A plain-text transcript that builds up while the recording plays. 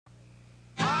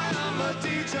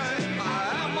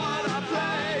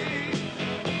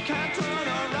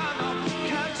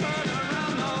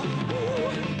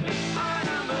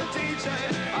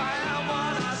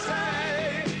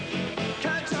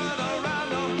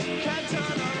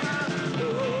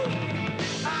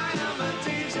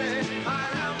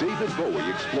David Bowie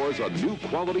explores a new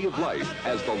quality of life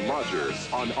as the Lodger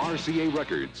on RCA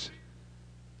Records.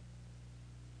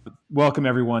 Welcome,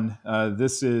 everyone.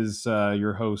 This is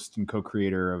your host and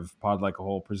co-creator of Pod Like a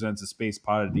Hole presents a Space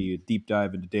Podity, a deep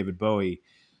dive into David Bowie.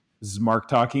 This is Mark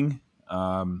talking.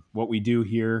 What we do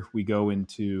here, we go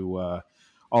into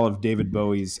all of David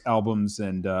Bowie's albums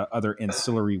and other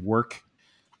ancillary work,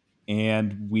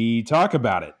 and we talk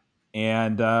about it.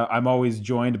 And I'm always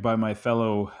joined by my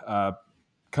fellow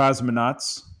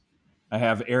cosmonauts. I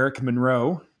have Eric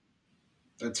Monroe.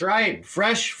 That's right.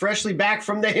 Freshly back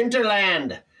from the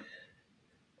hinterland.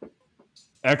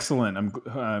 Excellent.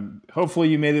 I'm hopefully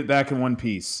you made it back in one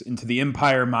piece into the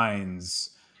Empire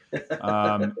Mines.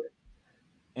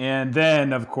 And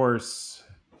then, of course,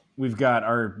 we've got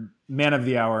our man of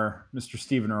the hour, Mr.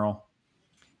 Stephen Earle.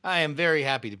 I am very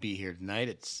happy to be here tonight.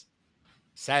 It's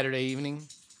Saturday evening.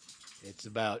 It's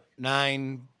about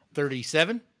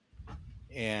 9:37,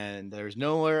 and there's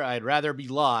nowhere I'd rather be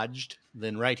lodged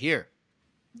than right here.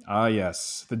 Ah,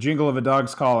 yes. The jingle of a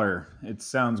dog's collar. It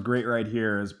sounds great right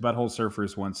here, as Butthole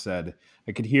Surfers once said.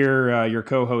 I could hear your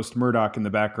co-host Murdoch in the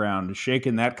background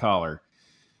shaking that collar.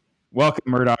 Welcome,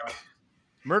 Murdoch.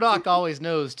 Murdoch always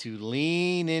knows to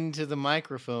lean into the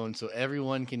microphone so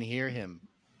everyone can hear him.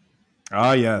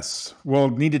 Ah, yes. We'll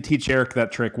need to teach Eric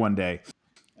that trick one day.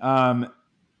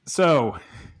 So,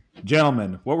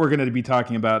 gentlemen, what we're going to be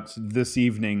talking about this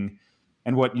evening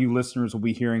and what you listeners will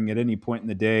be hearing at any point in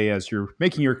the day as you're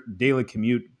making your daily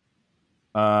commute,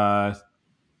 we're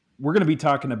going to be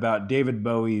talking about David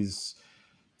Bowie's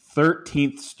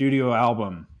 13th studio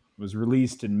album. It was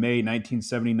released in May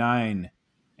 1979,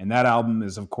 and that album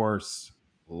is, of course,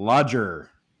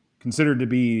 Lodger, considered to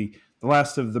be the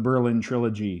last of the Berlin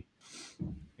trilogy.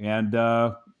 And,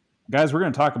 guys, we're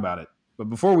going to talk about it. But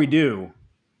before we do,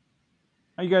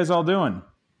 how you guys all doing?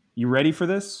 You ready for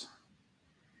this?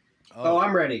 Oh,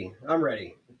 I'm ready.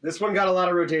 This one got a lot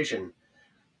of rotation.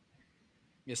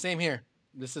 Yeah, same here.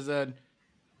 This is I'm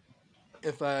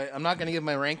not going to give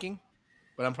my ranking,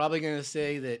 but I'm probably going to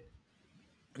say that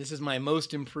this is my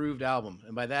most improved album.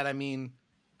 And by that, I mean,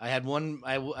 I had one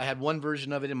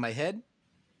version of it in my head,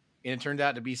 and it turned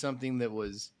out to be something that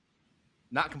was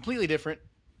not completely different,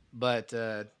 but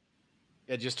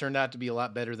it just turned out to be a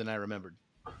lot better than I remembered.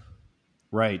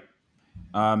 Right.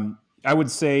 I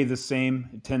would say the same.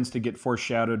 It tends to get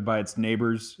foreshadowed by its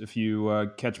neighbors. If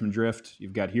you catch my drift,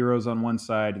 you've got Heroes on one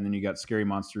side, and then you got Scary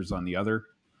Monsters on the other.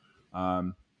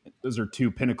 Those are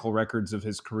two pinnacle records of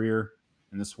his career,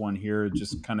 and this one here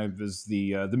just kind of is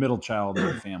the middle child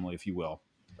of the family, if you will.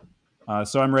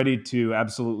 So I'm ready to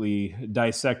absolutely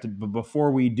dissect it. But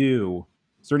before we do,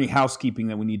 is there any housekeeping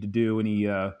that we need to do?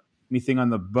 Anything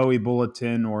on the Bowie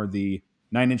Bulletin or the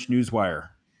 9 Inch Newswire?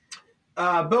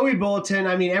 Bowie Bulletin,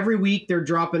 I mean, every week they're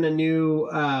dropping a new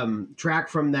track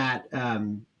from that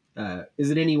Is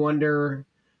It Any Wonder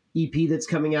EP that's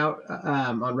coming out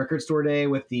on Record Store Day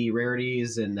with the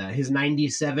rarities and his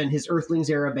 97, his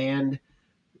Earthlings era band,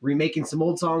 remaking some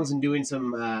old songs and doing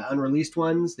some unreleased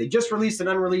ones. They just released an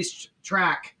unreleased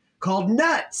track called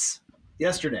Nuts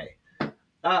yesterday.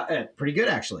 Pretty good,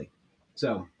 actually.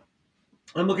 So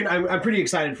I'm pretty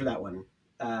excited for that one.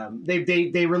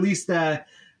 They released the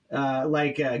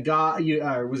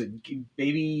was it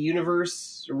Baby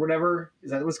Universe or whatever?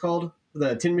 Is that what it's called?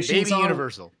 The Tin Machine Baby song?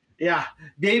 Universal. Yeah,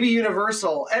 Baby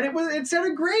Universal. And it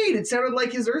sounded great. It sounded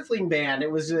like his Earthling band.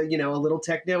 It was, a little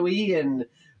techno-y and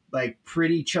like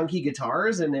pretty chunky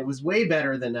guitars, and it was way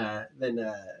better than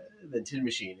Tin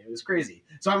Machine. It was crazy.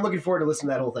 So I'm looking forward to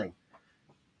listening to that whole thing.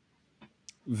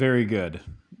 Very good.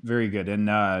 Very good. And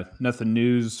nothing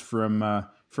news from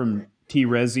T.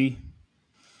 Resi?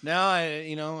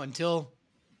 No, until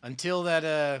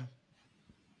that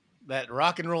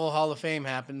Rock and Roll Hall of Fame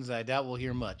happens, I doubt we'll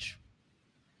hear much.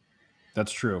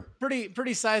 That's true.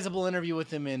 Pretty sizable interview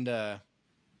with him in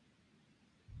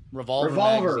Revolver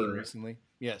magazine recently.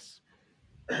 Yes,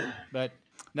 but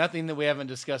nothing that we haven't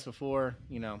discussed before.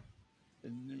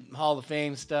 Hall of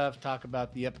Fame stuff. Talk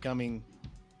about the upcoming,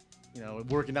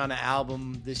 working on an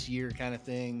album this year kind of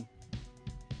thing.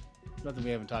 Nothing we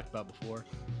haven't talked about before.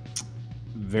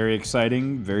 Very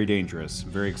exciting, very dangerous.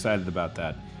 Very excited about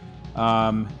that.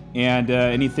 And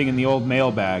anything in the old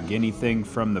mailbag? Anything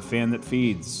from the fan that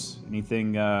feeds?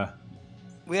 Anything?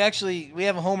 We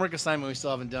have a homework assignment we still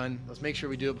haven't done. Let's make sure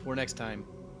we do it before next time,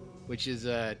 which is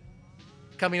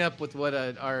coming up with what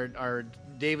our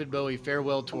David Bowie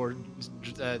farewell tour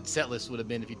set list would have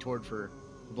been if he toured for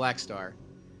Black Star.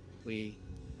 We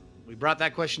brought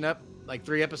that question up like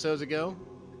 3 episodes ago,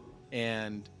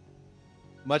 and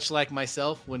much like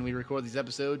myself, when we record these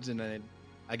episodes and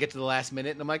I get to the last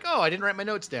minute and I'm like, oh, I didn't write my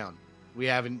notes down. We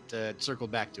haven't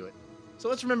circled back to it. So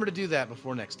let's remember to do that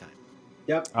before next time.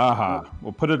 Yep. Aha.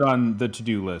 We'll put it on the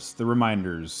to-do list, the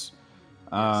reminders.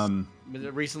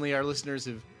 Recently, our listeners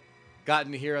have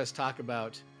gotten to hear us talk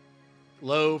about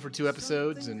Low for 2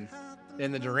 episodes and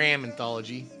the Duran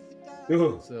anthology.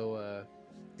 Ooh. So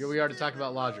here we are to talk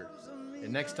about Lodger.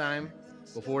 And next time,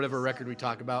 before whatever record we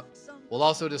talk about, we'll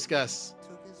also discuss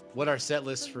what our set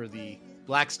list for the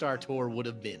Black Star tour would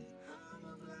have been.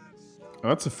 Oh,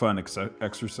 that's a fun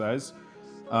exercise.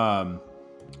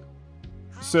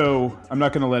 So I'm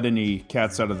not going to let any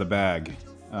cats out of the bag,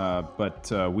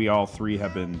 but we all 3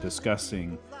 have been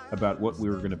discussing about what we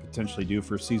were going to potentially do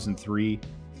for season 3,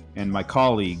 and my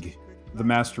colleague, the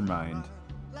mastermind,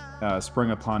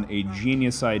 sprung upon a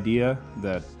genius idea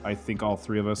that I think all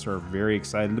 3 of us are very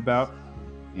excited about.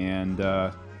 And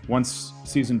once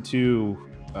season 2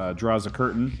 draws a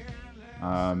curtain,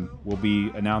 we'll be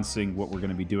announcing what we're going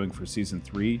to be doing for season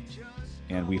 3.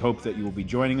 And we hope that you will be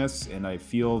joining us, and I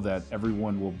feel that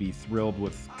everyone will be thrilled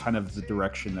with kind of the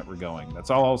direction that we're going. That's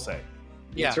all I'll say.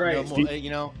 Yeah, That's right.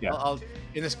 Yeah. I'll,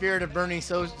 in the spirit of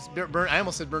I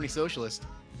almost said Bernie Socialist,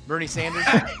 Bernie Sanders.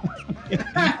 I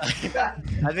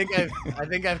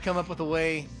think I've come up with a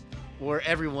way where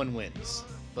everyone wins,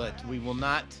 but we will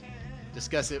not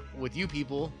discuss it with you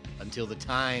people until the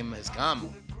time has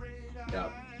come. Yeah.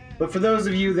 But for those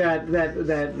of you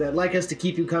that like us to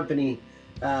keep you company,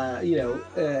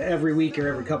 every week or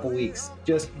every couple weeks,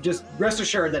 just rest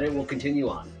assured that it will continue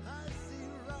on.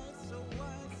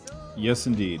 Yes,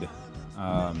 indeed.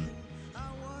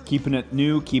 Keeping it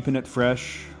new, keeping it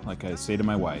fresh, like I say to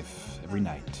my wife every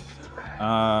night.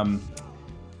 All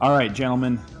right,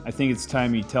 gentlemen, I think it's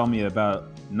time you tell me about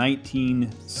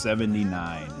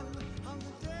 1979.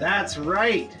 That's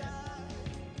right.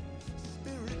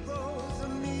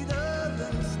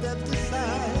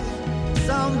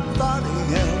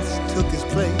 Somebody else took his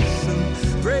place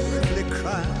and bravely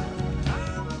cried.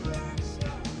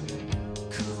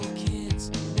 Cool kids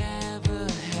never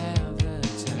have the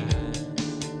time.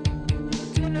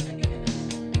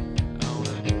 On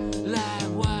a light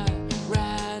wire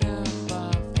right up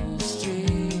off the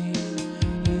street,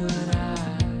 you and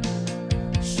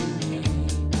I should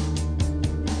meet.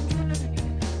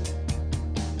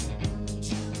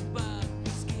 Jukebox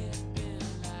skipping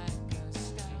like a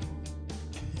stone.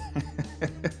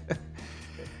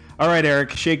 All right, Eric,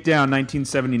 Shakedown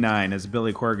 1979, as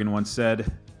Billy Corgan once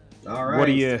said. All right.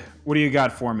 What do you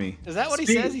got for me? Is that what he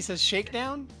says? He says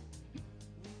shakedown?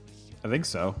 I think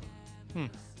so.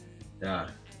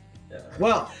 Yeah.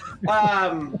 Well,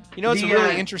 It's a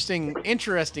really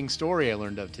interesting story I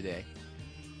learned of today.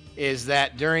 Is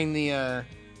that during the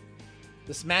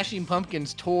Smashing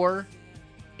Pumpkins tour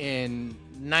in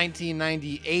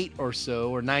 1998 or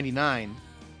so, or 99,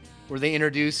 where they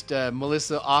introduced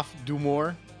Melissa Auf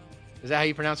Dumor. Is that how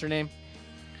you pronounce her name?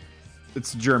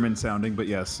 It's German sounding, but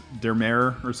yes, Der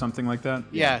Mayor or something like that.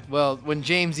 Yeah. Well, when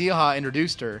James Iha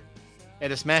introduced her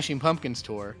at a Smashing Pumpkins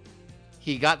tour,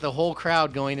 he got the whole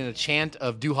crowd going in a chant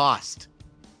of Du Hast.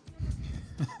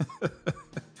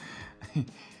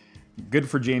 Good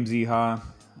for James Iha.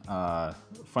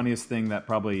 Funniest thing that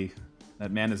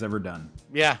man has ever done.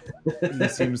 Yeah. It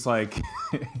seems like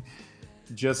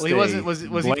just. Well, he wasn't. Was he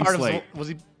part of? Was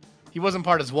he? He wasn't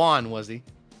part of Zwan, was he?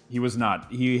 He was not.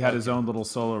 He had his own little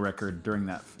solo record during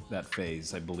that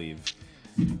phase, I believe.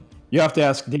 You have to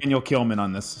ask Daniel Kilman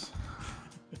on this.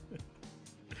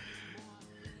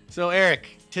 So, Eric,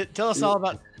 tell us all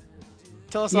about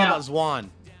Zwan.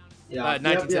 Yeah.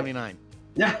 1979.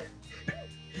 Yeah.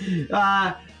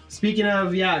 Speaking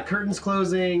of, curtains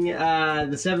closing,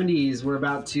 the 70s, we're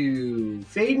about to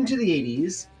fade into the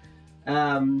 80s.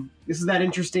 This is that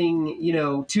interesting,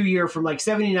 2-year from like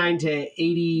 79 to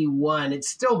 81. It's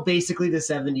still basically the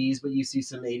 70s, but you see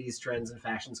some 80s trends and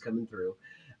fashions coming through.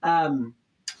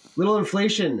 Little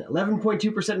inflation,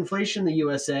 11.2% inflation in the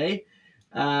USA.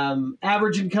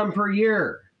 Average income per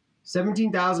year,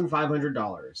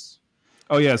 $17,500.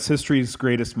 Oh, yes. History's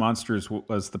greatest monsters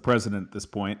was the president at this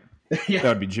point. Yeah. That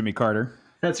would be Jimmy Carter.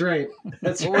 That's right.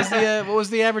 What was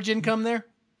the average income there?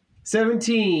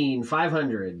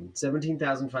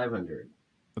 $17,500.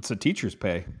 That's a teacher's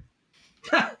pay.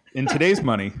 In today's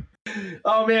money.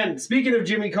 Oh, man. Speaking of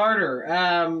Jimmy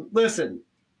Carter, listen,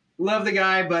 love the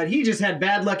guy, but he just had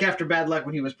bad luck after bad luck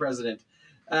when he was president.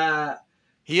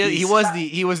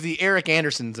 He was the Eric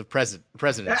Andersons of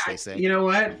presidents. They say. You know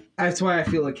what? That's why I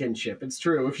feel a kinship. It's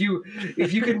true. If you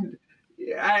can,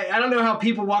 I don't know how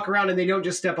people walk around and they don't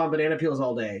just step on banana peels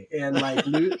all day and like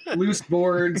loose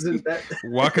boards and that.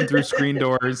 Walking through screen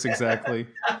doors, exactly.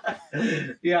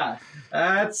 Yeah,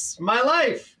 that's my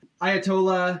life.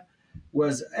 Ayatollah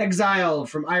was exiled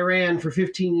from Iran for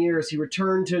 15 years. He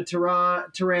returned to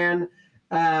Tehran,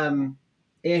 and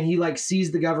he like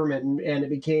seized the government, and it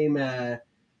became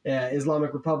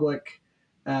Islamic Republic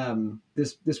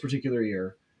this particular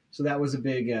year. So that was a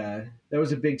big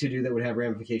to do that would have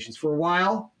ramifications for a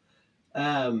while.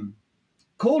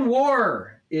 Cold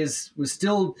War was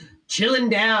still chilling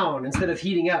down instead of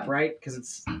heating up, right? Because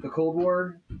it's the Cold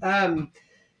War.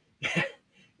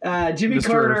 Jimmy Mr.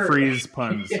 Carter Freeze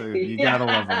puns. So you gotta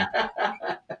love them.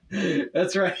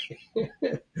 That's right.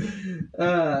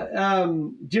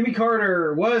 Jimmy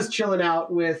Carter was chilling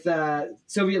out with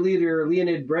Soviet leader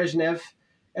Leonid Brezhnev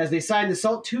as they signed the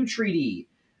SALT II treaty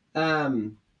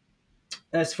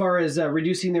as far as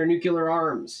reducing their nuclear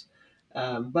arms.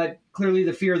 But clearly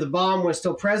the fear of the bomb was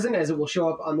still present, as it will show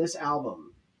up on this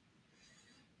album.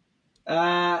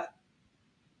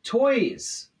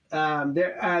 Toys.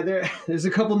 There's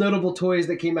a couple notable toys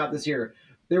that came out this year.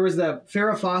 There was the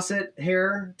Farrah Fawcett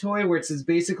hair toy, where it's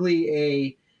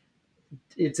basically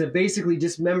a basically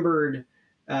dismembered,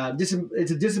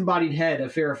 it's a disembodied head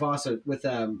of Farrah Fawcett with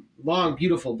long,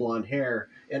 beautiful blonde hair,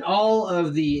 and all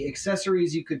of the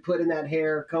accessories you could put in that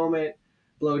hair, comb it,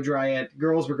 blow dry it.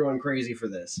 Girls were going crazy for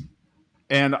this.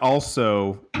 And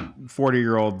also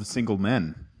 40-year-old single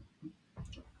men.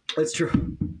 That's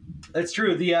true. That's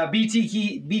true. The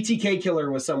BTK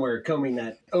killer was somewhere combing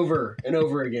that over and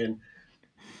over again.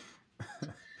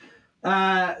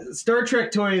 Star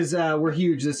Trek toys were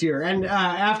huge this year. And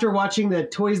after watching the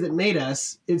Toys That Made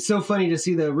Us, it's so funny to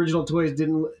see the original toys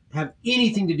didn't have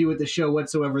anything to do with the show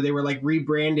whatsoever. They were like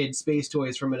rebranded space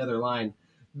toys from another line.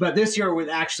 But this year it would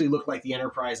actually look like the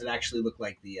Enterprise. It actually looked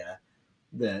like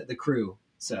the crew.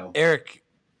 So Eric,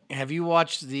 have you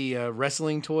watched the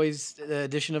wrestling toys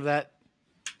edition of that?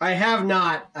 I have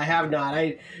not.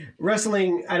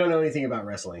 Wrestling, I don't know anything about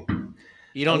wrestling.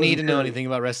 You don't need to know anything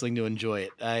about wrestling to enjoy it.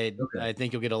 I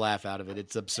think you'll get a laugh out of it.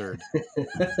 It's absurd.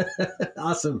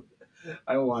 Awesome.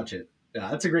 I will watch it.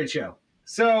 Yeah, that's a great show.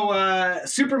 So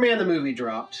Superman the movie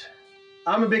dropped.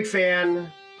 I'm a big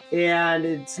fan, and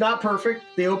it's not perfect.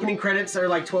 The opening credits are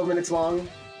like 12 minutes long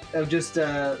of just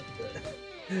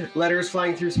letters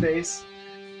flying through space.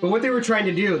 But what they were trying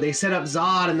to do, they set up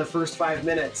Zod in the first 5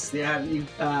 minutes. They have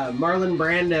Marlon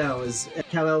Brando as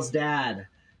Kal-El's dad.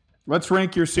 Let's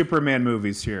rank your Superman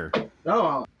movies here. Oh,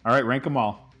 All right, rank them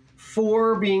all.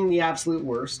 4 being the absolute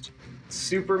worst.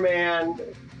 Superman.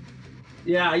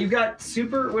 Yeah, you've got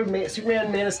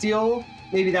Superman, Man of Steel.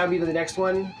 Maybe that would be the next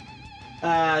one.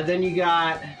 Then you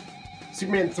got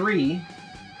Superman 3.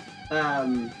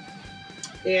 And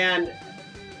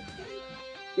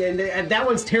that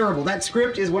one's terrible. That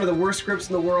script is one of the worst scripts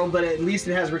in the world, but at least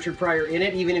it has Richard Pryor in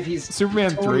it, even if he's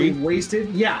Superman totally 3?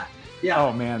 wasted. Yeah.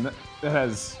 Oh, man. That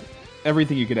has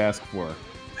everything you could ask for.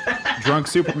 Drunk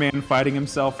Superman fighting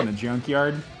himself in a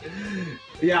junkyard.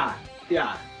 Yeah.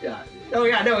 Oh,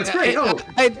 yeah, no, it's great.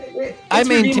 I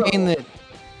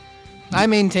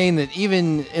maintain that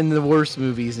even in the worst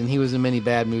movies, and he was in many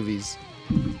bad movies,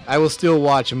 I will still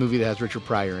watch a movie that has Richard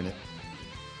Pryor in it.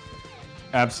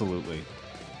 Absolutely.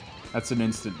 That's an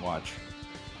instant watch.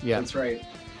 Yeah, that's right.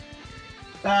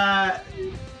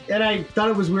 And I thought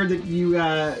it was weird that you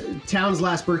Town's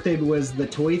last birthday was the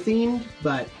toy themed,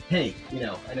 but hey,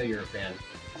 I know you're a fan.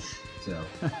 So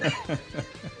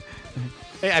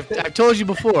hey, I've told you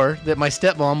before that my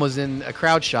stepmom was in a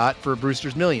crowd shot for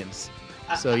Brewster's Millions,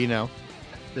 so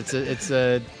it's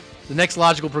the next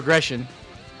logical progression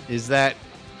is that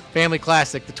family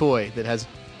classic, the toy that has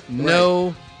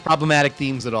no problematic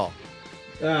themes at all.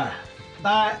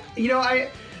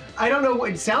 I don't know.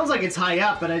 It sounds like it's high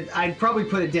up, but I'd probably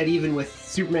put it dead even with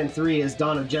Superman 3 as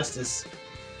Dawn of Justice,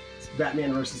 it's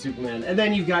Batman versus Superman, and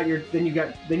then you've got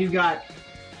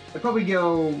I'd probably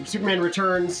go Superman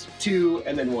Returns 2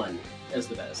 and then 1 as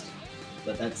the best.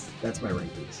 But that's my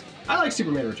rankings. I like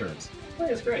Superman Returns. I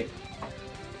think it's great.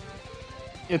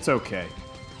 It's okay.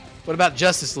 What about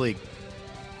Justice League?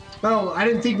 Oh, I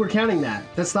didn't think we're counting that.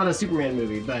 That's not a Superman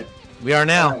movie, but we are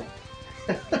now.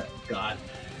 God.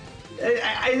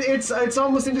 It's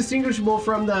almost indistinguishable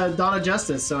from the Dawn of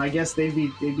Justice, so I guess they'd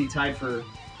be tied for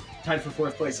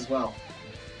fourth place as well.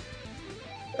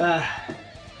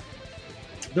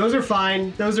 Those are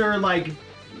fine. Those are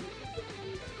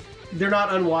they're not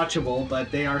unwatchable,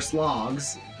 but they are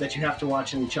slogs that you have to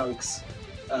watch in chunks.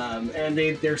 and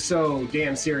they're so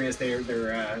damn serious. They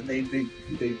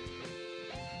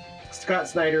Scott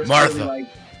Snyder's Martha. really, like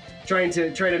trying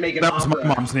to make an That was opera.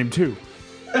 my mom's name too.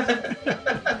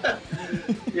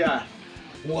 Yeah.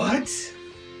 What?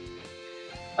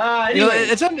 You know, Anyway,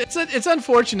 it's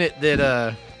unfortunate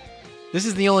that this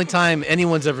is the only time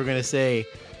anyone's ever going to say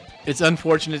it's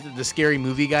unfortunate that the scary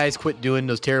movie guys quit doing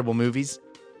those terrible movies,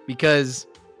 because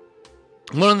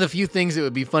one of the few things that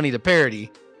would be funny to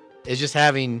parody is just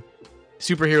having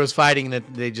superheroes fighting that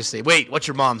they just say, "Wait, what's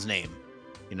your mom's name?"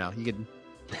 You know, you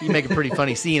make a pretty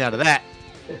funny scene out of that.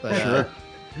 But, Sure.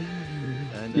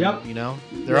 and, Yep. You know,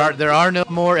 there are no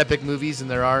more epic movies and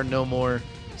there are no more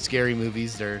scary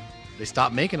movies. They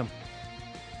stopped making them.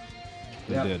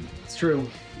 They Yep. did. it's true.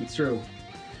 It's true.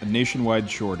 A nationwide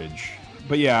shortage.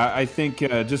 But yeah, I think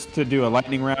just to do a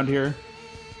lightning round here,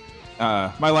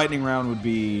 my lightning round would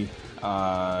be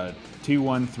 2,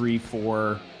 1, 3,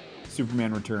 4,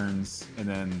 Superman Returns, and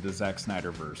then the Zack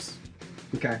Snyder verse,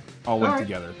 Okay. all linked All right.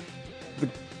 together.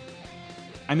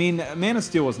 I mean, Man of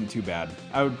Steel wasn't too bad.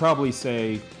 I would probably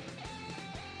say,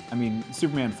 I mean,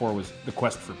 Superman 4 was, the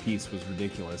quest for peace was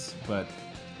ridiculous, but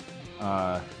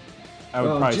I would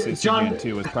Well, probably say John- Superman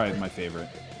 2 was probably my favorite.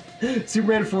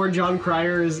 Superman 4, John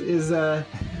Cryer is is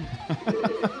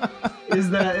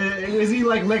he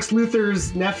like Lex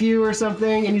Luthor's nephew or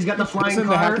something? And he's got the flying Doesn't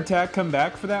the car. Hack Attack come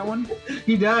back for that one?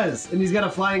 He does, and he's got a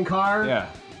flying car. Yeah.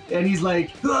 And he's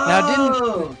like, Now, didn't-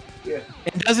 "Oh!" Yeah.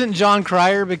 And doesn't John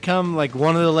Cryer become like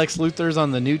one of the Lex Luthors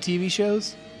on the new TV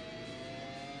shows?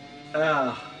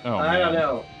 Oh, I don't man.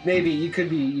 know. Maybe you could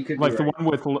be Like be the right. one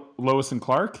with Lois and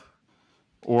Clark?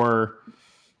 Or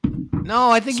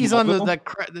No, I think he's on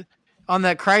Smallville? on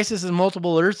that Crisis in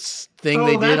Multiple Earths thing Oh,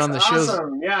 they did that's on the shows.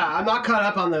 awesome. Yeah, I'm not caught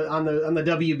up on the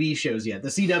WB shows yet. The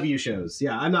CW shows.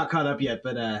 Yeah, I'm not caught up yet,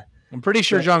 but I'm pretty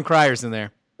sure John Cryer's in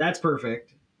there. that's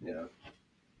perfect. Yeah.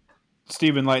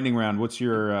 Steven, lightning round, what's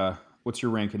your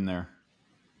ranking there?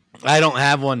 I don't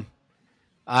have one.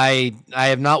 I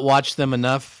have not watched them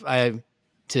enough to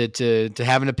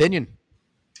have an opinion.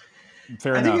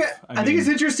 Fair I enough. think I think it's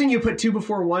interesting you put 2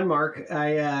 before 1, Mark.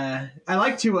 I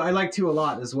like 2. I like 2 a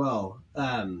lot as well.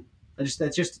 That's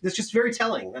just very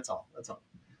telling. That's all.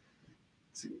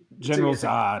 General it's a-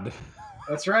 Zod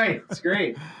That's right. It's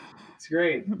great. It's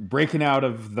great. breaking out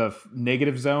of the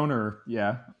negative zone, or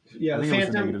yeah, Yeah, I the think it was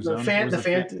Phantom, negative the, zone. fan, It the was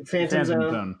fan, Phantom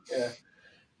Zone. Yeah.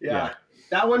 Yeah.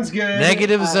 That one's good.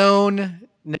 Negative Zone.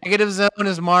 Negative Zone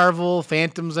is Marvel.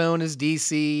 Phantom Zone is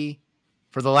DC.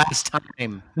 For the last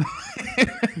time.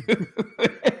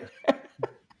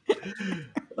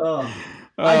 Oh.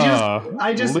 Oh,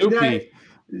 I just loopy.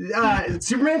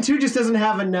 Superman 2 just doesn't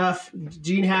have enough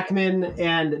Gene Hackman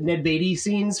and Ned Beatty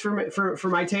scenes for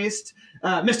my taste.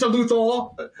 Mr.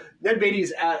 Luthor, Ned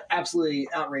Beatty's absolutely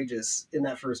outrageous in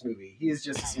that first movie. He is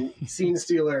just a scene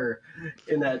stealer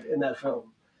in that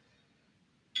film.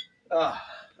 All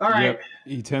right. Yep,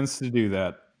 he tends to do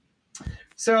that.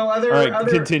 So All right,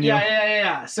 continue.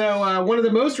 Yeah. So one of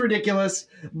the most ridiculous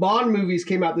Bond movies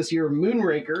came out this year,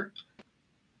 Moonraker.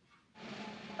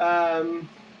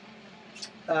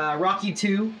 Rocky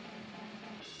 2.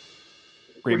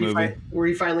 Great movie. Where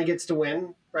he finally gets to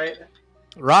win, right?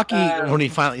 Rocky,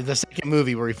 the second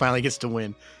movie where he finally gets to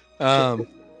win.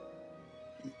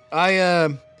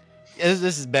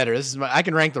 This is better. I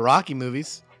can rank the Rocky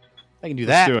movies. I can do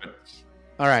that. Let's do it.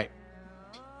 All right.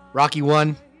 Rocky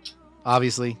 1,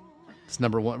 obviously. It's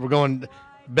number 1. We're going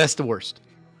best to worst.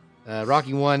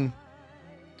 Rocky 1.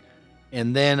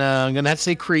 And then I'm going to have to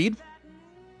say Creed.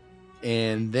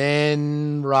 And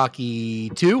then Rocky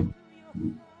 2.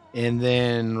 And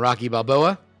then Rocky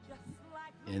Balboa.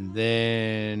 And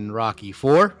then Rocky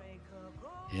 4.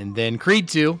 And then Creed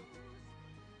 2.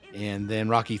 And then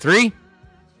Rocky 3.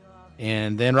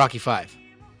 And then Rocky 5.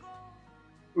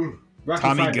 Rocky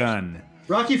Tommy 5. Gunn.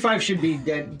 Rocky 5 should be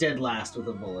dead last with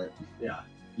a bullet. Yeah.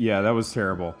 Yeah, that was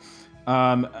terrible.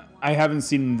 I haven't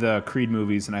seen the Creed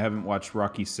movies, and I haven't watched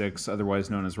Rocky 6, otherwise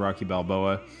known as Rocky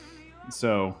Balboa.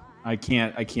 So I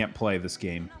can't play this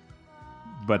game.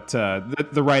 But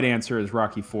the right answer is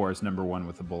Rocky 4 is number 1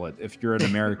 with a bullet. If you're an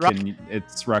American,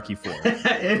 it's Rocky 4.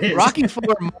 It is. Rocky 4,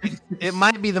 it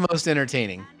might be the most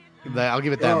entertaining. I'll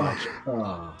give it that much.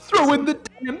 Oh. Throw in the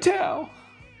damn towel.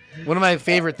 One of my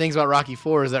favorite things about Rocky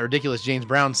 4 is that ridiculous James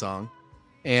Brown song.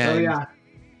 And Oh yeah.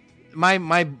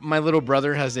 my little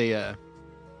brother has he's a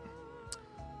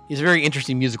very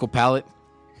interesting musical palette.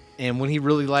 And when he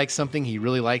really likes something, he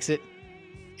really likes it.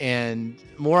 And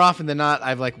more often than not,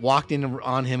 I've like walked in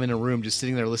on him in a room just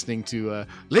sitting there listening to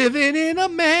Living in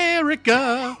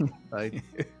America. Like,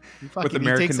 With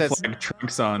American flag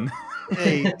trunks on.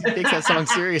 He takes that song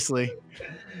seriously.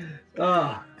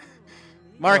 Oh,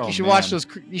 Mark, Oh, you should watch man. those.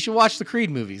 You should watch the Creed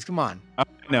movies. Come on.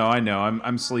 I know.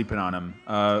 I'm sleeping on them.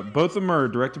 Both of them are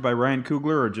directed by Ryan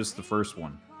Coogler, or just the first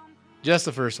one? Just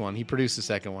the first one. He produced the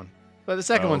second one, but the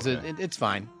second Oh, one's okay. it's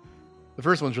fine. The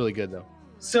first one's really good though.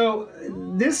 so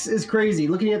this is crazy.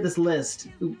 Looking at this list,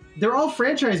 they're all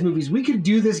franchise movies. We could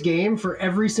do this game for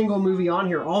every single movie on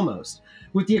here, almost,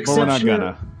 with the But we're exception. not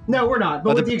gonna. No, we're not.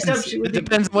 But with the depends, exception, it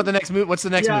depends on what the next movie. What's the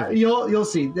next yeah, movie? you'll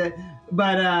see that.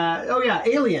 But oh yeah,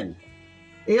 Alien.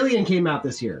 Alien came out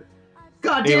this year.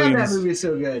 God damn, that Aliens. movie is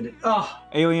so good. Oh,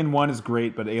 Alien 1 is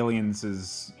great, but Aliens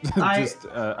is just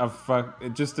a fuck.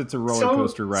 It's a roller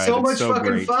coaster ride. So it's much so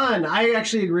fucking great. fun. I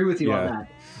actually agree with you on Yeah.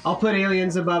 that. I'll put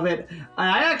Aliens above it.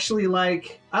 I actually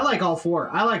like all four.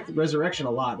 I like Resurrection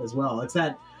a lot as well. It's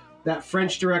that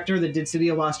French director that did City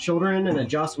of Lost Children and a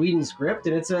Joss Whedon script,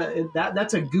 and that's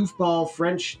a goofball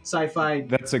French sci-fi.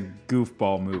 That's a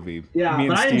goofball movie. Yeah, Me and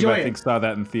but I Steve, enjoy I it. think, saw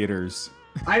that in theaters.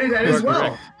 I did that You as are well.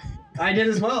 correct. I did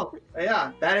as well.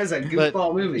 Yeah, that is a But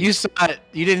goofball movie. You saw it.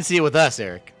 You didn't see it with us,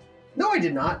 Eric. No, I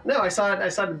did not. No, I saw it. I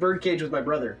saw it in Birdcage with my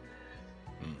brother.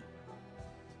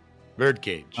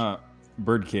 Birdcage.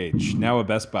 Birdcage, now a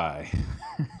Best Buy.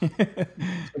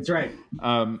 That's right.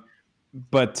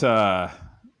 But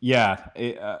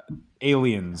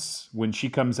Aliens, when she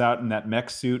comes out in that mech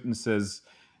suit and says,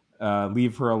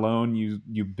 leave her alone, you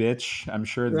bitch. I'm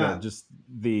sure Yeah. that just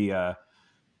the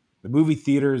movie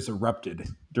theaters erupted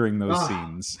during those Ah.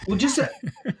 scenes. Well, just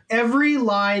every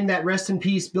line that rest in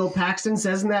peace Bill Paxton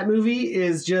says in that movie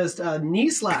is just a knee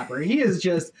slapper. He is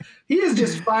just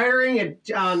firing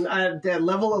at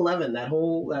level 11. That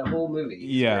whole movie. It's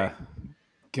Yeah. great.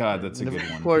 God, that's a And good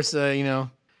of one. course,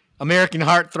 American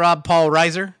heartthrob Paul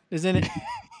Reiser is in it.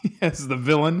 As the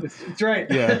villain. That's right.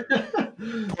 Yeah.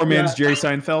 Poor man's Jerry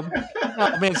Seinfeld.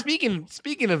 Oh, man,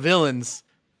 speaking of villains,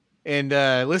 and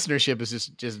listenership is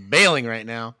just bailing right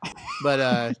now.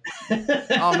 But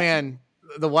oh man,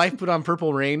 the wife put on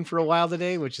Purple Rain for a while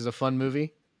today, which is a fun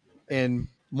movie. And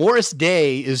Morris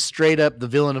Day is straight up the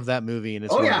villain of that movie, and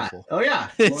it's wonderful. Oh yeah.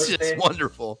 It's Morris just Day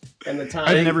wonderful. And the time.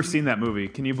 I've never seen that movie.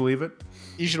 Can you believe it?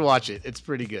 You should watch it. It's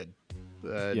pretty good.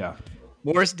 Yeah.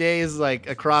 Morris Day is like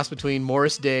a cross between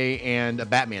Morris Day and a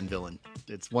Batman villain.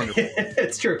 It's wonderful.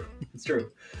 It's true. It's true.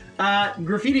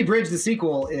 Graffiti Bridge, the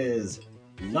sequel, is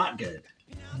not good,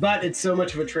 but it's so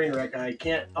much of a train wreck. I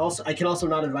can also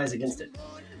not advise against it.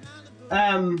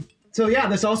 So yeah,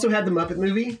 this also had the Muppet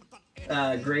movie.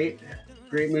 Great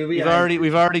movie.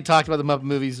 We've already talked about the Muppet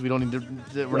movies. We don't need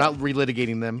to. We're not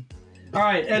relitigating them. All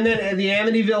right, and then the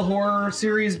Amityville horror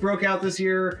series broke out this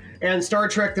year, and Star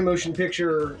Trek: The Motion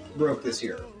Picture broke this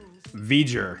year.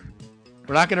 V'ger.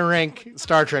 We're not going to rank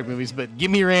Star Trek movies, but give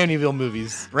me your Amityville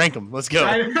movies. Rank them. Let's go.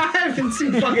 I haven't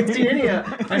seen any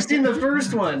of. I've seen the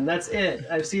first one. That's it.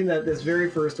 I've seen this very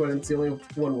first one. It's the only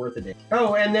one worth a day.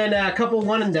 Oh, and then a couple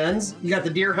one and dones. You got The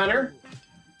Deer Hunter.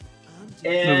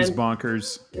 Movie's And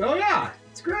bonkers. oh yeah,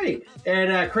 it's great.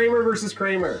 And Kramer versus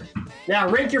Kramer. Now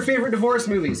rank your favorite divorce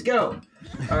movies. Go.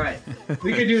 All right,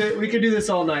 we could do it. We could do this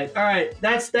all night. All right,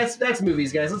 that's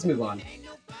movies, guys. Let's move on.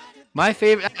 My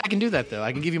favorite. I can do that though.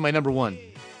 I can give you my number one.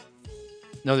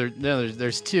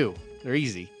 There's two. They're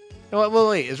easy. Oh, well,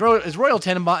 wait. Is Royal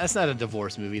Tenenbaums? That's not a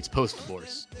divorce movie. It's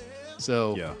post-divorce.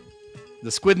 So Yeah.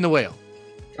 The Squid and the Whale.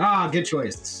 Ah, good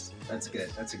choice. That's good.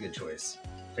 That's a good choice.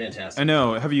 Fantastic. I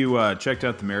know. Have you checked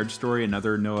out The Marriage Story,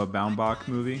 another Noah Baumbach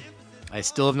movie? I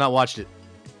still have not watched it.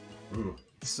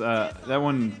 It's, that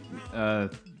one,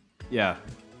 yeah.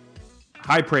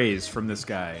 High praise from this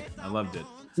guy. I loved it.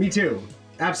 Me too.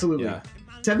 Absolutely. Yeah.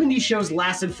 70s shows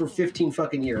lasted for 15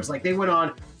 fucking years. Like they went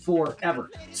on forever.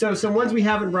 So some ones we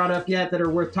haven't brought up yet that are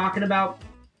worth talking about.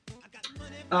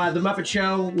 The Muppet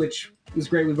Show, which was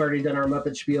great. We've already done our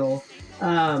Muppet spiel.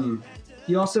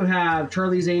 You also have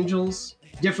Charlie's Angels,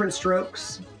 Different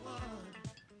Strokes,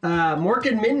 Mork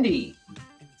and Mindy.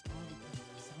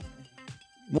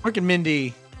 Mork and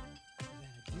Mindy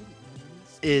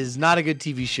is not a good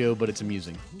TV show, but it's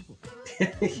amusing.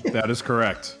 That is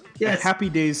correct. Yes. A Happy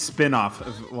Days spin-off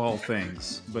of all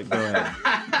things. But go ahead.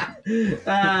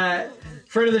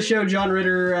 Friend of the show, John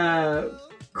Ritter,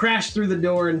 crashed through the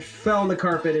door and fell on the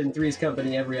carpet in Three's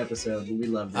Company every episode, and we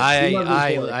loved it. We loved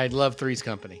it for it. I love Three's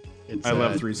Company. It's, I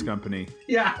love Three's Company.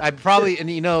 Yeah. I probably, and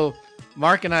you know,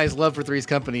 Mark and I's love for Three's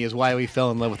Company is why we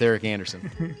fell in love with Eric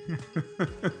Anderson.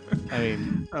 I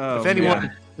mean, Oh, if anyone,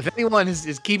 man. if anyone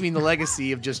is keeping the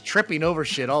legacy of just tripping over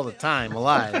shit all the time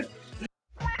alive,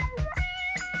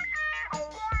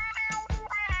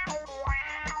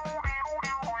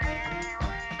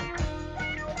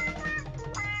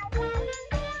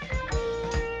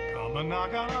 Come and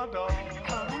knock on our door.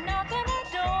 Come and knock on our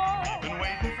door. Been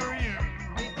waiting for you.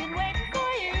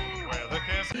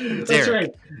 That's Eric.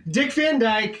 right. Dick Van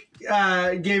Dyke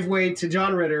gave way to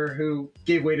John Ritter, who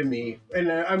gave way to me,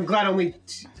 and I'm glad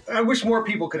I wish more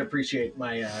people could appreciate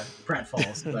my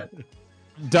pratfalls, but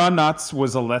Don Knotts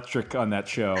was electric on that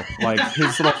show. Like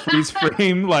his little freeze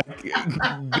frame, like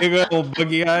big old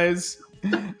boogie eyes.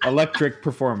 Electric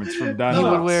performance from Don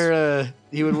Knotts.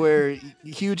 He would wear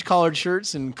huge collared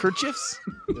shirts and kerchiefs.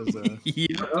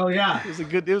 oh yeah. It was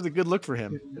a good look for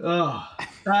him. Oh.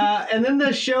 And then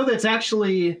the show that's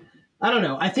actually, I don't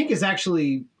know, I think is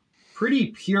actually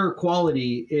pretty pure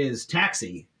quality is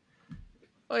Taxi.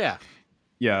 Oh yeah,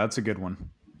 Yeah, that's a good one.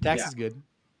 Taxi's good.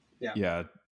 Yeah.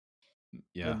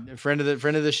 A friend of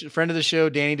the show,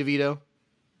 Danny DeVito.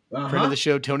 Friend of the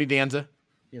show, Tony Danza.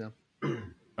 You know.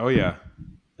 Oh yeah.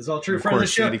 It's all true. Of Friend of the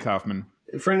course, show, Sandy Kaufman.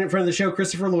 friend of the show,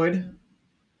 Christopher Lloyd.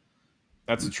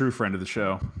 That's a true friend of the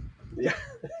show. Yeah,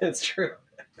 it's true.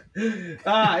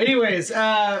 Anyways,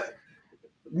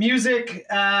 music.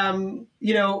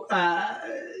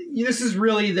 This is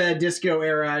really the disco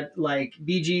era, like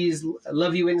Bee Gees,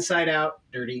 "Love You Inside Out,"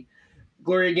 Dirty,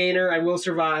 Gloria Gaynor, "I Will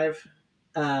Survive."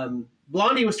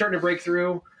 Blondie was starting to break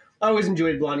through. I always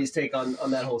enjoyed Blondie's take on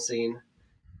that whole scene.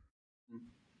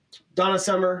 Donna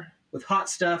Summer with "Hot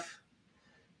Stuff,"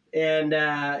 and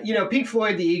Pink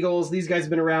Floyd, the Eagles. These guys have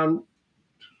been around,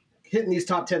 hitting these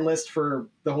top 10 lists for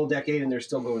the whole decade, and they're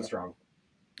still going strong.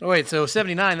 Oh wait, so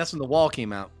 79, that's when The Wall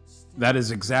came out. That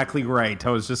is exactly right.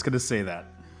 I was just going to say that.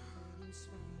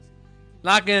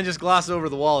 Not gonna just gloss over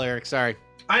The Wall, Eric. Sorry.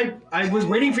 I was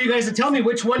waiting for you guys to tell me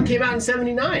which one came out in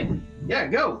 79. Yeah,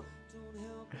 go.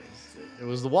 It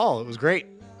was The Wall. It was great.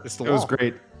 It's The Wall. It was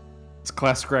great. It's a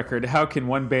classic record. How can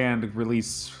one band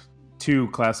release two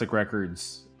classic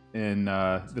records in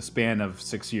the span of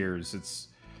 6 years? It's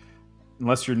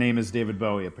unless your name is David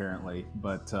Bowie, apparently.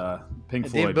 But Pink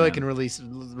Floyd. David Bowie man. can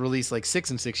release like 6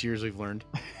 in 6 years. We've learned.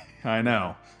 I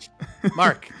know.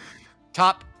 Mark,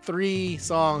 top 3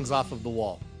 songs off of The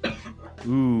Wall.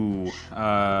 Ooh,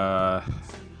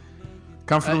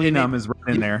 Comfortably Numb is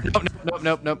right in there.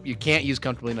 Nope. You can't use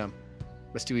Comfortably Numb.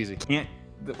 That's too easy. Can't.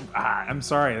 I'm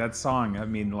sorry, that song. I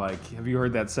mean, like, have you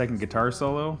heard that second guitar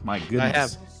solo? My goodness. I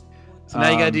have. So now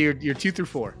you gotta do your 2 through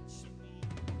 4.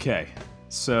 Okay,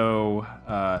 so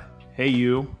Hey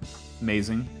You,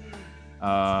 amazing.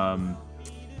 I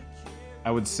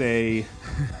would say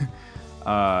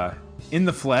In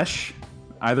the Flesh,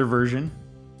 either version,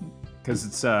 because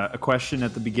it's a question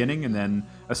at the beginning and then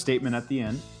a statement at the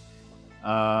end.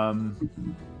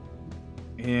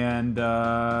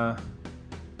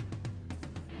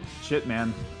 Shit,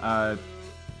 man. I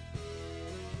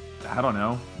don't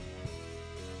know.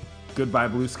 Goodbye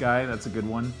Blue Sky, that's a good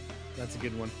one. That's a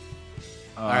good one.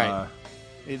 All right.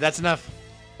 That's enough.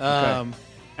 Okay.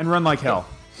 And Run Like Hell.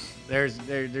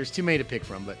 There's too many to pick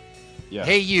from, but Yeah.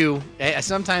 Hey You.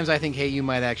 Sometimes I think Hey You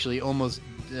might actually almost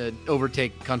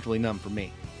overtake Comfortably Numb for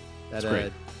me. That's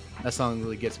great. That song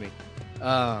really gets me.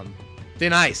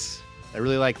 Thin Ice. I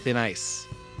really like Thin Ice.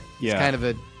 Yeah. It's kind of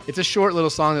it's a short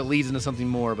little song that leads into something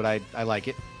more, but I like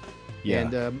it. Yeah.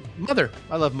 And Mother.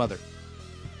 I love Mother.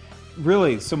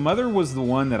 Really? So Mother was the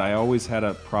one that I always had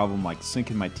a problem like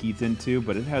sinking my teeth into,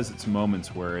 but it has its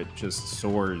moments where it just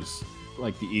soars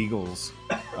like the Eagles,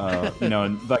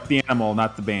 and like the animal,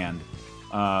 not the band.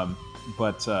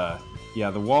 Yeah,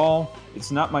 The Wall,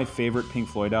 it's not my favorite Pink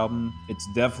Floyd album. It's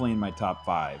definitely in my top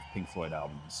 5 Pink Floyd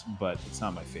albums, but it's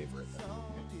not my favorite.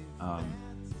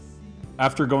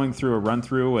 After going through a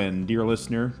run-through, and dear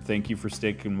listener, thank you for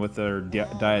sticking with our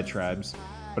diatribes,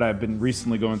 but I've been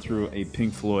recently going through a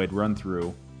Pink Floyd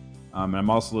run-through, and I'm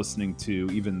also listening to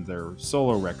even their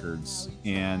solo records,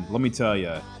 and let me tell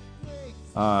you,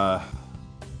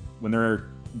 when they're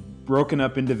broken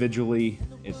up individually,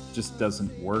 it just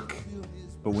doesn't work.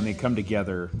 But when they come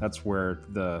together, that's where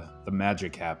the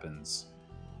magic happens.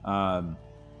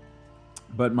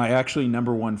 But my actually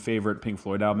number one favorite Pink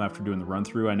Floyd album after doing the run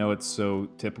through, I know it's so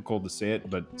typical to say it,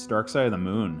 but it's Dark Side of the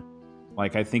Moon.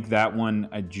 Like, I think that one,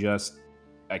 I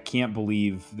can't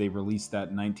believe they released that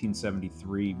in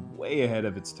 1973, way ahead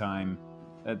of its time.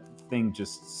 That thing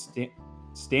just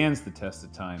stands the test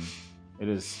of time. It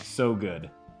is so good.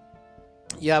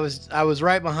 Yeah, I was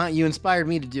right behind you. Inspired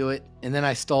me to do it, and then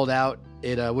I stalled out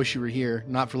at Wish You Were Here.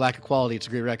 Not for lack of quality; it's a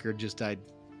great record. Just I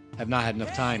have not had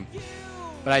enough time.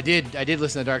 But I did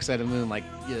listen to Dark Side of the Moon like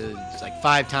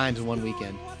 5 times in one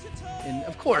weekend, and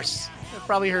of course I've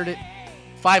probably heard it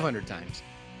 500 times.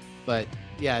 But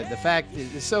yeah, the fact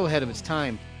is it's so ahead of its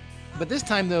time. But this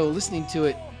time though, listening to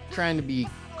it, trying to be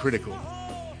critical.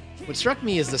 What struck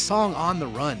me is the song "On the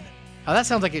Run." How that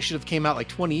sounds like it should have came out like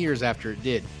 20 years after it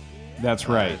did. That's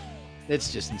right.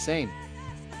 It's just insane.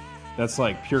 That's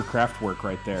like pure craft work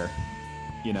right there.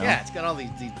 You know? Yeah, it's got all these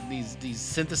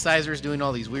synthesizers doing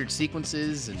all these weird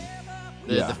sequences and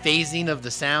the phasing of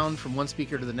the sound from one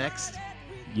speaker to the next.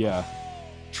 Yeah.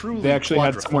 Truly, They actually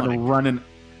had quadraphonic.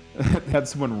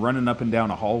 someone running up and down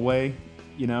a hallway,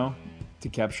 you know, to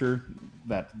capture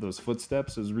those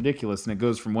footsteps. It was ridiculous, and it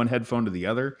goes from one headphone to the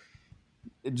other.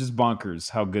 It just bonkers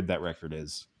how good that record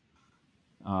is.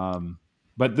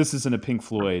 But this isn't a Pink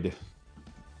Floyd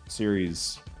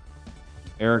series.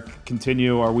 Eric,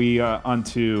 continue. Are we on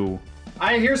to?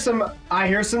 I hear some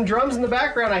drums in the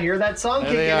background. I hear that song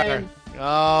There they kicking are. in.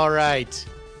 All right.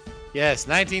 Yes,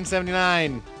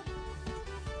 1979.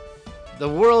 The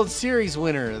World Series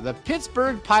winner, the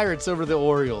Pittsburgh Pirates over the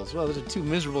Orioles. Well, those are two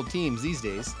miserable teams these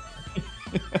days.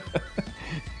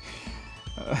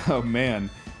 Oh man,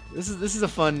 This is a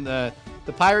fun. The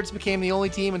Pirates became the only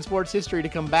team in sports history to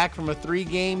come back from a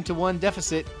 3-1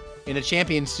 deficit in a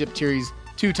championship series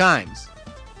 2 times.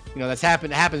 You know, that's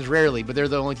happens rarely, but they're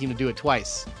the only team to do it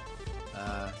twice.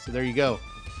 So there you go.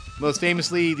 Most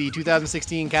famously, the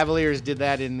 2016 Cavaliers did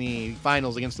that in the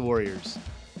finals against the Warriors.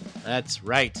 That's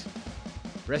right.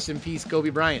 Rest in peace, Kobe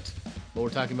Bryant. But we're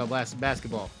talking about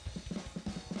basketball.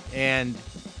 And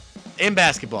in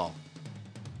basketball,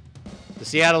 the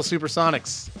Seattle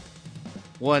Supersonics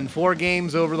won 4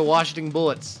 games over the Washington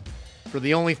Bullets for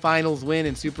the only finals win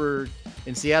in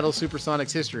Seattle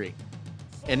Supersonics history.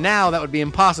 And now that would be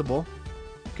impossible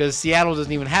because Seattle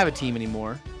doesn't even have a team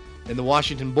anymore. And the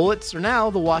Washington Bullets are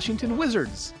now the Washington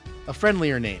Wizards, a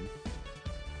friendlier name.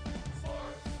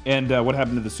 and what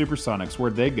happened to the Supersonics?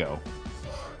 Where'd they go?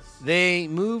 They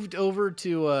moved over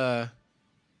to,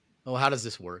 how does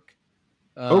this work?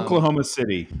 Oklahoma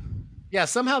City. Yeah,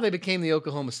 somehow they became the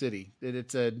Oklahoma City.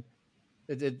 It's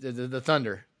the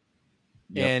Thunder.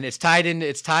 Yep. And it's tied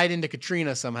into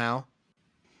Katrina somehow.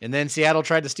 And then Seattle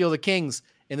tried to steal the Kings.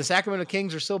 And the Sacramento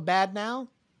Kings are so bad now,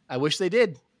 I wish they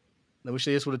did. I wish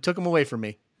they just would have took them away from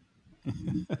me. I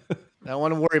don't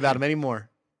want to worry about them anymore.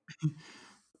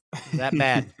 That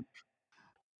bad.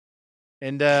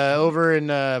 And over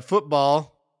in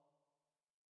football,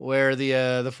 where the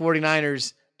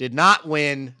 49ers did not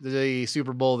win the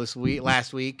Super Bowl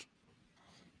last week,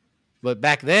 but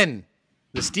back then,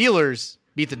 the Steelers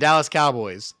beat the Dallas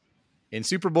Cowboys in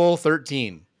Super Bowl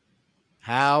 13.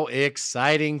 How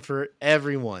exciting for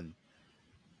everyone.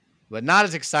 But not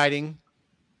as exciting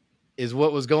is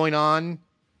what was going on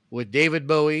with David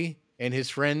Bowie and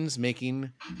his friends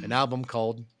making an album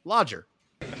called Lodger.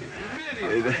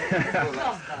 Swahili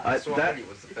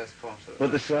was the best part of it. Well,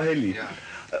 the Swahili. Yeah.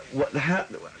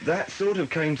 That sort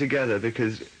of came together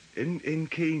because in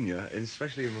Kenya,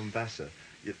 especially in Mombasa,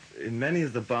 in many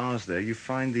of the bars there, you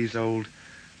find these old,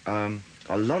 a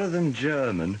lot of them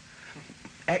German,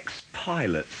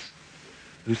 ex-pilots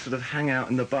who sort of hang out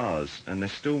in the bars, and they're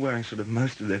still wearing sort of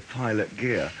most of their pilot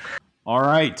gear. All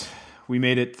right, we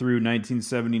made it through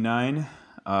 1979.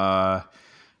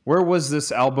 Where was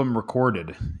this album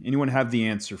recorded? Anyone have the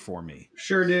answer for me?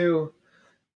 Sure do.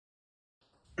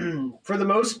 For the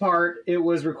most part, it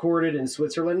was recorded in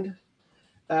Switzerland.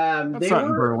 That's not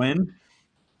in Berlin.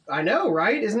 I know,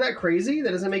 right? Isn't that crazy? That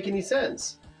doesn't make any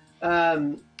sense.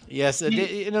 Yes, it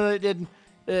did.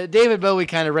 David Bowie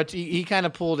kind of he kind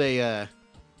of pulled a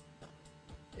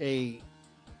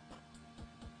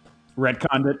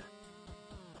retconned it.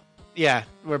 Yeah,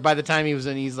 where by the time he was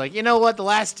in, he's like, you know what, the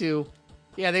last 2,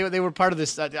 yeah, they were part of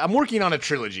this. I'm working on a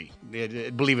trilogy,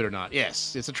 believe it or not.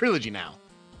 Yes, it's a trilogy now,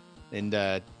 and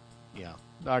yeah,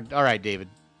 all right, David.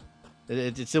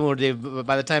 It's similar to David, but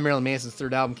by the time Marilyn Manson's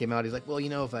 3rd album came out, he's like, well, you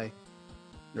know, their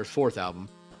 4th album,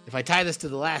 if I tie this to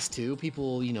the last 2,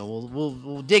 people, you know,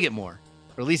 will dig it more,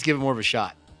 or at least give it more of a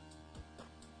shot.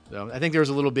 So I think there was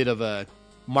a little bit of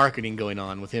marketing going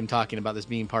on with him talking about this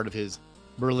being part of his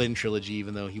Berlin trilogy,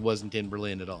 even though he wasn't in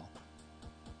Berlin at all.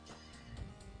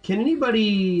 Can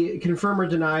anybody confirm or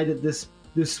deny that this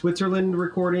Switzerland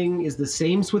recording is the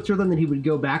same Switzerland that he would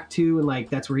go back to, and like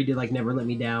that's where he did like Never Let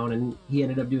Me Down, and he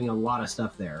ended up doing a lot of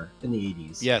stuff there in the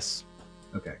 80s? Yes.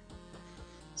 Okay.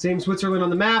 Same Switzerland on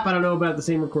the map. I don't know about the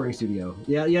same recording studio.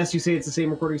 Yeah. Yes, you say it's the same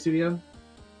recording studio.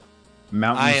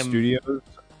 Mountain Studios.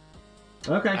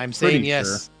 Okay. I'm saying yes.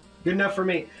 Sure. Good enough for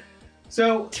me.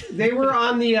 So they were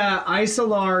on the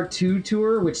Isolar 2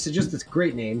 tour, which is just this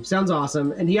great name. Sounds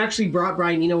awesome. And he actually brought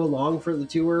Brian Eno along for the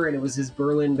tour, and it was his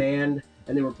Berlin band,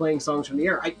 and they were playing songs from the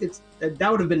air.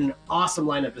 That would have been an awesome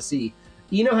lineup to see.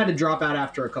 Eno had to drop out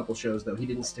after a couple shows, though. He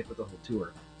didn't stick with the whole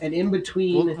tour. And in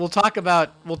between... We'll talk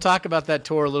about that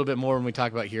tour a little bit more when we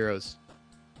talk about Heroes.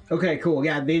 Okay, cool.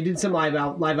 Yeah, they did some live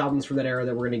albums from that era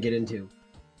that we're going to get into.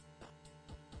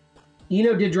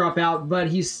 Eno did drop out, but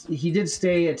he did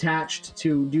stay attached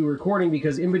to do recording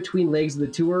because in between legs of the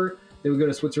tour, they would go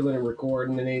to Switzerland and record,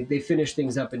 and then they finished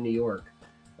things up in New York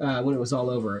when it was all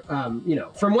over.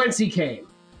 From whence he came.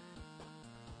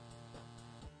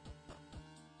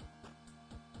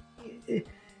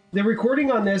 The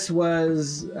recording on this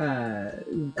was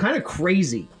kind of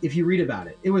crazy if you read about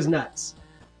it. It was nuts.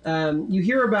 You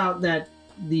hear about that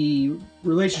the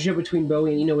relationship between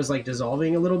Bowie and Eno was like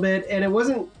dissolving a little bit, and it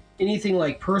wasn't anything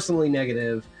like personally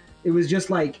negative. It was just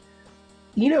like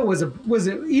Eno was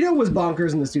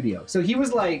bonkers in the studio. So he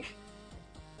was like,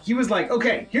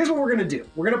 okay, here's what we're gonna do.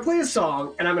 We're gonna play a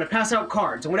song, and I'm gonna pass out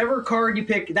cards. And whatever card you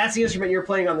pick, that's the instrument you're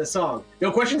playing on this song.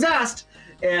 No questions asked.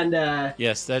 And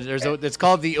yes, it's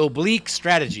called the oblique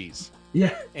strategies.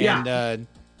 Yeah, and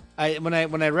when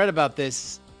I read about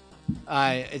this,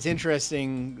 it's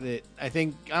interesting that I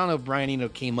don't know if Brian Eno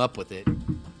came up with it.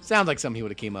 Sounds like something he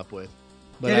would have came up with.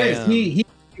 But it is. He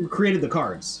created the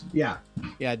cards. Yeah.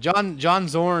 Yeah. John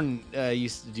Zorn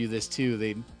used to do this too.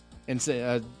 They used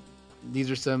to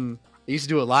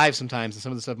do it live sometimes, and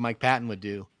some of the stuff Mike Patton would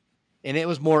do, and it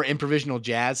was more improvisational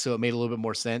jazz, so it made a little bit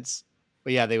more sense.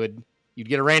 But yeah, you'd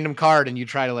get a random card, and you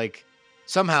try to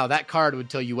somehow that card would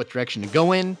tell you what direction to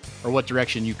go in or what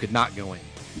direction you could not go in.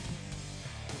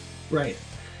 Right.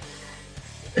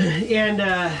 And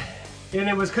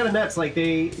it was kind of nuts. Like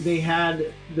they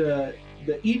had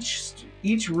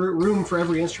each room for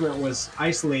every instrument was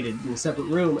isolated in a separate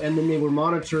room, and then they were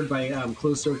monitored by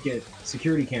closed circuit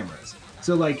security cameras.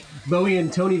 So like Bowie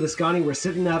and Tony Visconti were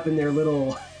sitting up in their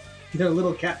little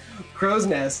crow's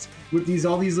nest with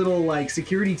all these little like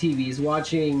security TVs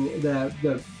watching the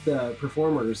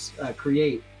performers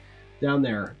create down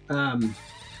there.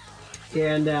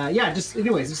 Just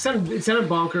anyways, it sounded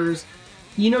bonkers.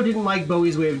 Eno didn't like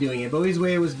Bowie's way of doing it. Bowie's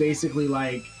way was basically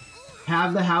like,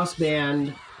 have the house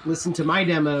band listen to my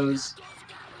demos,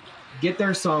 get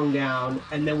their song down,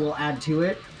 and then we'll add to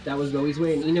it. That was Bowie's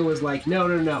way. And Eno was like,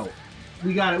 no.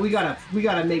 We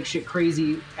gotta make shit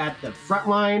crazy at the front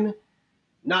line,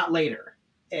 not later.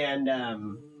 And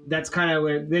that's kind of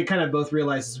where they kind of both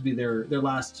realized this would be their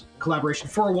last collaboration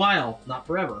for a while, not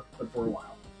forever, but for a while.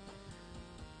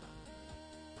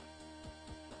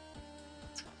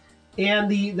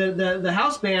 And the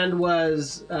house band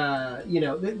was, there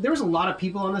was a lot of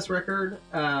people on this record.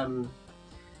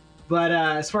 But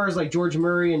as far as like George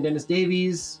Murray and Dennis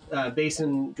Davies, bass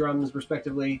and drums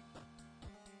respectively,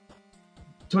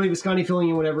 Tony Visconti filling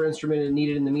in whatever instrument it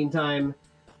needed in the meantime.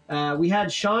 We had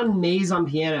Sean Mays on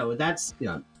piano.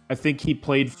 I think he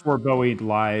played for Bowie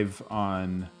live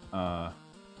on that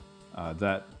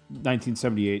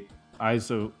 1978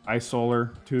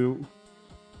 Isolar 2.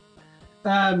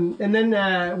 And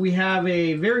then we have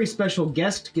a very special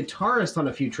guest guitarist on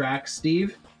a few tracks,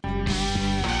 Steve.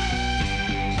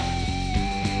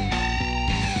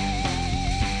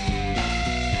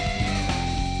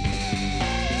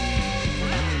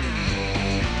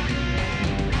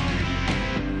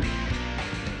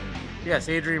 Yes,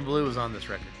 Adrian Blue was on this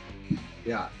record.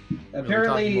 Yeah,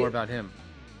 apparently we'll more about him.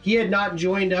 He had not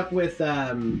joined up with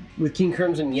King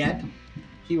Crimson yet.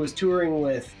 He was touring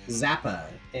with Zappa,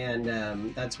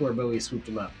 and that's where Bowie swooped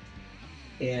him up.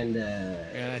 And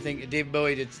I think Dave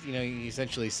Bowie did. He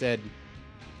essentially said,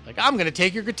 like, "I'm going to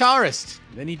take your guitarist."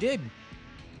 Then he did.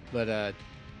 But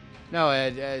no,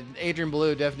 Adrian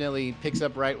Blue definitely picks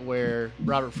up right where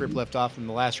Robert Fripp left off in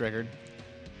the last record,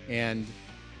 and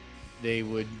they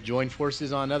would join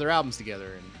forces on other albums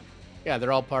together. And yeah,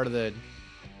 they're all part of the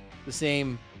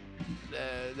same.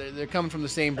 They're coming from the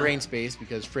same brain space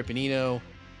because Fripp and Eno,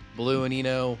 Blue and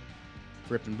Eno,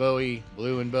 Fripp and Bowie,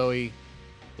 Blue and Bowie,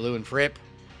 Blue and Fripp.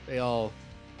 They all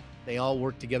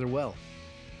work together well.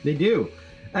 They do.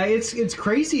 It's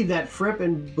crazy that Fripp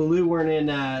and Blue weren't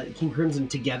in King Crimson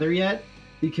together yet,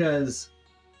 because,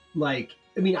 I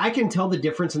can tell the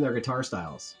difference in their guitar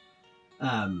styles,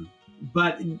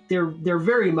 but they're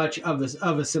very much of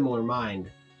a similar mind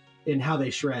in how they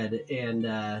shred, and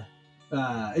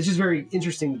it's just very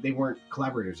interesting that they weren't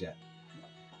collaborators yet.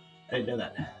 I didn't know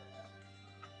that.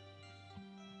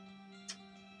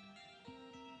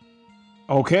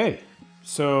 Okay,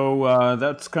 so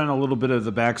that's kind of a little bit of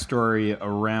the backstory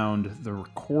around the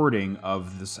recording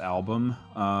of this album.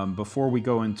 Before we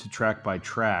go into track by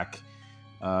track,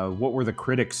 what were the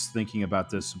critics thinking about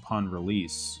this upon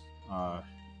release?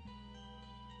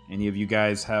 Any of you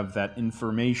guys have that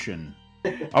information?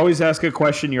 Always ask a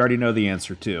question you already know the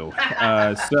answer to.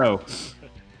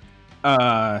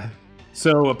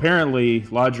 So apparently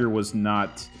Lodger was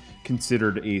not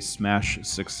considered a smash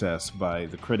success by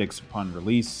the critics upon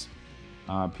release.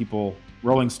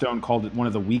 Rolling Stone called it one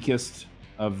of the weakest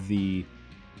of the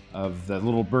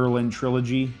little Berlin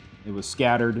trilogy. It was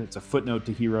scattered. It's a footnote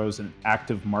to Heroes and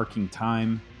active marking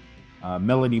time.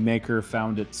 Melody Maker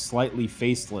found it slightly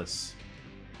faceless.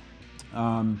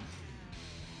 It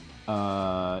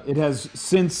has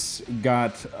since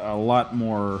got a lot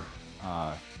more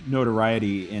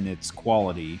notoriety in its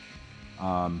quality.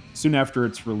 Soon after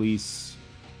its release,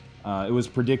 it was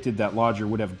predicted that Lodger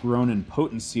would have grown in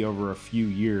potency over a few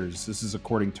years. This is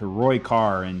according to Roy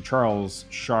Carr and Charles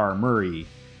Shar Murray.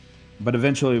 But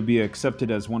eventually it would be accepted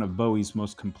as one of Bowie's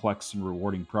most complex and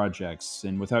rewarding projects.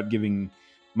 And without giving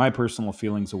my personal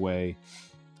feelings away,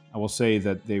 I will say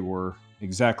that they were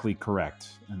exactly correct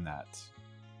in that.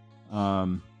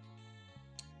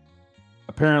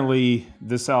 Apparently,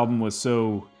 this album was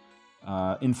so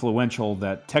influential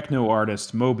that techno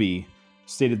artist Moby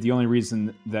stated the only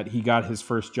reason that he got his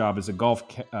first job as a golf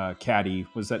caddy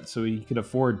was that so he could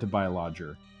afford to buy a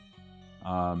Lodger.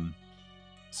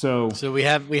 So we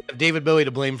have David Bowie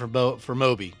to blame for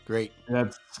Moby. Great.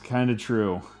 That's kind of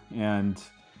true, and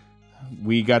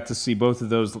we got to see both of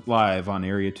those live on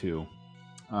Area 2.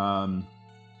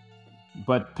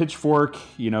 But Pitchfork,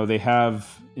 they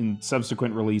have in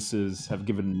subsequent releases have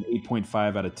given an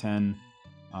 8.5 out of 10.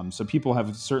 So people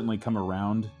have certainly come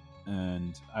around,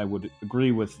 and I would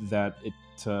agree with that. It,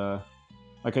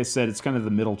 like I said, it's kind of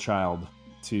the middle child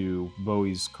to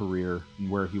Bowie's career and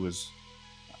where he was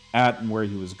at and where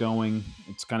he was going.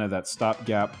 It's kind of that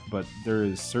stopgap, but there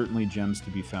is certainly gems to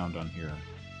be found on here.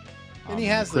 And he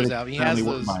has those albums.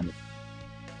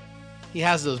 He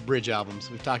has those bridge albums.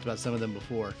 We've talked about some of them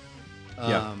before.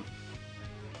 I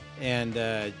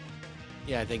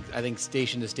think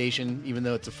Station to Station, even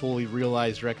though it's a fully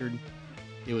realized record,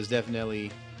 it was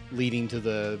definitely leading to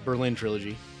the Berlin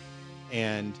trilogy.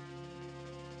 And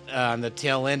on the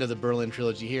tail end of the Berlin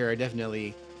trilogy here,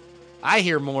 I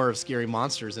hear more of Scary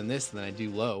Monsters in this than I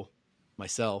do Low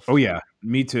myself. Oh yeah,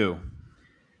 me too.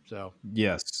 So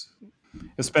yes,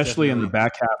 especially in the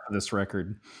back half of this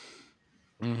record.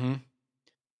 Mm-hmm.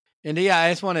 And yeah,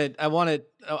 I want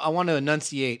to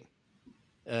enunciate,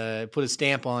 put a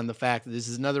stamp on the fact that this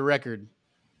is another record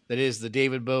that is the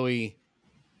David Bowie,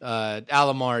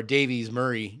 Alomar, Davies,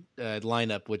 Murray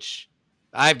lineup, which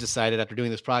I've decided after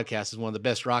doing this podcast is one of the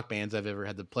best rock bands I've ever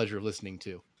had the pleasure of listening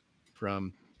to.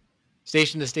 From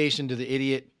Station to Station to The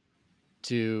Idiot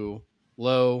to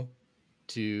Low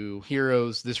to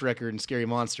Heroes, this record, and Scary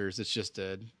Monsters. It's just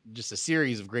a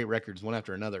series of great records, one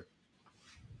after another.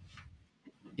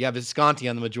 You have Visconti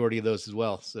on the majority of those as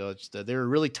well. So it's they're a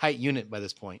really tight unit by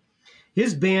this point.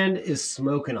 His band is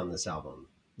smoking on this album.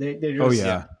 They're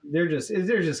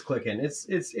just clicking.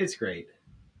 It's great.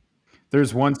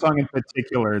 There's one song in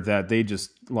particular that they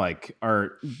just like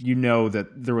are, that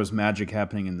there was magic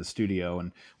happening in the studio,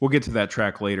 and we'll get to that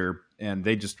track later. And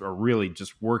they just are really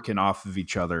just working off of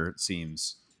each other. It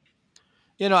seems.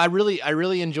 I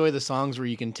really enjoy the songs where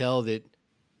you can tell that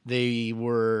they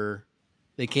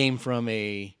came from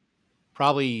a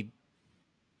probably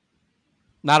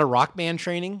not a rock band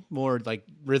training, more like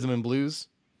rhythm and blues.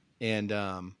 And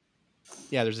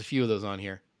there's a few of those on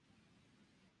here.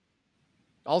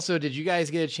 Also, did you guys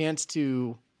get a chance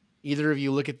to either of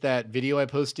you look at that video I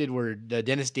posted where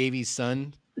Dennis Davies'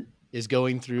 son is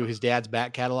going through his dad's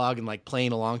back catalog and like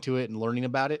playing along to it and learning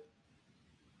about it?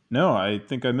 No, I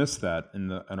think I missed that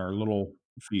in our little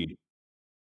feed.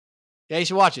 Yeah, you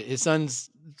should watch it. His son's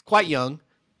quite young,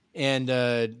 and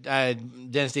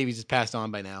Dennis Davies has passed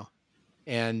on by now,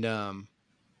 and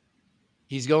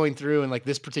he's going through, and like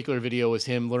this particular video was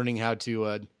him learning how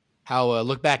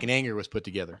Look Back in Anger was put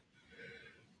together.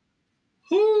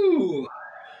 Ooh.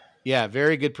 Yeah,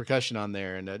 very good percussion on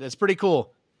there, and it's pretty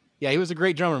cool. Yeah, he was a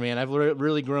great drummer, man. I've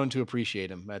really grown to appreciate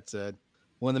him. That's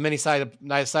one of the many side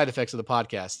effects of the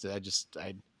podcast.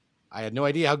 I had no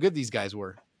idea how good these guys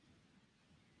were.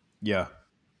 Yeah,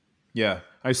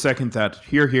 I second that.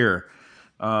 Here.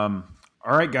 All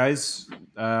right, guys.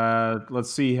 Let's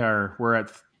see here. We're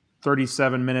at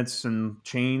 37 minutes and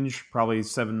change, probably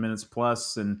 7 minutes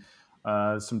plus, and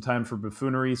some time for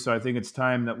buffoonery. So I think it's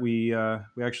time that we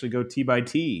actually go T by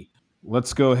T.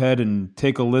 Let's go ahead and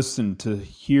take a listen to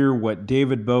hear what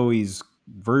David Bowie's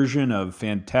version of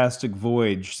Fantastic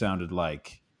Voyage sounded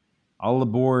like. All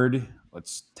aboard.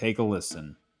 Let's take a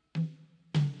listen.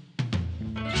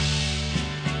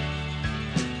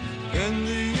 In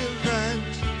the event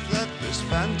that this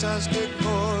fantastic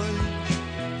voyage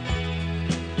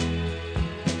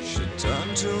should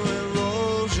turn to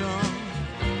erosion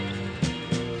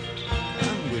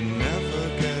and we never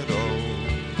get old,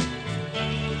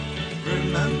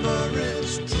 remember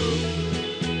it's true,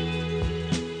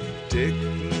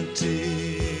 dignity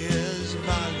is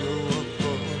valuable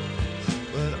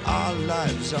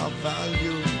words are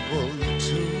valuable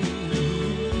too.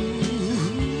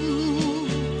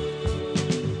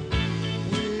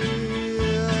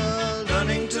 We're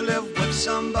learning to live with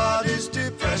somebody's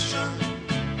depression,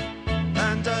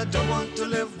 and I don't want to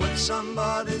live with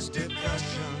somebody's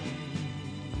depression.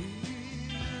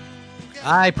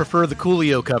 I prefer the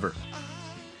Coolio cover.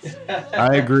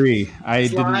 I agree. I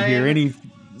didn't hear any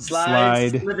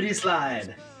slide. Slippity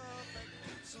slide.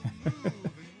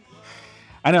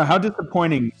 I know, how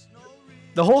disappointing.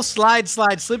 The whole slide,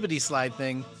 slippity slide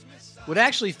thing would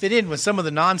actually fit in with some of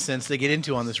the nonsense they get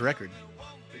into on this record.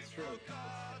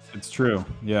 It's true.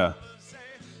 Yeah.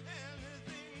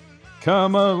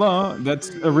 Come along.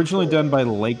 That's originally done by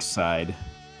Lakeside.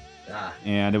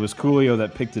 And it was Coolio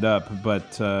that picked it up,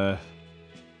 but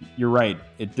you're right.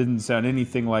 It didn't sound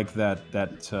anything like that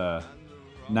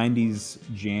 90s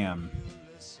jam.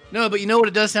 No, but you know what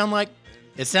it does sound like?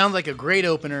 It sounds like a great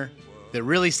opener that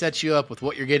really sets you up with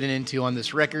what you're getting into on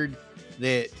this record,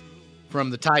 that from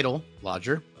the title,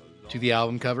 Lodger, to the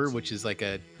album cover, which is like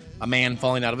a man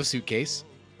falling out of a suitcase,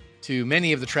 to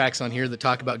many of the tracks on here that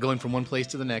talk about going from one place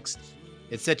to the next.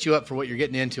 It sets you up for what you're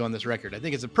getting into on this record. I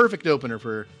think it's a perfect opener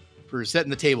for setting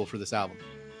the table for this album.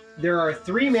 There are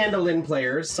 3 mandolin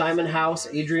players, Simon House,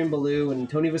 Adrian Ballou, and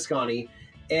Tony Visconti,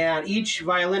 and each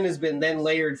violin has been then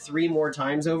layered 3 more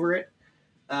times over it.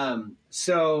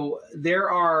 So there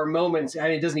are moments, I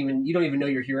mean, you don't even know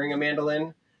you're hearing a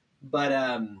mandolin,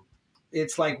 but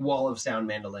it's like wall of sound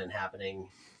mandolin happening,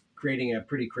 creating a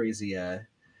pretty crazy,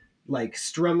 like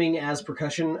strumming as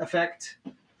percussion effect.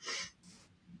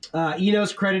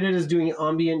 Eno's credited as doing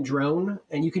ambient drone,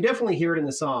 and you can definitely hear it in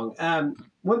the song.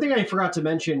 One thing I forgot to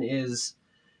mention is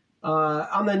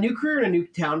on the New Career in a New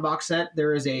Town box set,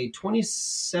 there is a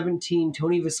 2017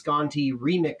 Tony Visconti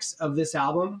remix of this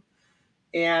album.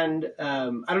 And I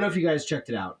don't know if you guys checked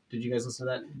it out. Did you guys listen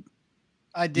to that?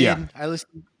 I did. Yeah. I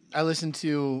listened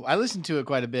to it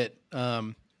quite a bit.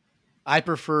 I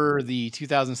prefer the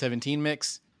 2017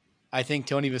 mix. I think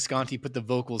Tony Visconti put the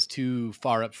vocals too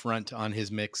far up front on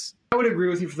his mix. I would agree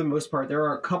with you for the most part. There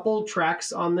are a couple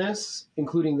tracks on this,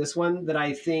 including this one, that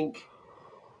I think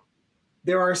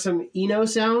there are some Eno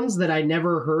sounds that I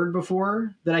never heard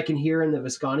before that I can hear in the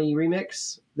Visconti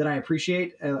remix that I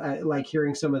appreciate. I like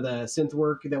hearing some of the synth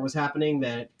work that was happening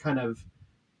that kind of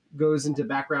goes into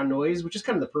background noise, which is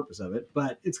kind of the purpose of it.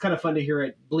 But it's kind of fun to hear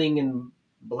it bling and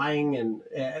blang and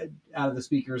out of the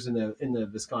speakers in the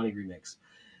Visconti remix.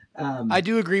 I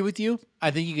do agree with you.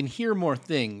 I think you can hear more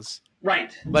things,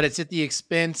 right? But it's at the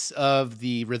expense of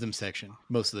the rhythm section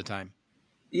most of the time.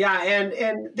 Yeah,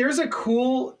 and there's a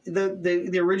cool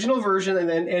the original version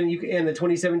and the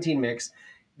 2017 mix.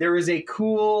 There is a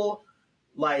cool,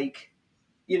 like,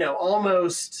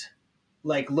 almost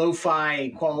like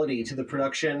lo-fi quality to the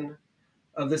production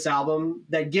of this album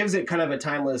that gives it kind of a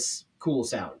timeless, cool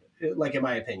sound. Like, in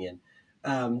my opinion.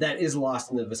 That is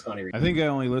lost in the Visconti remix. I think I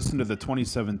only listened to the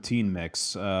 2017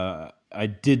 mix. I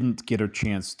didn't get a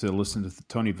chance to listen to the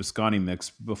Tony Visconti mix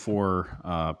before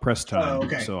press time,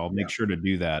 so I'll make sure to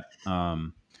do that.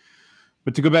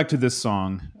 But to go back to this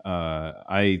song,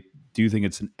 I do think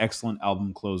it's an excellent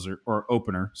album closer, or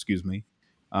opener, excuse me.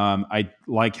 I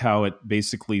like how it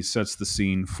basically sets the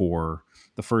scene for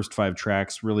the first 5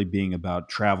 tracks really being about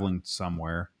traveling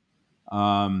somewhere.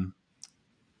 The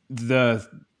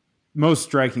most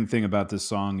striking thing about this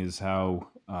song is how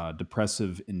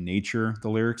depressive in nature the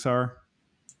lyrics are,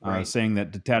 saying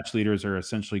that detached leaders are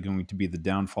essentially going to be the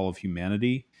downfall of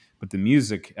humanity, but the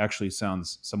music actually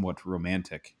sounds somewhat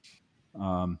romantic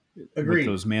with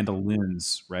those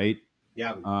mandolins, right?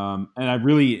 Yeah. And I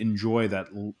really enjoy that.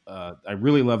 I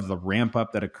really love the ramp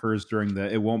up that occurs during the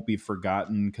It Won't Be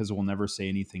Forgotten because We'll Never Say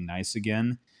Anything Nice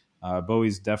Again.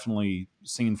 Bowie's definitely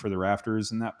singing for the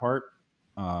rafters in that part.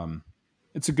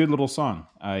 It's a good little song.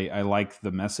 I like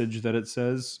the message that it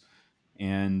says,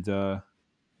 and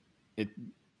it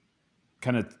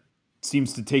kind of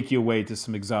seems to take you away to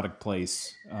some exotic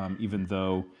place, even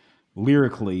though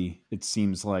lyrically it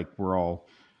seems like we're all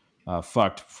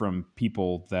fucked from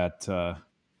people that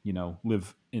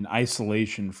live in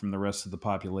isolation from the rest of the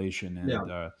population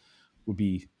and would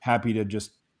be happy to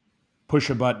just push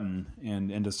a button and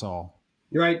end us all.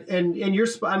 Right, and you're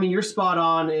spot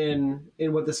on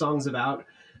in what the song's about.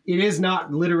 It is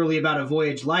not literally about a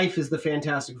voyage. Life is the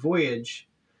fantastic voyage,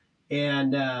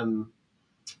 and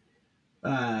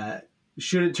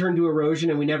should it turn to erosion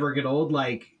and we never get old,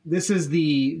 like this is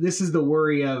the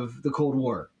worry of the Cold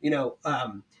War.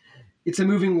 It's a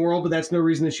moving world, but that's no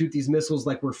reason to shoot these missiles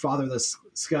like we're fatherless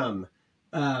scum.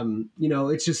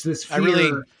 It's just this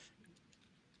fear.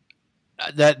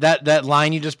 That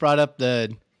line you just brought up,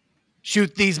 the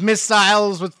shoot these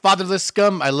missiles with fatherless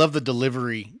scum. I love the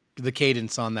delivery, the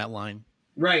cadence on that line.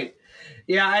 Right.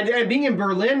 Yeah, and being in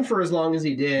Berlin for as long as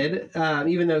he did,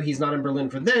 even though he's not in Berlin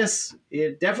for this,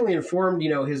 it definitely informed,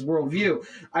 his worldview.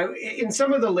 In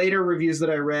some of the later reviews that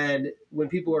I read, when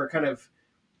people are kind of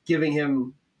giving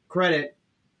him credit,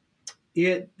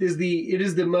 it is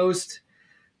the most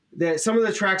that some of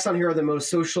the tracks on here are the most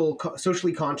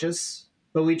socially conscious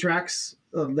Bowie tracks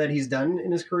that he's done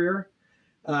in his career.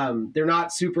 They're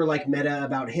not super like meta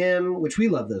about him, which we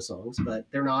love those songs, but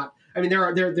they're not. I mean,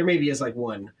 there maybe is like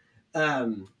one,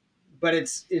 but it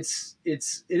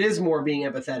is more being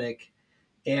empathetic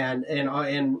and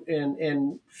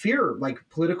fear, like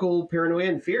political paranoia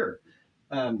and fear.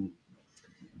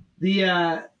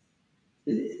 It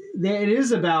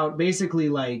is about basically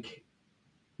like,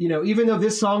 even though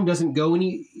this song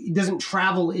doesn't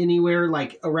travel anywhere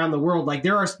like around the world, like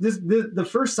the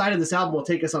first side of this album will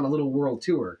take us on a little world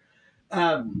tour.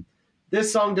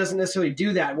 This song doesn't necessarily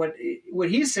do that. What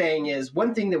he's saying is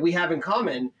one thing that we have in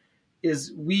common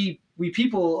is we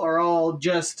people are all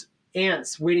just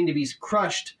ants waiting to be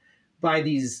crushed by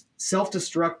these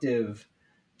self-destructive,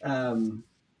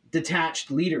 detached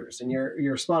leaders. And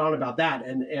you're spot on about that.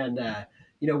 And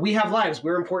we have lives.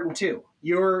 We're important too.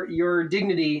 Your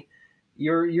dignity,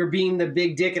 your being the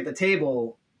big dick at the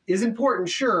table is important,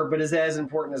 sure, but is as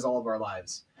important as all of our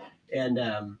lives. And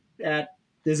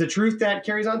there's a truth that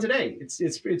carries on today.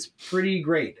 It's pretty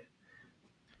great.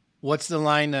 What's the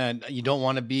line? You don't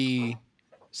want to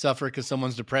suffer because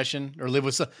someone's depression, or live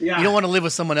with Yeah. You don't want to live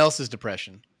with someone else's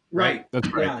depression. Right. That's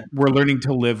right. Yeah. We're learning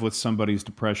to live with somebody's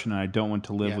depression. And I don't want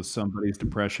to live Yeah. with somebody's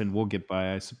depression. We'll get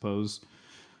by, I suppose.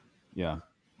 Yeah.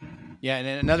 Yeah, and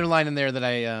another line in there that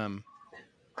I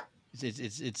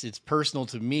it's personal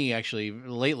to me actually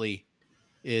lately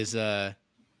is there's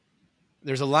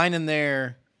a line in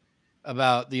there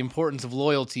about the importance of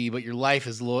loyalty, but your life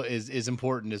is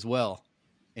important as well.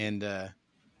 And a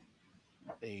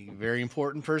very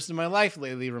important person in my life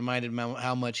lately reminded me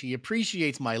how much he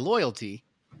appreciates my loyalty,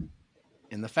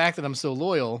 and the fact that I'm so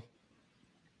loyal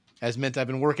has meant I've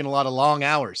been working a lot of long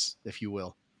hours, if you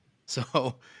will.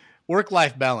 So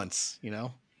work-life balance,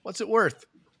 what's it worth?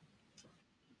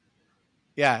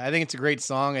 Yeah, I think it's a great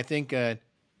song. I think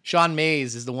Sean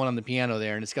Mays is the one on the piano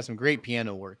there, and it's got some great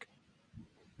piano work.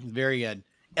 Very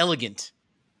elegant.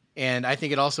 And I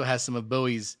think it also has some of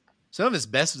his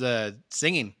best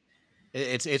singing.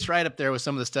 It's right up there with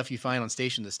some of the stuff you find on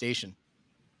Station to Station.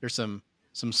 There's some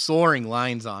soaring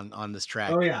lines on this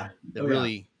track. Oh yeah. That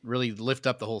really lift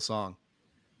up the whole song.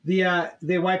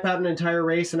 They wipe out an entire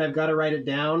race, and I've got to write it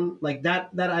down like that.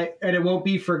 And it won't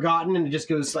be forgotten, and it just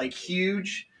goes like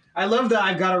huge. I love that.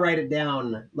 I've got to write it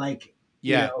down. Like,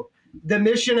 yeah, the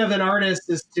mission of an artist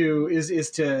is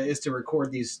to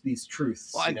record these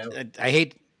truths. Well, I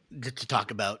hate to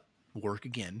talk about work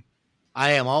again.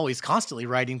 I am always constantly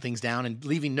writing things down and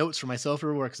leaving notes for myself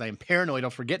everywhere because I am paranoid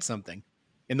I'll forget something.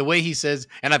 And the way he says,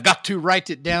 and I've got to write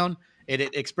it down,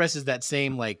 it expresses that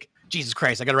same like, Jesus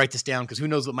Christ, I got to write this down because who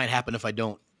knows what might happen if I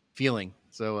don't feeling.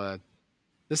 So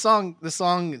this song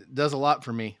does a lot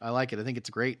for me. I like it. I think it's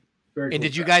great. Very and cool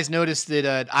did you track. guys notice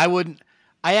that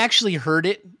I actually heard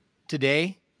it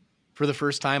today for the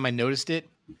first time. I noticed it.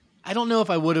 I don't know if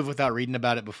I would have without reading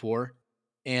about it before.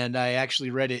 And I actually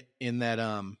read it in that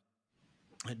I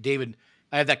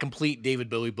have that complete David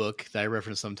Bowie book that I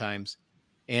reference sometimes.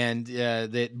 And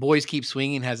that Boys Keep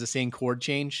Swinging has the same chord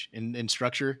change in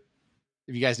structure.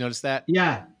 Have you guys noticed that?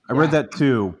 Yeah. I read that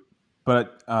too,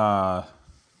 but no,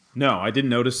 I didn't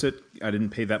notice it. I didn't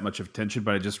pay that much of attention,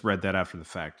 but I just read that after the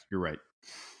fact. You're right.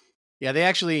 Yeah,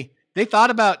 they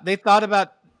thought about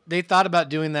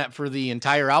doing that for the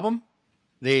entire album.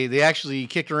 They actually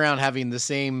kicked around having the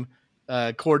same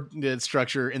chord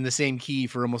structure in the same key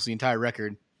for almost the entire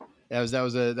record. That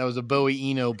was a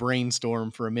Bowie Eno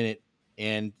brainstorm for a minute,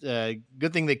 and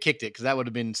good thing they kicked it because that would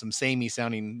have been some samey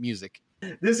sounding music.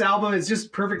 This album is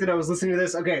just perfect that I was listening to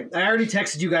this. Okay, I already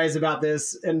texted you guys about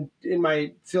this and in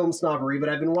my film snobbery, but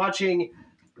I've been watching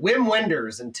Wim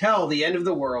Wenders Until the End of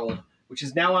the World, which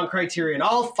is now on Criterion,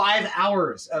 all 5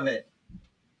 hours of it.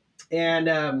 And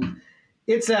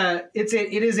it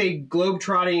is a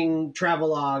globetrotting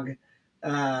travelogue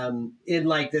in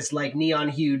like this like neon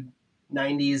hued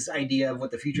 90s idea of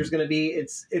what the future is going to be.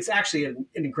 It's actually an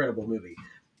incredible movie.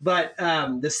 But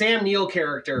the Sam Neill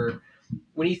character,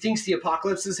 when he thinks the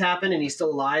apocalypse has happened and he's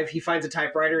still alive, he finds a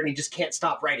typewriter and he just can't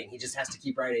stop writing. He just has to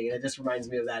keep writing. And it just reminds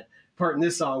me of that part in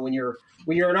this song. When you're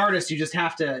an artist, you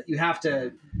have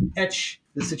to etch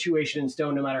the situation in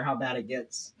stone, no matter how bad it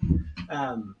gets.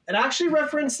 And I actually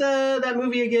reference that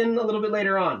movie again a little bit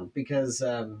later on because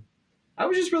I I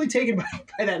was just really taken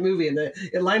by that movie, and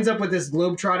it lines up with this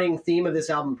globetrotting theme of this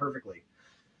album perfectly.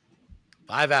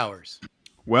 5 hours.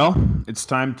 Well, it's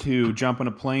time to jump on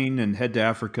a plane and head to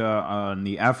Africa on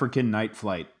the African Night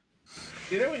Flight.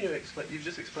 You know when you've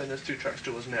just explained those 2 tracks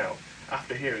to us now,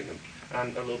 after hearing them,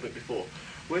 and a little bit before.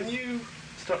 When you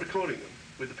start recording them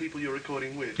with the people you're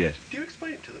recording with, Yes. do you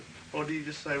explain it to them? Or do you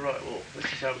just say, right, well, this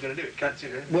is how we're going to do it? That's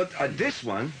it. Well, this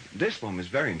one was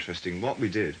very interesting. What we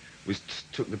did was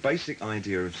took the basic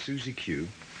idea of Susie Q,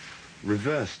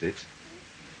 reversed it,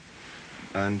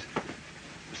 and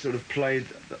sort of played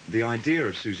the idea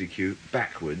of Susie Q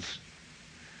backwards,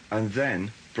 and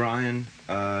then Brian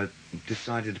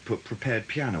decided to put prepared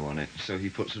piano on it. So he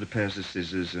put sort of pairs of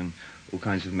scissors and all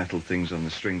kinds of metal things on the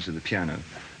strings of the piano,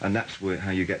 and that's how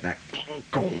you get that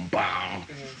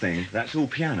thing. That's all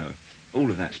piano. All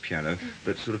of that's piano,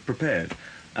 but sort of prepared.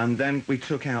 And then we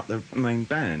took out the main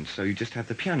band, so you just have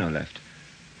the piano left.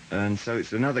 And so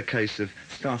it's another case of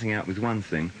starting out with one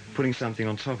thing, putting something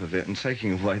on top of it, and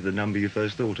taking away the number you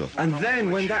first thought of. And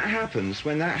then when that happens,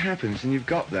 and you've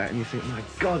got that, and you think, my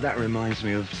God, that reminds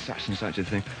me of such and such a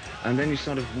thing, and then you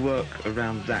sort of work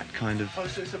around that kind of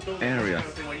So it's a build-up area. kind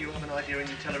of thing where you have an idea and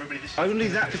you tell everybody this is... Only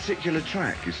that particular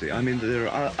track, you see. I mean, there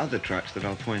are other tracks that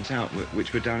I'll point out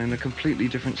which were done in a completely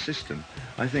different system.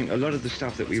 I think a lot of the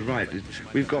stuff that we write,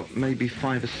 we've got maybe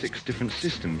 5 or 6 different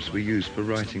systems we use for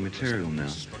writing material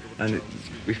now. And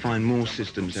we find more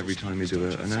systems every time we do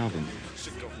an album.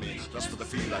 That's for the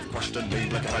feel I've crushed and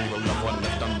laid like a valuable loved one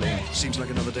left unlaid. Seems like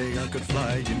another day I could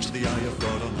fly into the eye of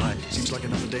God on high. Seems like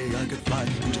another day I could fly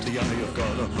into the eye of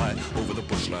God on high. Over the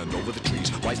bushland, over the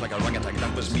trees, rise like a orangutan,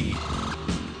 that was me.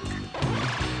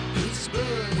 It's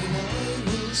burning, I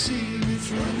will see me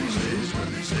through. One of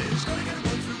these days, gonna get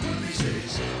one through one of these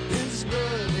days. It's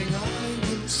burning, I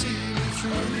will see me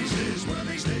through. One of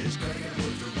these days, gonna get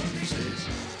one through one of these days.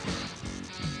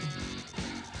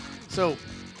 So,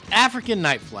 African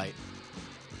Night Flight.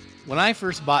 When I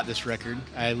first bought this record,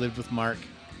 I lived with Mark,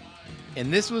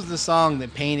 and this was the song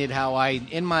that painted how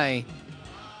in my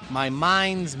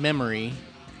mind's memory,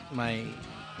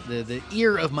 the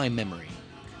ear of my memory,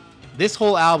 this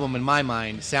whole album in my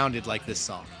mind sounded like this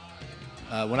song.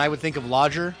 When I would think of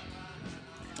Lodger,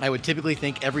 I would typically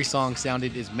think every song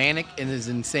sounded as manic and as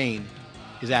insane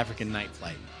as African Night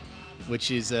Flight,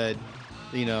 which is the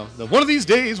one of these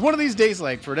days,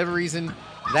 like, for whatever reason,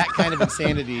 that kind of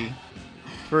insanity.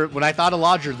 For when I thought of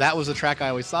Lodger, that was the track I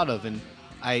always thought of, and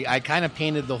I kind of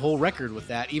painted the whole record with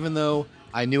that, even though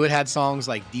I knew it had songs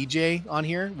like DJ on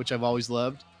here, which I've always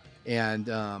loved, and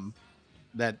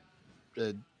that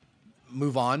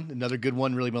Move On, another good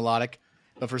one, really melodic.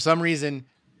 But for some reason,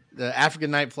 the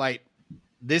African Night Flight,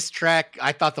 this track,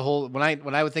 I thought the whole, when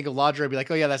I would think of Lodger, I'd be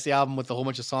like, oh yeah, that's the album with a whole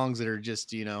bunch of songs that are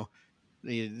just,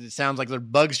 it sounds like there are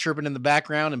bugs chirping in the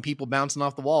background and people bouncing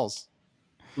off the walls.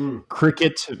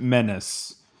 Cricket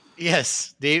Menace.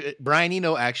 Yes, Brian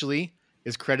Eno actually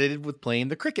is credited with playing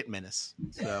the Cricket Menace.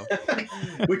 So,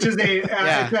 Which is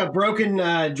a broken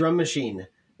drum machine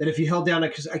that if you held down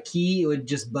a key, it would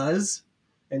just buzz,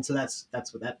 and so that's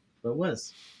what that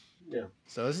was. Yeah.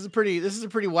 So this is a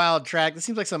pretty wild track. This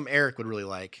seems like something Eric would really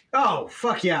like. Oh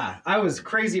fuck yeah! I was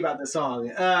crazy about this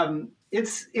song.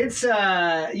 It's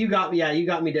you got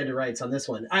me dead to rights on this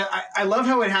one. I love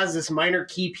how it has this minor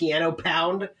key piano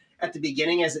pound at the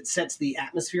beginning as it sets the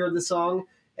atmosphere of the song,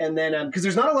 and then because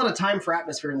there's not a lot of time for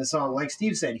atmosphere in the song, like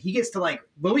Steve said,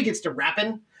 Bowie gets to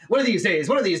rapping. One of these days,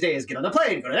 get on the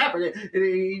plane, go to Africa.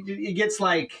 It gets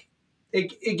like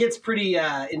it gets pretty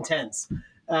intense.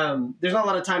 There's not a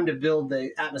lot of time to build the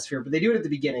atmosphere, but they do it at the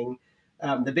beginning.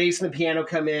 The bass and the piano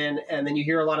come in, and then you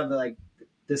hear a lot of the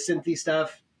synthy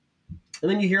stuff. And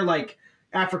then you hear like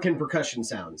African percussion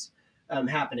sounds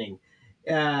happening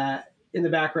in the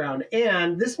background.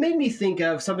 And this made me think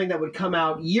of something that would come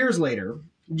out years later.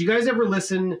 Did you guys ever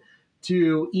listen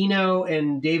to Eno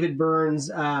and David Byrne's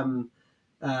My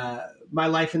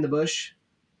Life in the Bush?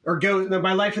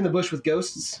 My Life in the Bush with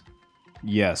Ghosts?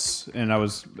 Yes, and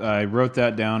I wrote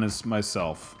that down as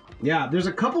myself. Yeah, there's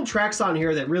a couple tracks on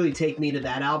here that really take me to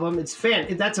that album.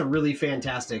 That's a really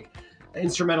fantastic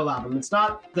instrumental album. It's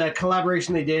not the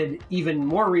collaboration they did even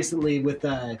more recently with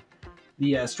the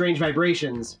Strange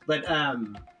Vibrations, but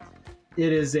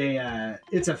it's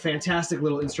a fantastic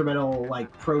little instrumental,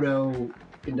 like proto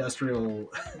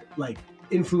industrial, like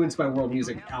influenced by world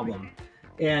music album.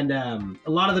 And a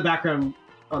lot of the background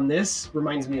on this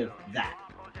reminds me of that,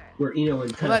 where Eno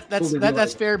would kind of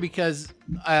that's fair because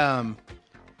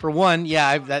for one, yeah,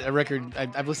 I've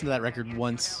listened to that record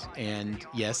once, and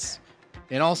yes.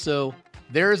 And also,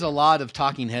 there's a lot of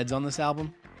talking heads on this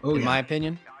album, in my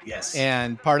opinion. Yes.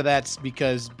 And part of that's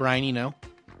because Brian Eno,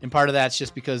 and part of that's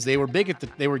just because they were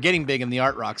they were getting big in the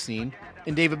art rock scene,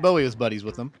 and David Bowie was buddies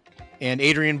with them, and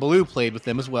Adrian Belew played with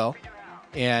them as well,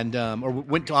 and or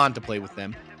went on to play with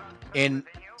them, and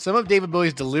some of David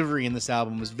Bowie's delivery in this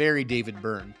album was very David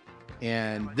Byrne,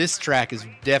 and this track is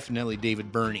definitely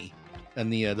David Byrne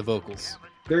and the vocals.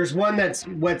 There's one that's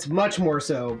what's much more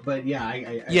so, but yeah,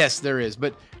 I Yes, there is,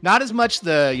 but not as much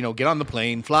the, get on the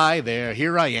plane, fly there,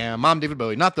 here I am, I'm David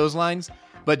Bowie. Not those lines,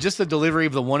 but just the delivery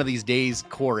of the One of These Days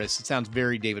chorus. It sounds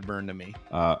very David Byrne to me.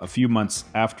 A few months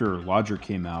after Lodger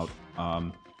came out,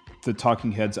 the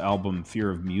Talking Heads album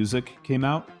Fear of Music came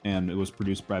out, and it was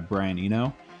produced by Brian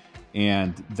Eno,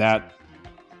 and that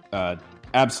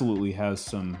absolutely has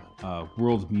some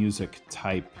world music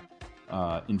type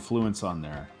influence on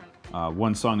there.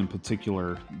 One song in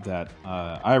particular that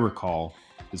I recall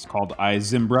is called I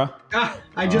Zimbra.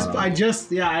 I was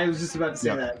just about to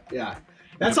say that. Yeah.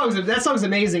 That song's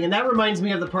amazing, and that reminds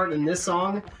me of the part in this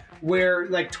song where,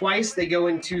 like, twice they go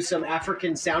into some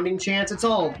African sounding chants. It's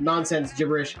all nonsense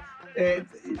gibberish,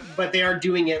 but they are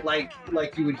doing it like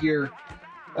you would hear,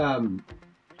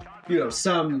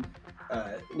 some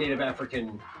Native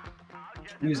African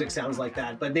music sounds like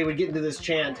that. But they would get into this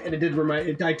chant, and it did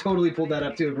remind. I totally pulled that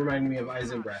up too. It reminded me of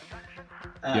Izimbra.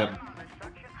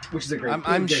 Which is a great.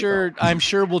 I'm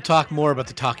sure we'll talk more about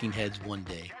the Talking Heads one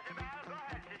day.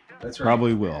 That's right.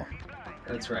 Probably will.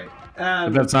 That's right. But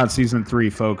that's not season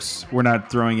 3, folks. We're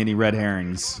not throwing any red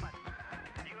herrings.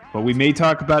 But we may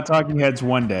talk about Talking Heads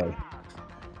one day.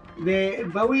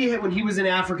 Bowie, when he was in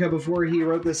Africa before he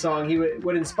wrote this song,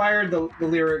 what inspired the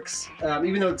lyrics,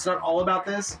 even though it's not all about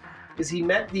this, is he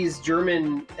met these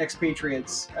German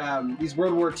expatriates, these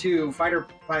World War II fighter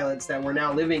pilots that were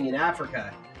now living in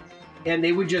Africa. And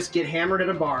they would just get hammered at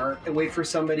a bar and wait for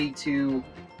somebody to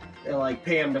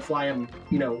pay them to fly them,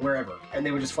 wherever. And they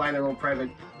would just fly in their little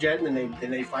private jet, and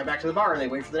then they fly back to the bar and they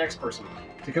wait for the next person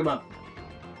to come up.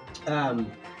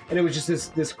 And it was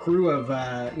just this crew of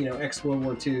ex World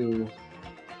War II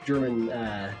German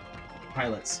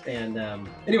pilots. And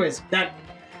anyways, that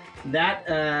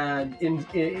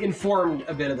informed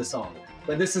a bit of the song.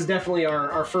 But this is definitely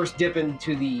our first dip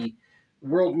into the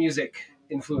world music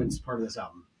influence part of this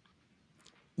album.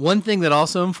 One thing that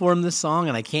also informed this song,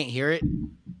 and I can't hear it,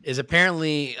 is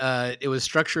apparently it was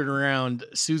structured around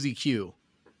Susie Q.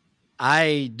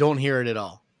 I don't hear it at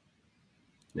all.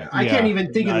 Yeah, I can't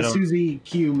even think of the Susie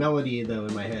Q melody though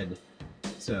in my head.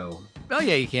 So. Oh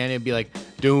yeah, you can. It'd be like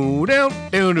do do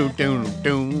do do do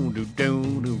do do do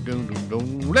do do do do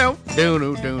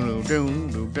do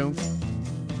do do.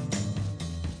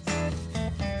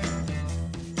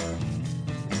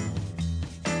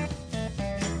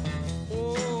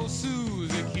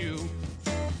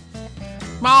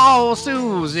 Oh,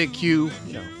 Susie Q.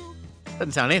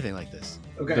 Doesn't sound anything like this.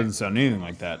 Okay. Doesn't sound anything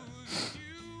like that.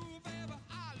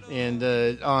 And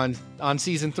on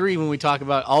season 3, when we talk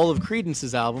about all of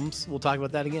Creedence's albums, we'll talk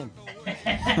about that again.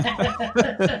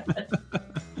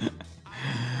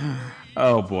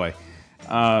 Oh boy.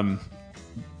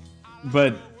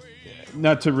 But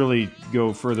not to really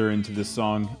go further into this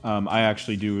song, I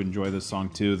actually do enjoy this song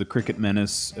too. The Cricket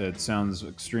Menace, it sounds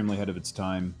extremely ahead of its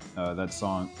time. That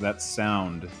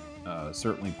sound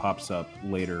certainly pops up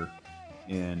later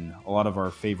in a lot of our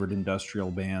favorite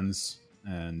industrial bands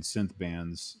and synth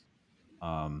bands.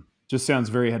 Just sounds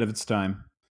very ahead of its time.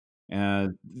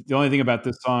 And the only thing about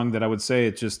this song that I would say,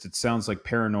 it sounds like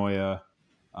Paranoia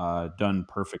done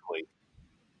perfectly.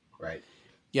 Right.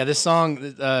 Yeah, this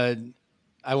song,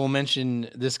 I will mention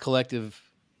this collective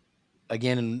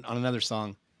again on another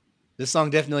song. This song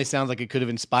definitely sounds like it could have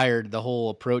inspired the whole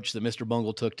approach that Mr.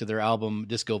 Bungle took to their album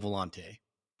Disco Volante,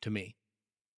 to me.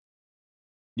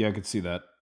 Yeah, I could see that.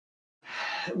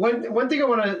 One thing I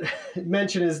want to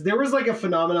mention is there was like a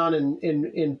phenomenon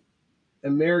in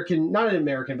American, not in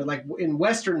American, but like in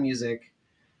Western music,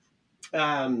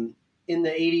 in the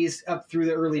 80s up through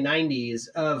the early 90s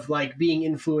of like being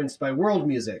influenced by world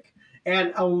music.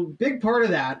 And a big part of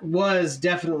that was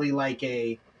definitely like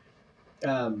white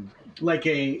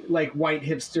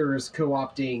hipsters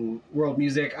co-opting world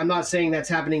music. I'm not saying that's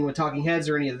happening with Talking Heads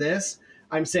or any of this.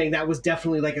 I'm saying that was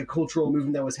definitely like a cultural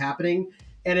movement that was happening,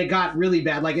 and it got really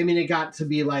bad. Like, I mean, it got to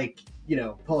be like,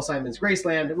 Paul Simon's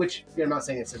Graceland, which I'm not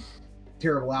saying it's a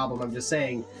terrible album. I'm just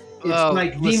saying it's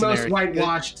the most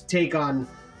whitewashed take on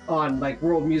like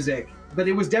world music, but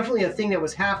it was definitely a thing that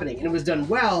was happening, and it was done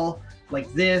well.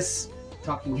 Like this,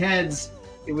 Talking Heads,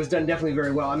 it was done definitely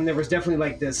very well. I mean, there was definitely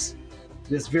like this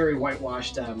very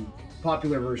whitewashed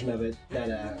popular version of it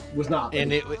that was not.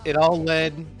 And it all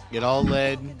led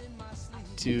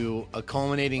to a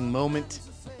culminating moment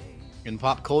in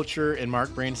pop culture and Mark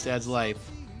Branstad's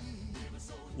life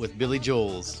with Billy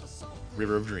Joel's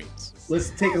River of Dreams. Let's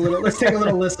take a little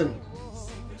listen.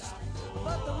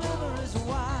 But the river is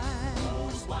wide,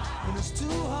 and it's too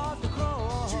hard to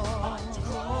cross.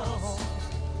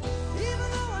 Even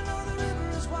though I know the river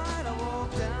is wide, I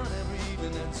walk down every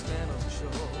evening and stand on the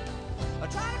shore. I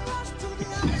try to cross to the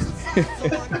opposite side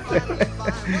so I can finally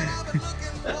find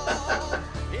what I've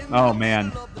been looking for. Oh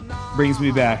man, brings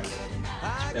me back.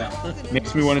 Yeah.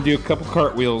 Makes me want to do a couple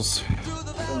cartwheels.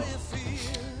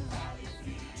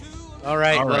 All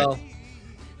right, All right. well,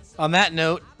 on that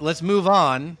note, let's move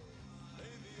on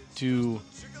to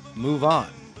Move On.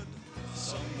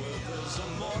 Somewhere there's a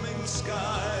morning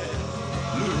sky,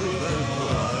 bluer than her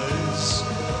eyes.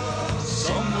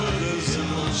 Somewhere there's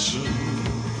an ocean,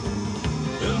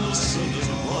 innocent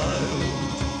and wild.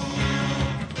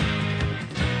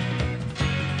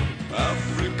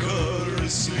 Africa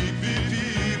is sleepy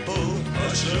people,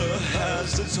 Russia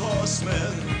has its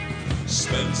horsemen.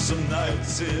 Spent some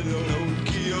nights in old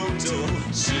Kyoto,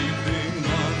 sleeping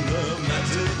on the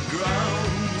matted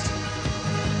ground.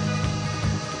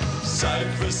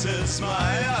 Cyprus is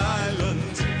my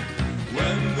island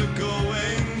when the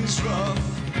going's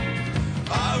rough.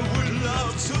 I would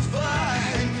love to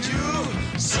find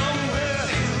you somewhere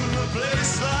in a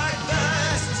place like that.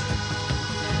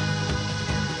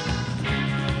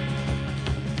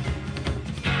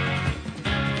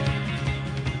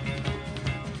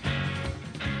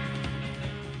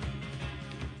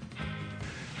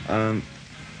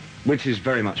 Which is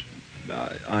very much,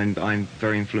 I'm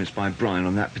very influenced by Brian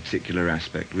on that particular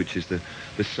aspect, which is the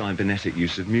cybernetic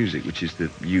use of music, which is the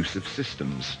use of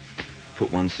systems.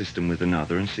 Put one system with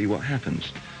another and see what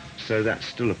happens. So that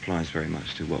still applies very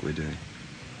much to what we're doing.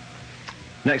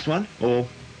 Next one, or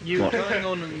You were what? going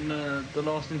on in the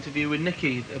last interview with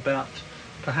Nicky about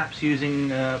perhaps using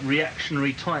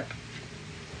reactionary type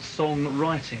song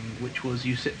writing, which was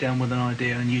you sit down with an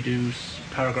idea and you do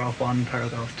paragraph 1,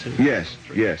 paragraph 2. Yes, paragraph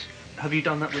 3. yes. Have you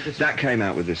done that with this That one? came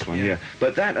out with this one, yeah.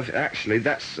 But that actually,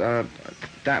 that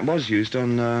was used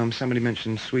on. Somebody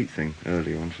mentioned Sweet Thing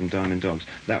earlier on from Diamond Dogs.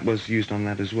 That was used on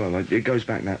that as well. It goes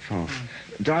back that far.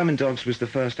 Diamond Dogs was the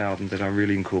first album that I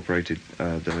really incorporated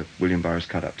the William Burroughs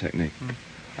cut-up technique,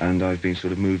 and I've been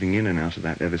sort of moving in and out of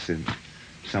that ever since.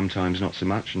 Sometimes not so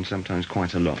much, and sometimes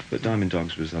quite a lot. But Diamond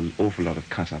Dogs was an awful lot of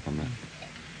cut-up on that.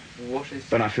 What is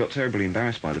But I felt terribly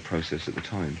embarrassed by the process at the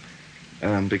time.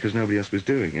 Because nobody else was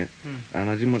doing it, and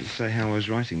I didn't want to say how I was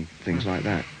writing things like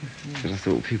that, because I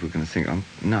thought, well, people are going to think I'm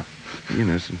nut,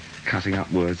 some cutting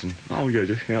up words, and, oh, yeah,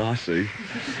 I see.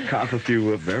 Cut up a few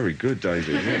words, very good,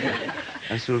 David.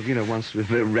 And sort of, once was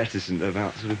a bit reticent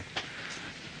about sort of...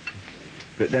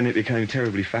 But then it became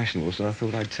terribly fashionable, so I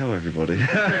thought I'd tell everybody.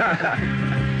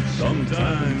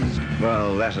 Sometimes.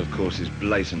 Well, that, of course, is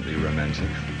blatantly romantic.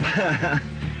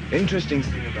 Interesting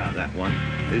thing about that one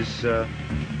is...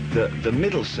 The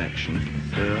middle section,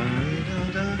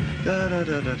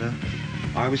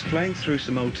 I was playing through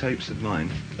some old tapes of mine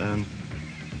on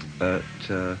a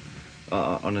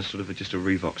sort of just a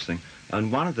Revox thing,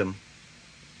 and one of them,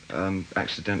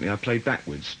 accidentally, I played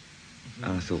backwards,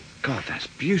 and I thought, God, that's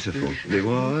beautiful.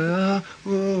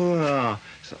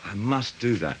 So I must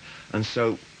do that. And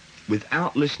so,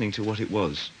 without listening to what it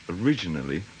was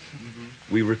originally,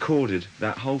 we recorded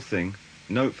that whole thing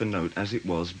note for note as it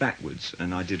was backwards,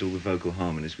 and I did all the vocal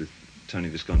harmonies with Tony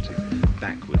Visconti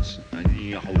backwards. And if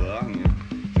you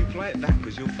play it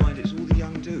backwards, you'll find it's all the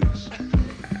young dudes.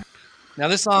 Now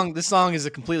this song is a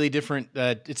completely different.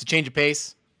 It's a change of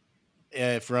pace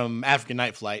from African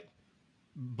Night Flight,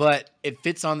 but it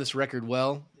fits on this record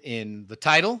well in the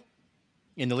title,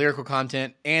 in the lyrical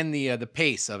content, and the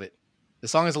pace of it. The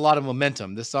song has a lot of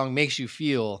momentum. This song makes you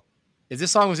feel. If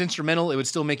this song was instrumental, it would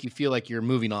still make you feel like you're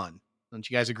moving on. Don't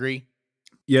you guys agree?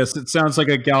 Yes, it sounds like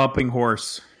a galloping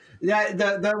horse. Yeah,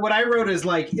 what I wrote is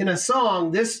like in a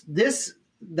song,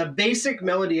 the basic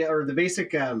melody or the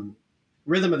basic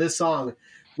rhythm of this song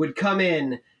would come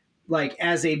in like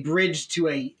as a bridge to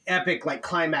a epic like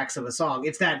climax of a song.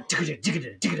 It's that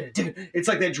it's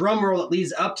like that drum roll that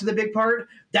leads up to the big part.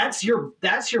 That's your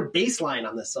bass line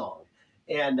on this song,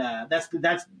 and that's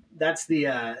the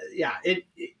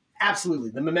absolutely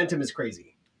the momentum is crazy.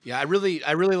 Yeah, I really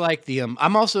like the.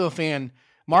 I'm also a fan.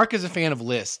 Mark is a fan of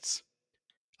lists.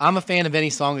 I'm a fan of any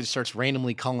song that starts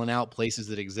randomly calling out places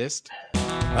that exist.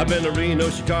 I've been to Reno,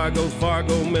 Chicago,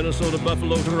 Fargo, Minnesota,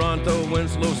 Buffalo, Toronto,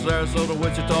 Winslow, Sarasota,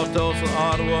 Wichita, Tulsa,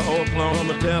 Ottawa,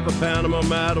 Oklahoma, Tampa, Panama,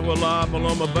 Mattawa, La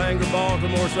Paloma, Bangor,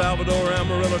 Baltimore, Salvador,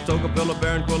 Amarillo, Tocopilla,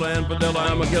 Barranquilla, and Padilla.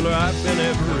 I'm a killer. I've been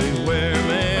everywhere,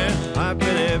 man. I've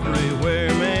been everywhere,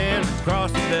 man.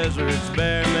 Across the desert, it's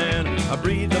bare, man. I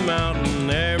breathe the mountain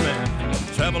air, man. Of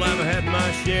the trouble I've had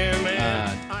my share,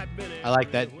 man. I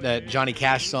like that Johnny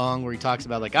Cash song where he talks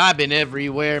about like I've been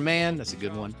everywhere, man. That's a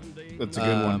good one. That's a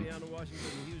good one.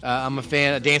 I'm a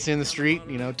fan of Dancing in the Street.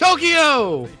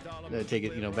 Tokyo. Take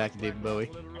it, back to David Bowie.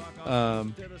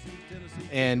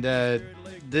 And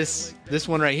this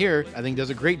one right here, I think, does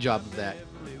a great job of that.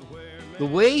 The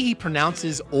way he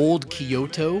pronounces Old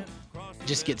Kyoto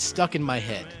just gets stuck in my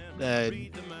head.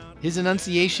 His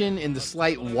enunciation and the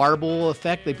slight warble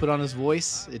effect they put on his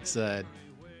voice, it's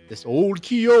this Old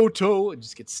Kyoto. It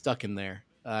just gets stuck in there.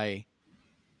 I'm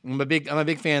a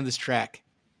big fan of this track,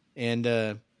 and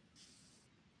I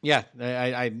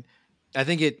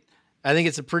think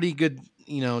it's a pretty good.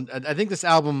 I think this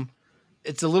album,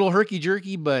 it's a little herky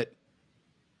jerky, but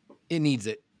it needs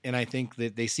it. And I think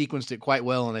that they sequenced it quite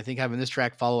well. And I think having this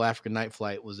track follow African Night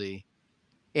Flight was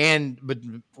but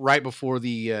right before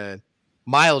the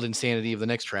mild insanity of the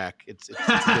next track, it's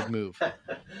a good move.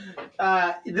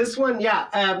 This one,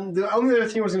 the only other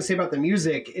thing I was going to say about the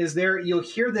music is you'll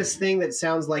hear this thing that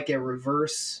sounds like a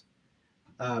reverse,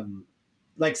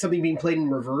 like something being played in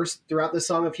reverse throughout the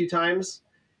song a few times.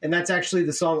 And that's actually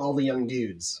the song All the Young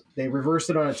Dudes. They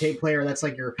reversed it on a tape player. That's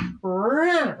like your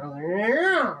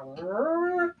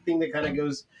thing that kind of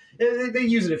goes. They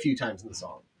use it a few times in the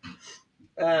song.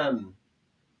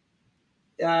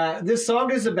 This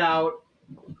song is about,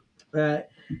 it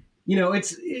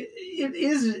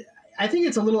is. I think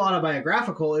it's a little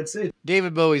autobiographical. It's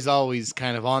David Bowie's always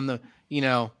kind of on the,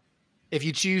 if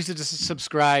you choose to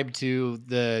subscribe to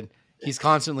he's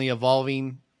constantly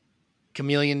evolving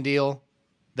chameleon deal.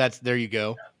 There you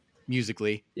go,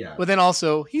 musically. Yeah. But then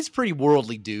also he's a pretty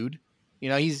worldly dude.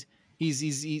 He's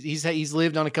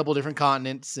lived on a couple different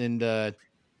continents, and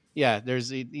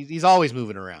he's always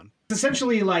moving around. It's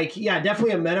essentially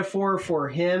definitely a metaphor for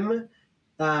him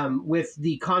with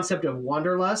the concept of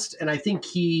wanderlust, and I think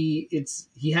he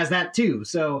has that too.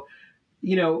 So,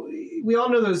 we all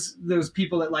know those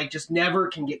people that just never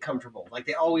can get comfortable. Like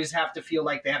they always have to feel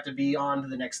like they have to be on to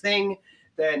the next thing.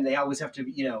 Then they always have to,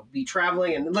 be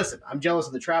traveling. And listen, I'm jealous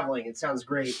of the traveling. It sounds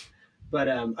great. But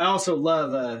I also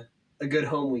love a good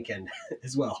home weekend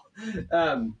as well.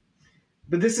 But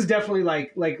this is definitely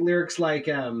like lyrics like,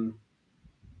 I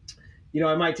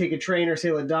might take a train or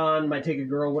sail at dawn, might take a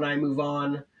girl when I move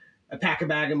on, I pack a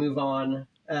bag and move on.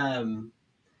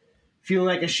 Feeling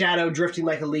like a shadow, drifting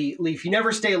like a leaf. You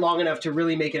never stay long enough to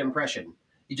really make an impression.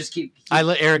 You just keep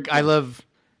Eric, I love...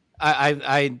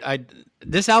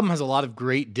 this album has a lot of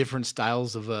great different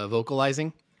styles of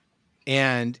vocalizing,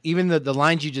 and even the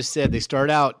lines you just said, they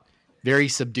start out very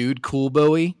subdued, cool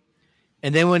Bowie,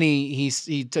 and then when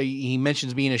he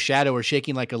mentions being a shadow or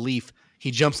shaking like a leaf, he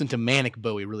jumps into manic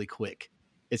Bowie really quick.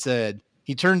 He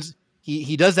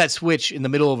does that switch in the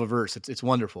middle of a verse. It's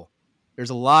wonderful.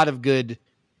 There's a lot of good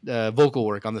vocal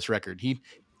work on this record. He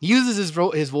uses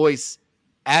his voice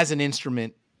as an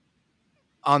instrument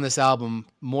on this album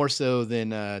more so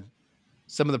than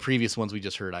some of the previous ones we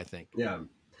just heard, I think. Yeah.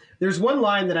 There's one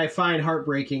line that I find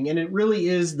heartbreaking, and it really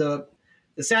is the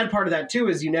sad part of that too,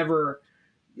 is you never,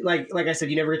 like I said,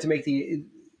 you never get to make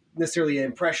necessarily an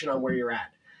impression on where you're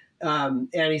at. And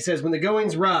he says, when the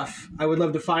going's rough, I would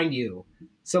love to find you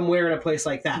somewhere in a place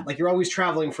like that. Like you're always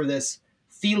traveling for this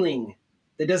feeling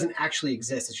that doesn't actually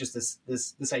exist. It's just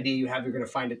this idea you have, you're going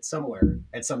to find it somewhere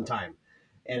at some time.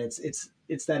 And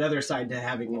it's that other side to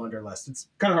having wanderlust. It's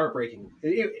kind of heartbreaking.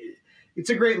 It's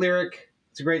a great lyric.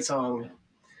 It's a great song.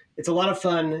 It's a lot of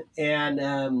fun,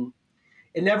 and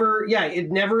it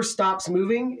never stops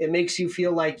moving. It makes you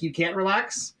feel like you can't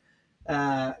relax,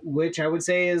 which I would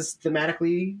say is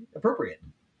thematically appropriate.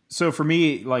 So for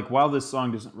me, while this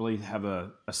song doesn't really have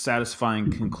a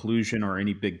satisfying conclusion or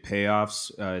any big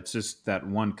payoffs, it's just that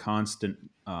one constant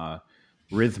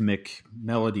rhythmic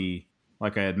melody.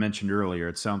 Like I had mentioned earlier,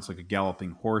 it sounds like a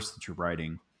galloping horse that you're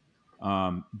riding.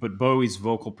 But Bowie's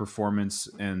vocal performance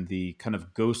and the kind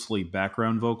of ghostly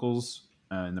background vocals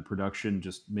in the production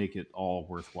just make it all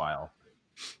worthwhile.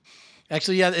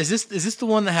 Actually, yeah, is this the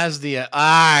one that has the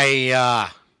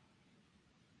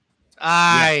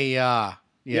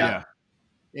yeah.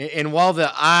 And while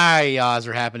the ayahs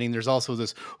are happening, there's also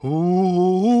this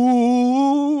ooh.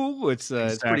 It's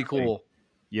pretty cool.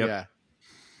 Yep. Yeah.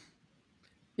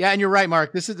 Yeah, and you're right,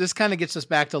 Mark. This kind of gets us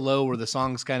back to low, where the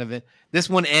song's kind of this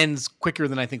one ends quicker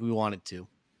than I think we want it to.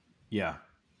 Yeah,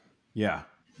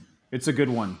 it's a good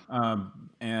one.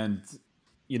 And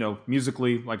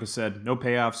musically, like I said, no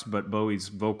payoffs, but Bowie's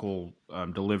vocal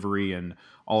delivery and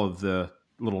all of the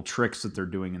little tricks that they're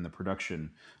doing in the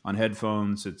production on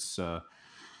headphones, it's A+.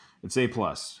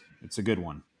 It's a good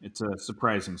one. It's a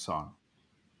surprising song.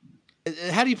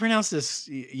 How do you pronounce this?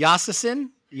 Yasasin?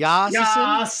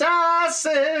 Yasasin?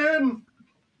 Yasasin.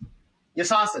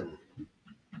 Yasasin.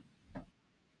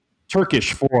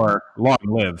 Turkish for long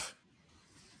live.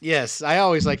 Yes, I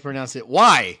always like to pronounce it.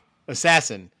 Why?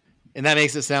 Assassin. And that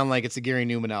makes it sound like it's a Gary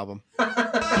Newman album.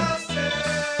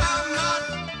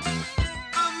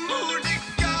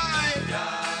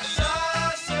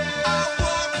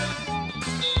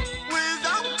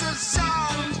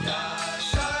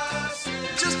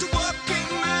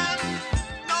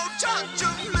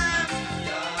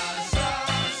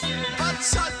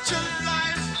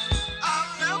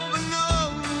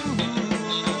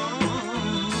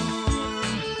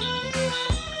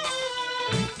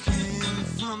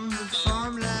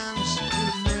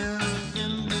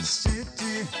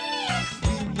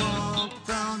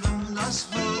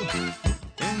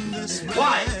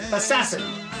 Why? Assassin.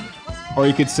 Or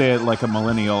you could say it like a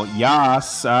millennial.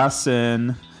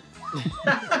 Yasasin.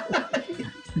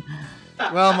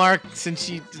 Well, Mark, since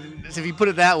if you put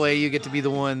it that way, you get to be the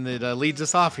one that leads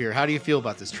us off here. How do you feel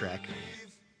about this track?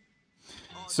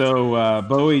 So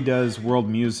Bowie does world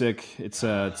music. It's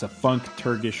a funk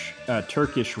Turkish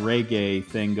reggae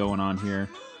thing going on here.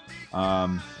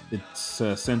 It's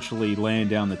essentially laying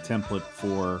down the template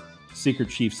for Secret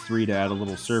Chiefs 3 to add a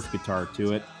little surf guitar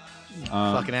to it.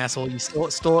 Fucking asshole! You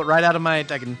stole it right out of my. I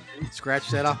can scratch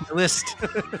that off the list.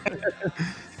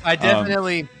 I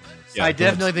definitely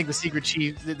think the Secret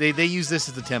Chief. They use this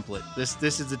as the template.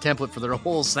 This is the template for their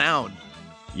whole sound.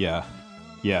 Yeah.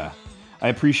 I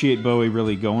appreciate Bowie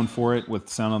really going for it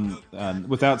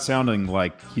without sounding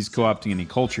like he's co-opting any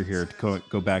culture here. To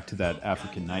go back to that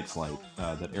African Night Flight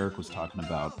that Eric was talking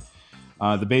about.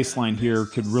 The bass line here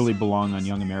could really belong on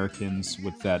Young Americans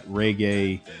with that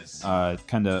reggae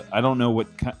kind of. I don't know what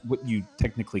you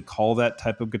technically call that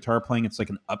type of guitar playing. It's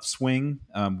like an upswing.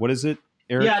 What is it,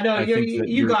 Eric? Yeah, no,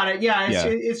 you got it. Yeah,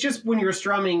 it's just when you're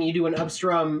strumming, you do an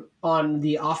upstrum on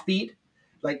the offbeat,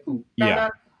 like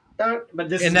but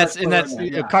this that's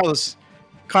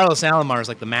Carlos Alomar is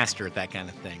like the master at that kind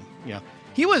of thing. You know,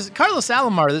 he was Carlos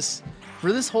Alomar.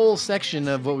 For this whole section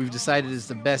of what we've decided is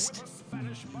the best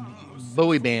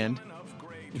Bowie band,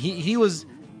 it was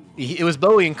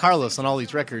Bowie and Carlos on all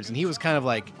these records, and he was kind of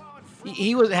like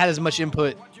had as much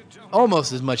input,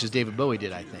 almost as much as David Bowie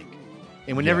did, I think.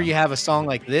 And whenever you have a song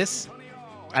like this,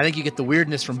 I think you get the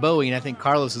weirdness from Bowie, and I think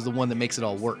Carlos is the one that makes it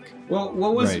all work. Well,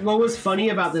 what was funny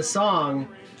about this song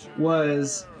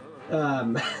was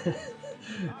reggae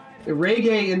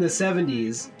in the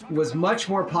 70s was much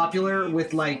more popular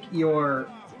with like your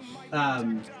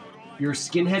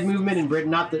skinhead movement in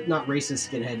Britain, not racist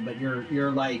skinhead, but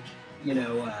you're like, you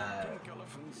know,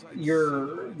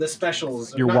 the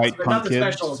Specials, your white punk not the kids.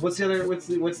 Specials. What's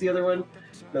the other one?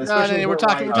 No, we're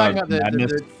talking about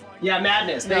Madness.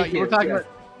 Madness. Thank you. We're talking about.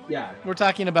 Yeah, we're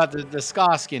talking about the ska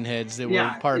skinheads that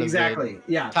were part of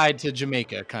tied to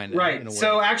Jamaica, kind of. Right. In a way.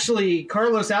 So actually,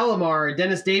 Carlos Alomar,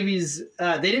 Dennis Davies,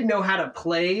 they didn't know how to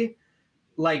play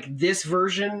like this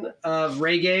version of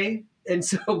reggae, and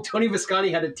so Tony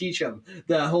Visconti had to teach them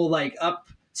the whole like up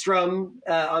strum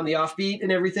on the offbeat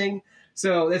and everything.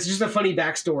 So it's just a funny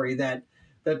backstory that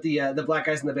the black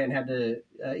guys in the band had to,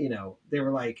 they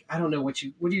were like, I don't know what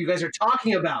you guys are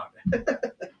talking about.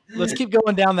 Let's keep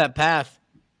going down that path.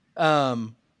 I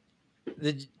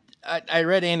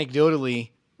read anecdotally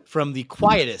from The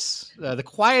Quietus.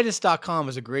 TheQuietus.com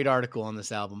is a great article on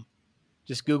this album.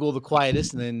 Just Google The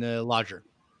Quietus and then Lodger.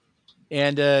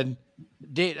 And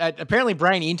apparently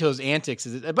Brian Eno's antics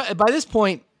is by this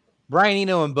point, Brian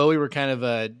Eno and Bowie were kind of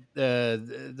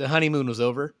the honeymoon was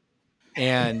over,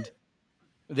 and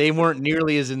they weren't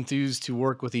nearly as enthused to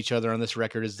work with each other on this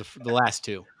record as the last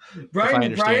two. Brian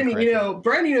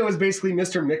Eno was basically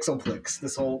Mr. Mixelplix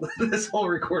this whole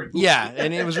recording. Yeah,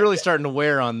 and it was really starting to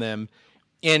wear on them.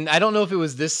 And I don't know if it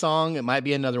was this song, it might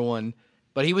be another one,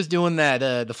 but he was doing that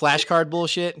the flashcard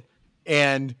bullshit,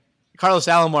 and Carlos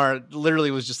Alomar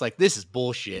literally was just like, "This is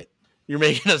bullshit. You're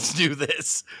making us do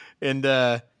this." And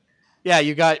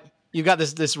you got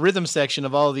this rhythm section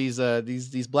of all these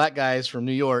black guys from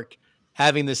New York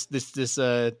having this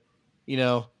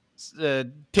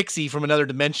pixie from another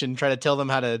dimension try to tell them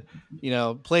how to,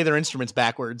 play their instruments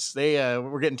backwards. They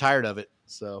were getting tired of it.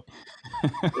 So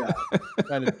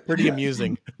kind of pretty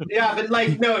amusing. Yeah. But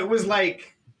it was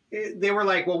like, they were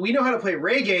like, well, we know how to play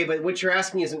reggae, but what you're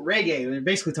asking isn't reggae. They're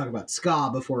basically talking about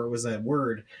ska before it was a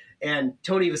word. And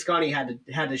Tony Visconti had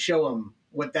to show them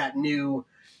what that new,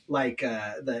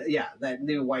 that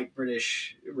new white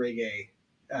British reggae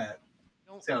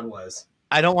sound was.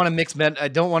 I don't want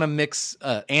to mix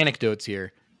anecdotes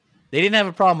here. They didn't have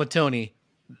a problem with Tony.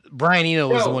 Brian Eno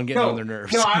was the one getting on their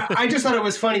nerves. No, I just thought it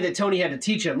was funny that Tony had to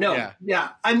teach him. No, yeah.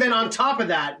 And then on top of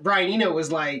that, Brian Eno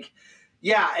was like,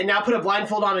 yeah, and now put a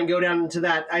blindfold on and go down into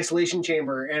that isolation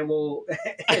chamber, and we'll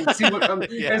and see what comes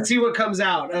and see what comes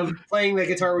out of playing the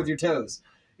guitar with your toes.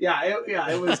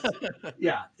 It was,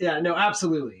 no,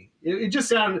 absolutely.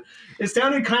 It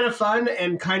sounded kind of fun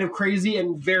and kind of crazy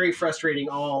and very frustrating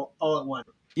all at once.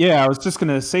 Yeah, I was just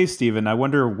gonna say, Steven, I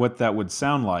wonder what that would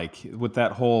sound like with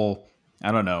that whole,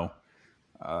 I don't know,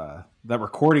 that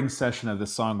recording session of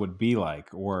this song would be like,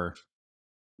 or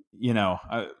who knows?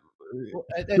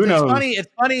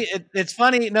 It's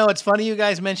funny. No, it's funny you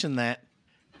guys mentioned that.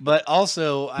 But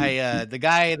also, the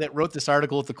guy that wrote this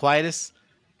article with the Quietus,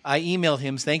 I emailed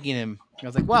him thanking him. I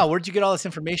was like, "Wow, where'd you get all this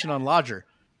information on Lodger?"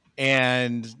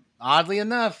 And oddly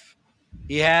enough,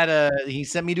 he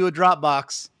sent me to a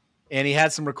Dropbox, and he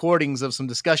had some recordings of some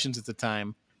discussions at the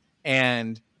time.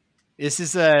 And this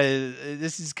is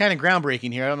kind of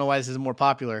groundbreaking here. I don't know why this is more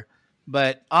popular,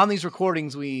 but on these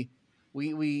recordings, we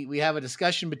have a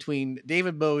discussion between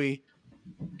David Bowie,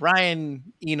 Brian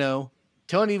Eno,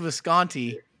 Tony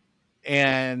Visconti,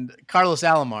 and Carlos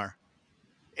Alomar,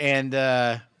 and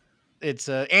it's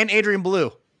and Adrian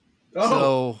Belew. Oh.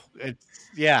 So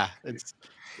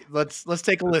let's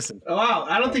take a listen. Oh, wow,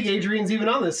 I don't think Adrian's even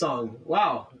on this song.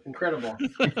 Wow, incredible.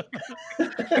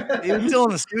 He was still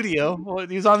in the studio. Well,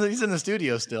 he's in the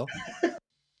studio still.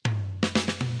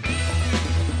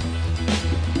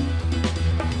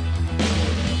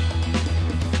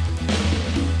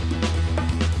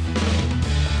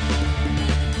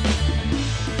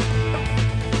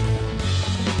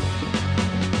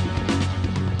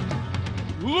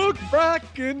 Look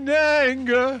back in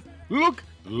anger. Look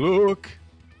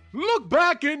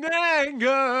back in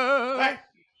anger. Hey.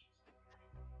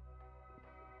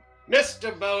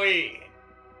 Mr. Bowie,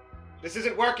 this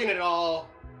isn't working at all.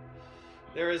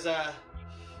 There is a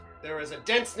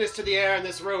denseness to the air in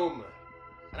this room,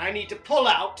 and I need to pull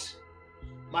out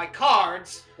my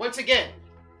cards once again.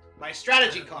 My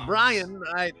strategy cards. Brian,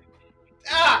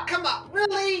 come on,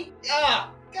 really?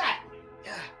 God.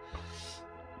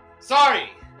 Sorry,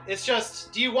 it's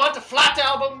just, do you want a flat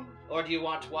album, or do you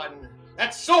want one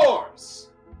that soars?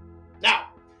 Now,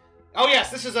 oh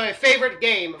yes, this is a favorite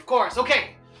game, of course.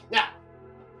 Okay, now,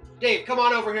 Dave, come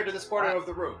on over here to this corner of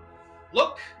the room.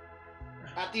 Look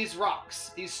at these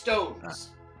rocks, these stones.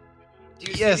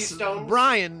 Do you see these stones?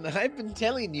 Brian, I've been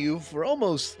telling you for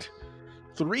almost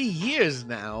 3 years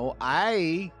now,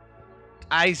 I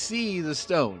see the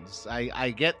stones.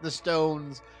 I get the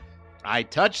stones. I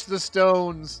touch the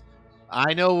stones.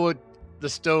 I know what the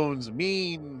stones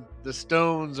mean. The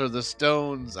stones are the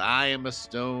stones. I am a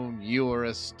stone. You are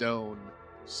a stone.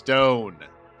 Stone.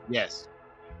 Yes.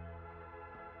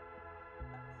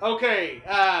 Okay,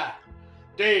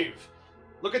 Dave,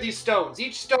 look at these stones.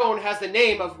 Each stone has the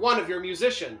name of one of your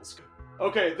musicians.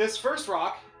 Okay, this first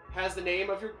rock has the name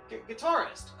of your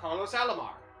guitarist, Carlos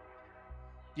Alomar.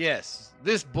 Yes,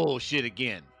 this bullshit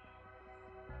again.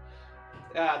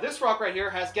 This rock right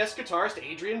here has guest guitarist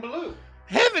Adrian Belew.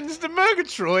 Heavens to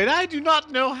Murgatroyd, I do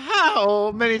not know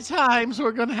how many times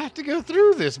we're going to have to go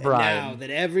through this, Brian. And now that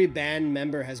every band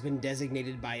member has been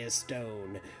designated by a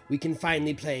stone, we can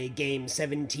finally play Game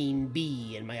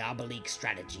 17B in my Oblique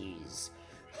Strategies.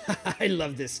 I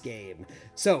love this game.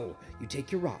 So, you take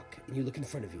your rock, and you look in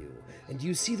front of you, and do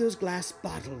you see those glass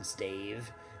bottles, Dave?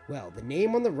 Well, the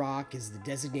name on the rock is the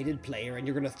designated player, and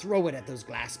you're going to throw it at those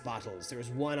glass bottles. There's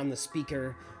one on the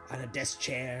speaker, on a desk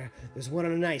chair, there's one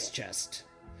on an ice chest.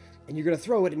 And you're going to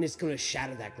throw it, and it's going to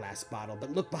shatter that glass bottle,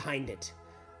 but look behind it.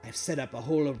 I've set up a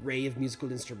whole array of musical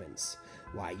instruments.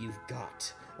 Why, you've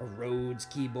got a Rhodes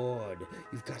keyboard,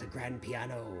 you've got a grand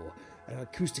piano, an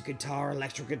acoustic guitar,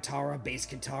 electric guitar, a bass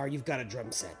guitar, you've got a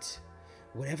drum set.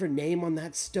 Whatever name on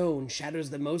that stone shatters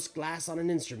the most glass on an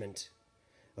instrument,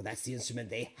 well, that's the instrument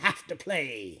they have to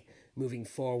play moving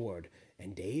forward.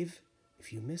 And Dave,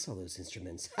 if you miss all those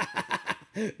instruments,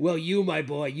 well, you, my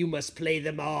boy, you must play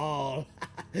them all.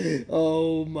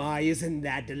 Oh my, isn't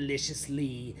that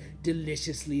deliciously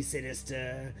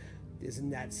sinister?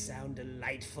 Doesn't that sound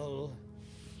delightful?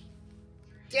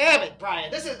 Damn it,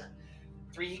 Brian, this is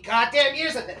 3 goddamn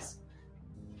years of this.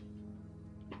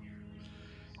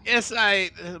 Yes,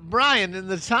 Brian, in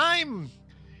the time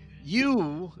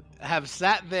you have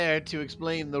sat there to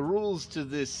explain the rules to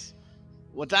this,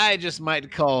 what I just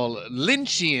might call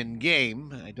Lynchian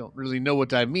game. I don't really know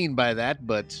what I mean by that,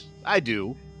 but I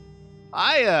do.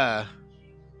 I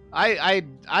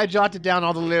jotted down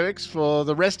all the lyrics for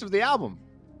the rest of the album.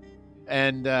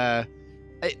 And I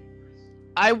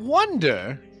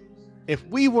wonder if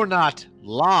we were not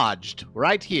lodged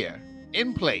right here,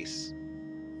 in place,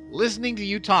 listening to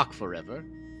you talk forever,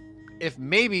 if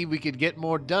maybe we could get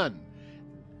more done.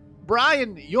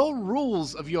 Brian, your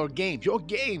rules of your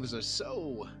games are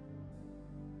so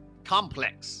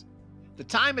complex. The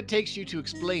time it takes you to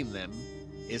explain them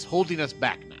is holding us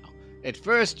back now. At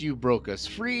first you broke us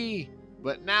free,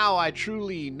 but now I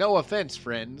truly, no offense,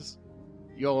 friends,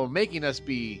 you're making us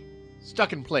be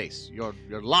stuck in place. You're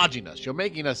lodging us. You're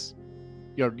making us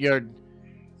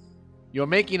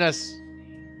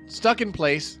stuck in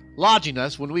place, lodging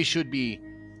us when we should be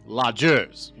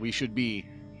lodgers. We should be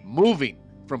moving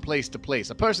from place to place.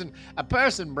 A person,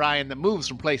 Brian, that moves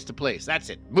from place to place. That's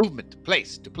it. Movement,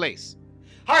 place to place.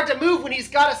 Hard to move when he's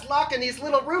got us locked in these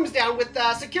little rooms down with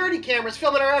security cameras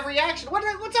filming our every action.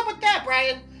 What's up with that,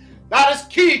 Brian? That is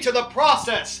key to the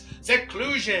process.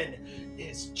 Seclusion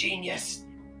is genius.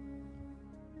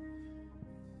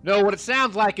 No, what it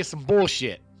sounds like is some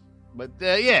bullshit. But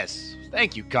yes,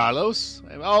 thank you, Carlos.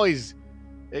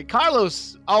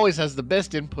 Carlos always has the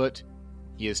best input.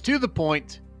 He is to the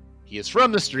point. He is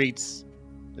from the streets.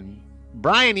 And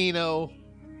Brian Eno,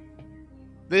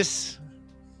 this,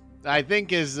 I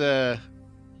think, is, they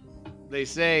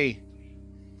say,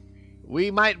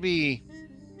 we might be...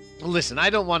 Listen, I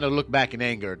don't want to look back in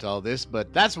anger at all this,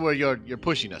 but that's where you're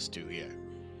pushing us to here.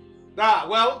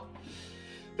 Well,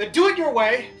 then do it your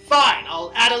way. Fine,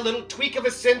 I'll add a little tweak of a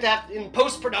synth in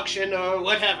post-production or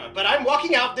whatever. But I'm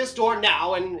walking out this door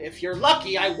now, and if you're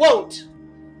lucky, I won't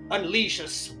unleash a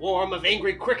swarm of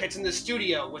angry crickets in the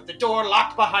studio with the door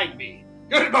locked behind me.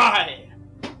 Goodbye!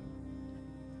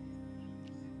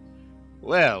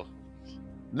 Well,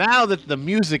 now that the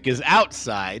music is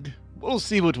outside, we'll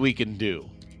see what we can do.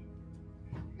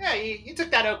 Yeah, you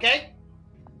took that okay.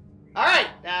 All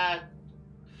right,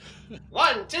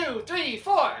 1, 2, 3,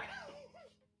 4.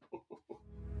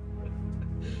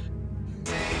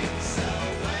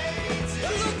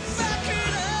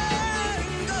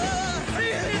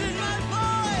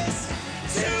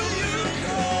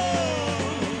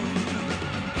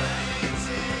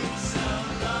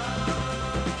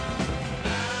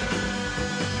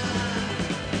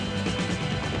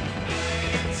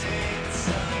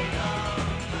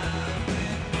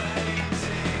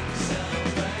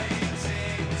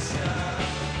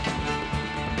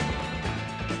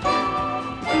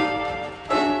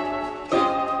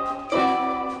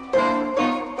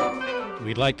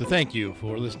 We'd like to thank you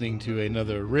for listening to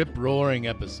another rip-roaring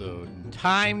episode,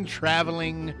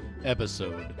 time-traveling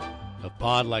episode of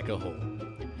Pod Like a Hole.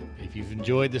 If you've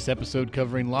enjoyed this episode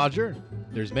covering Lodger,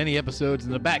 there's many episodes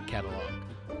in the back catalog,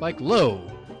 like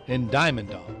Low and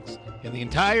Diamond Dogs, and the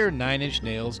entire Nine Inch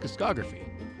Nails discography.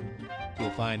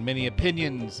 You'll find many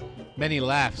opinions, many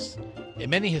laughs, and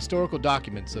many historical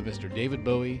documents of Mr. David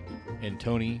Bowie and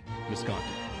Tony Visconti.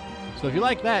 So if you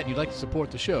like that and you'd like to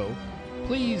support the show,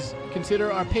 please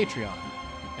consider our Patreon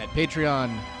at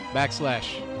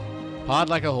Patreon.com/Pod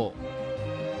Like a Hole.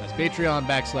 That's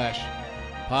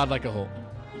Patreon.com/Pod Like a Hole.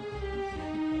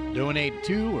 Donate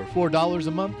 $2 or $4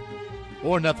 a month,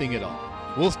 or nothing at all.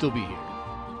 We'll still be here.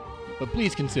 But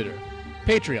please consider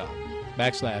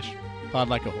Patreon.com/Pod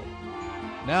Like a Hole.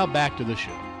 Now back to the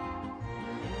show.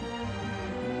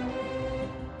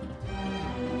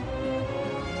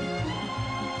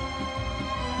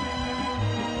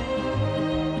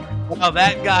 Oh,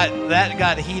 that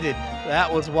got heated.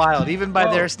 That was wild, even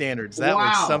by their standards. That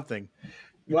was something.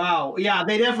 Wow. Yeah,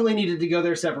 they definitely needed to go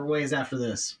their separate ways after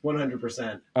this.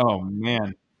 100%. Oh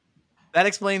man, that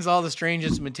explains all the strange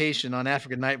instrumentation on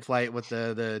African Night Flight with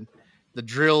the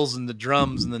drills and the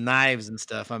drums and the knives and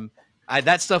stuff.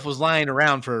 That stuff was lying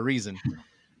around for a reason.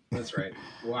 That's right.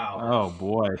 Wow. Oh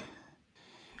boy.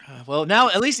 Well, now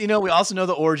at least we also know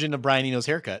the origin of Brian Eno's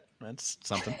haircut. That's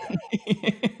something.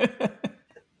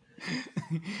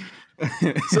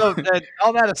 So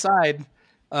all that aside,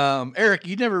 Eric,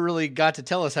 you never really got to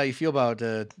tell us how you feel about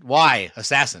why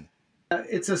Assassin.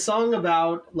 It's a song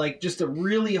about just a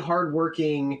really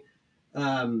hardworking,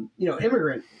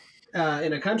 immigrant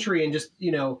in a country, and just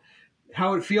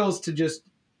how it feels to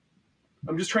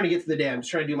I'm just trying to get to the day. I'm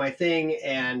just trying to do my thing,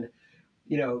 and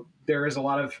there is a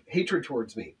lot of hatred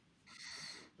towards me,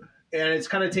 and it's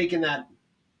kind of taken that.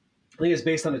 I think it's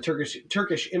based on a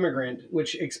Turkish immigrant,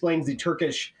 which explains the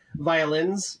Turkish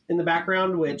violins in the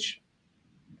background, which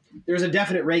there's a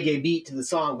definite reggae beat to the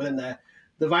song, but then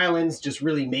the violins just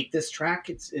really make this track.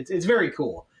 It's very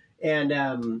cool. And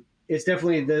it's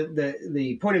definitely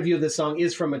the point of view of this song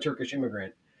is from a Turkish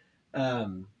immigrant.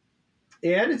 And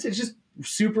it's just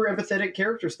super empathetic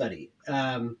character study.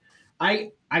 I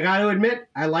got to admit,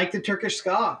 I like the Turkish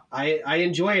ska. I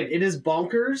enjoy it. It is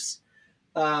bonkers.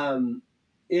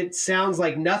 It sounds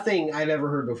like nothing I've ever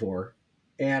heard before.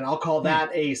 and I'll call that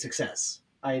a success.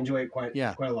 I enjoy it quite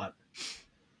a lot.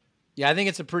 Yeah, I think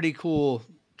it's a pretty cool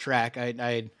track.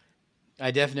 I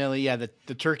definitely,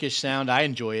 the Turkish sound, I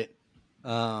enjoy it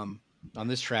on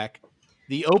this track.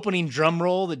 The opening drum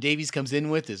roll that Davies comes in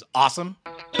with is awesome.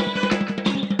 I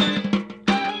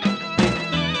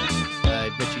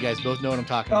bet you guys both know what I'm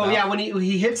talking about. Oh yeah, when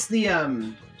he hits the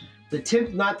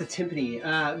not the timpani,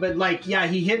 but like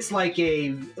he hits like a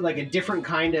different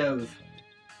kind of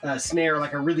snare,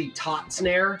 like a really taut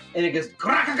snare, and it goes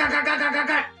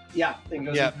yeah, and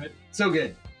goes so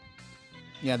good.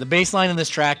 Yeah, the bass line in this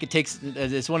track,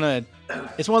 it's one of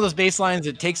those bass lines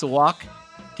that takes a walk,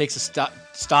 takes a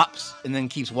stops, and then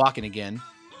keeps walking again.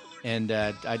 And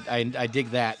I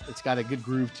dig that. It's got a good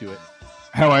groove to it.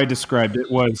 How I described it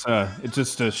was it's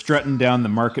just strutting down the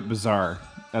market bazaar.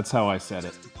 That's how I said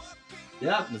it.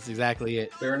 Yeah, that's exactly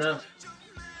it. Fair enough.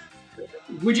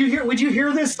 Would you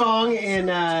hear this song in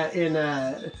Mos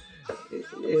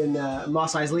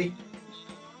Eisley?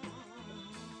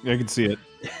 I can see it.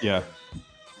 Yeah.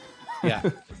 Yeah.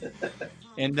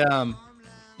 And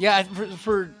I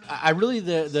really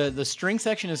the string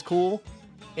section is cool,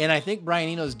 and I think Brian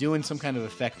Eno's doing some kind of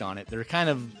effect on it. They're kind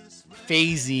of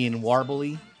phasey and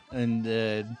warbly, and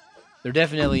they're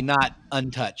definitely not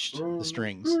untouched, the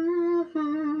strings.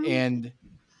 And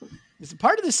it's a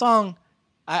part of the song.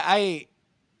 I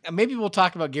maybe we'll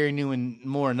talk about Gary Newman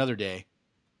more another day,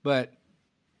 but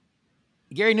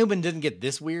Gary Newman didn't get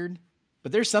this weird.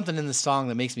 But there's something in the song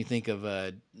that makes me think of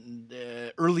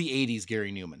early 80s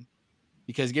Gary Newman.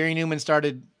 Because Gary Newman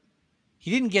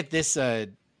he didn't get this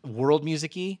world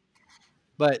music-y,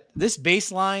 but this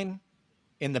bass line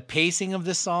and the pacing of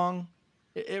this song,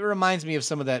 it reminds me of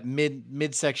some of that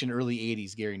mid-section early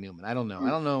 80s Gary Newman. I don't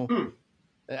know.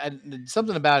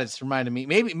 Something about it's reminded me.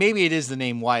 Maybe it is the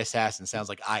name Y Assassin. Sounds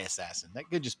like I Assassin. That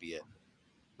could just be it.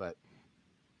 But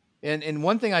and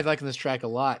one thing I like in this track a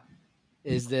lot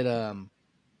is that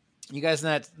you guys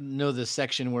know the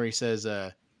section where he says,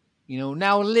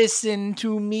 now listen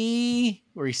to me,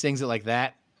 where he sings it like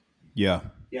that. Yeah.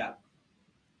 Yeah.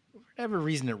 For whatever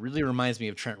reason, it really reminds me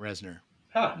of Trent Reznor.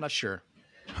 Huh. I'm not sure.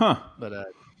 Huh. But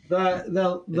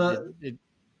the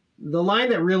line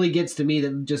that really gets to me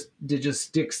that just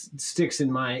sticks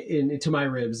into my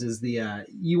ribs is the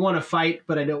you want to fight,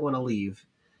 but I don't want to leave.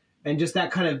 And just that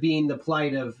kind of being the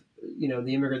plight of, the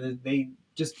immigrant, they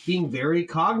just being very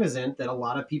cognizant that a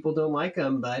lot of people don't like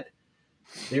them, but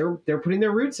they're putting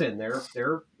their roots in. They're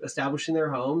establishing their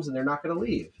homes, and they're not going to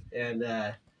leave. And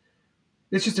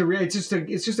it's just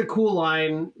a cool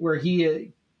line where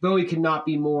Bowie cannot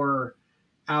be more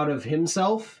out of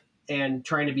himself and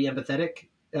trying to be empathetic,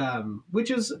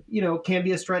 which is can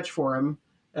be a stretch for him,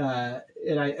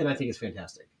 and I think it's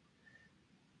fantastic.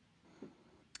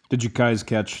 Did you guys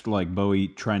catch like Bowie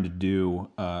trying to do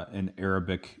an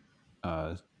Arabic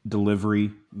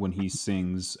delivery when he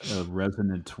sings a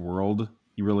Resonant World?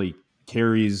 He really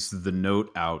carries the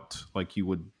note out like you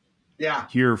would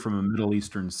hear from a Middle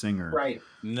Eastern singer. Right.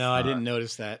 No, I didn't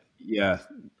notice that. Yeah.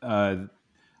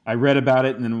 I read about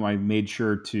it, and then I made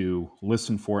sure to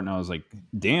listen for it, and I was like,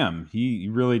 damn, he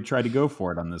really tried to go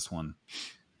for it on this one.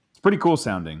 It's pretty cool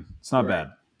sounding. It's not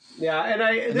bad. Yeah, and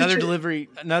another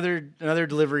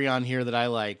delivery on here that I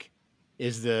like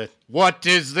is the "What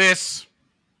is this?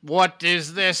 What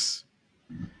is this?"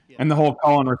 And the whole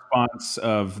call and response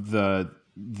of the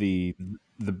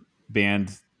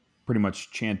band pretty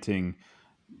much chanting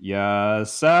 "Ya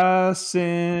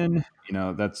Assassin,"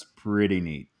 that's pretty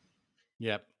neat.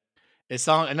 Yep, it's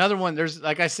another one. There's,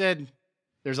 like I said,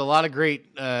 there's a lot of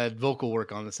great vocal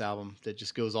work on this album that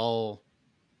just goes all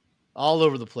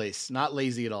over the place. Not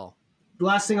lazy at all. The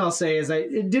last thing I'll say is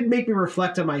it did make me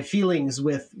reflect on my feelings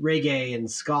with reggae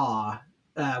and ska,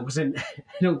 which I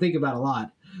don't think about a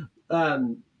lot.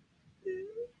 And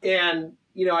I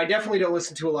definitely don't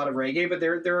listen to a lot of reggae, but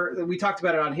there we talked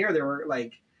about it on here. There were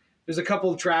there's a couple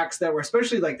of tracks that were,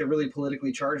 especially like the really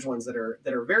politically charged ones that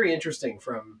are very interesting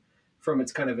from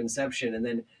its kind of inception.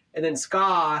 And then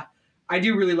ska, I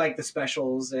do really like the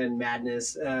Specials and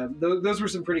Madness. Those were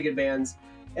some pretty good bands.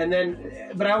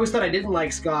 But I always thought I didn't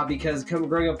like ska because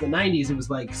growing up in the 90s, it was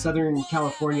like Southern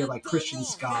California, like Christian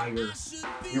ska,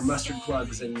 your Mustard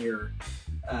Plugs and your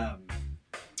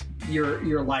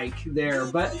like there.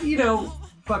 But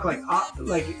fuck, like I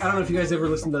don't know if you guys ever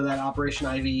listened to that Operation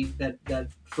Ivy, that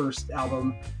first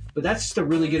album, but that's just a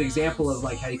really good example of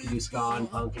like how you can do ska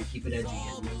and punk and keep it edgy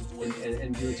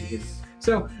and do it good.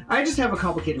 So I just have a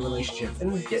complicated relationship,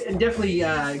 and definitely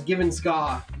given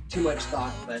ska too much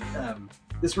thought, but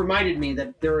this reminded me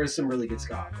that there is some really good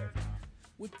ska out there.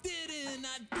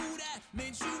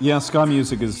 Yeah, ska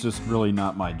music is just really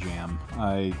not my jam.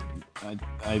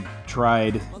 I've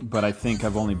tried, but I think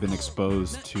I've only been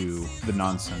exposed to the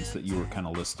nonsense that you were kind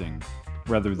of listing,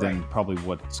 rather than probably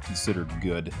what's considered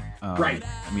good. Right.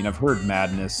 I mean, I've heard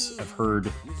Madness. I've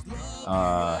heard,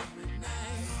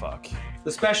 fuck.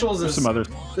 The Specials There's is some other.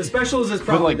 The Specials is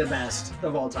probably like- the best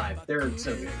of all time. They're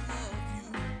so good.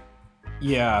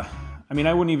 Yeah, I mean,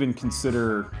 I wouldn't even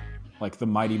consider like the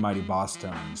Mighty Mighty Boss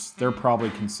Tones. They're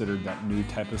probably considered that new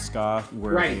type of ska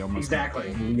where Right, they almost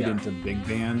exactly. lead Yeah. into big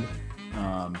band.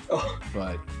 Oh.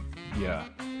 But yeah,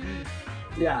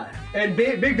 Yeah, and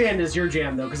Big Band is your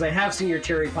jam though, because I have seen your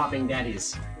Cherry Popping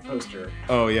Daddies poster.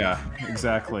 oh yeah,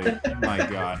 exactly. My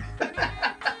God,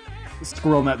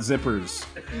 Squirrel Nut Zippers.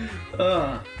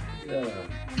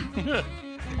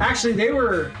 Actually,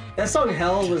 that song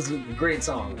 "Hell" was a great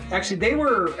song. Actually, they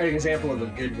were an example of a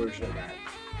good version of that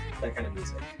kind of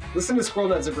music. Listen to Squirrel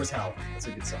Nut Zippers' "Hell." That's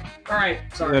a good song. All right,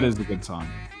 sorry. That is a good song.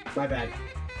 My bad.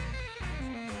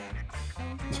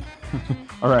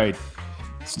 All right,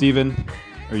 Steven,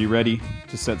 are you ready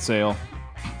to set sail?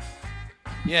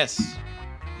 Yes.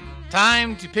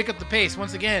 Time to pick up the pace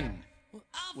once again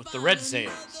with the Red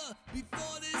Sails.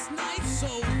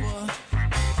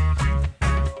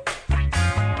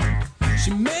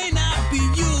 She may not be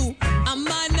you, I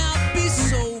might not be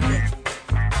sober,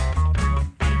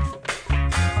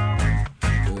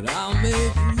 but I'll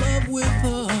make love with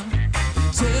her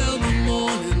until the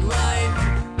morning light,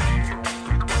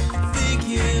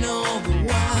 thinking all the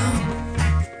while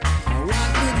how I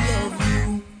could love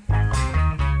you.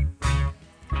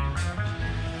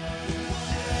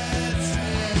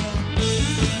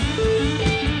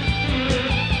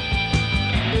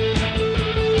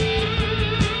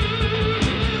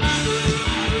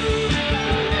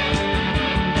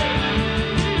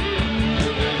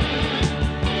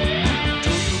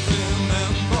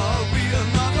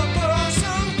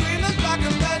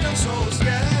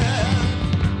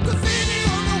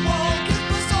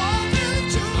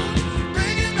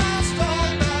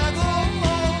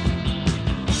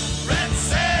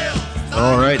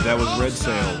 All right, that was Red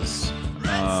Sails.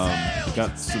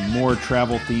 Got some more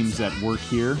travel themes at work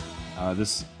here.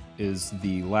 This is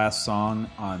the last song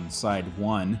on side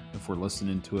 1, if we're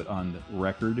listening to it on the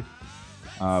record.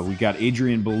 We got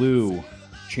Adrian Belew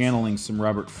channeling some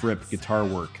Robert Fripp guitar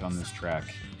work on this track.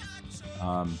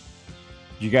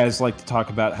 You guys like to talk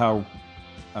about how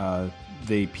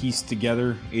they pieced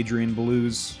together Adrian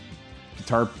Belew's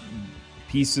guitar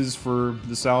pieces for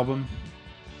this album?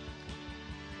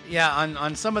 Yeah,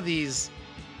 on some of these,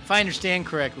 if I understand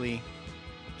correctly,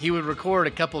 he would record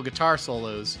a couple guitar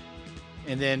solos,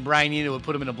 and then Brian Eno would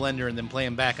put them in a blender and then play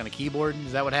them back on a keyboard.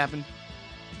 Is that what happened?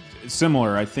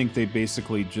 Similar. I think they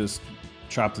basically just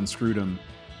chopped and screwed them.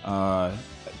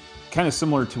 Kind of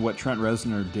similar to what Trent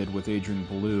Reznor did with Adrian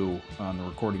Belew on the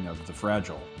recording of The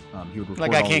Fragile. He would record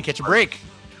Like I can't catch a break.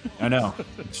 I know.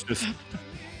 It's just,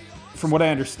 from what I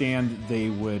understand, they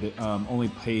would only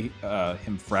play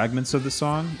him fragments of the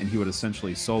song, and he would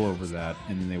essentially solo over that,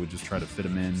 and then they would just try to fit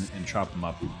him in and chop him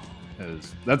up.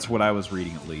 Because that's what I was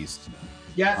reading, at least.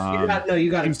 Yeah,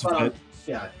 you got it. seems to fit.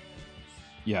 Yeah.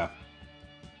 Yeah.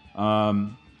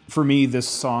 For me, this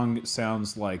song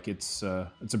sounds like it's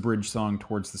a bridge song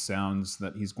towards the sounds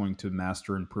that he's going to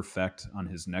master and perfect on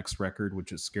his next record,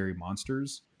 which is Scary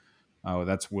Monsters.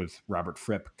 That's with Robert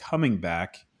Fripp coming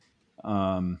back.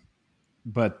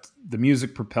 But the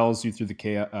music propels you through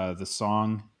the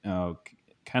song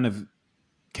kind of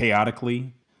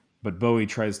chaotically, but Bowie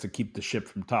tries to keep the ship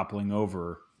from toppling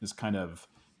over, is kind of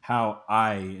how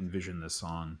I envision this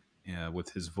song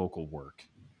with his vocal work.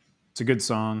 It's a good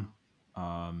song,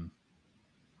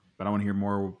 but I want to hear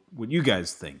more what you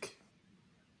guys think.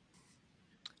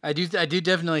 I do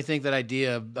definitely think that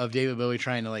idea of David Bowie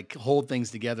trying to like hold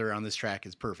things together on this track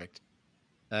is perfect.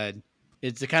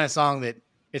 It's the kind of song that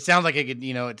it sounds like it could,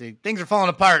 things are falling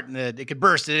apart and it could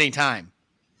burst at any time.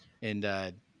 And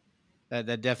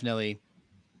that definitely,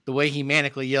 the way he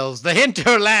manically yells, "The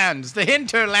hinterlands, the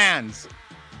hinterlands!"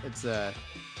 It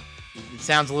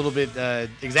sounds a little bit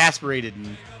exasperated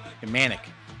and manic.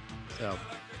 So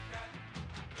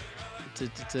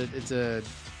it's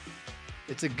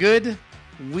a good,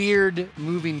 weird,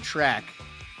 moving track.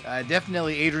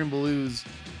 Definitely Adrian Belew's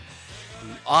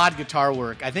odd guitar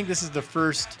work. I think this is the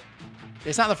first.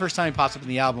 It's not the first time he pops up in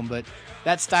the album, but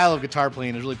that style of guitar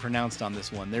playing is really pronounced on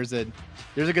this one. There's a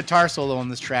guitar solo on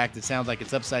this track that sounds like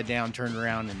it's upside down, turned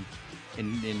around,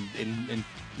 and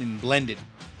blended.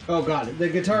 Oh god, the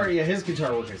guitar. Yeah, his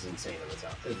guitar work is insane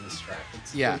in this track.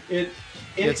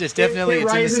 It's definitely it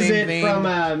rises in the same it vein. from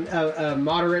a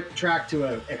moderate track to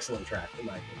an excellent track, in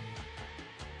my opinion.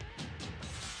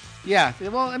 Yeah,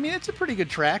 well, I mean, it's a pretty good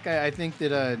track. I think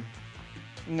that,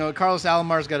 Carlos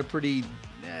Alomar's got a pretty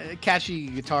catchy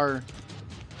guitar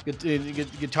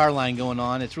line going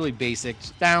on. It's really basic.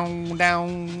 Down,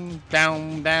 down,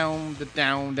 down, down,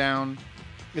 down, down.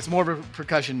 It's more of a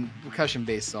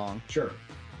percussion-based song. Sure.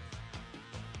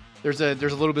 There's a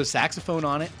little bit of saxophone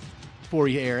on it for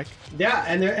you, Eric. Yeah,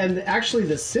 and actually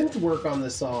the synth work on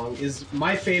this song is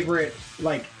my favorite,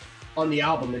 like, on the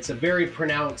album. It's a very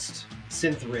pronounced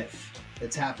synth riff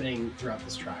that's happening throughout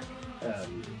this track.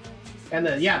 And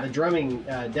the drumming,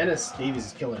 Dennis Davies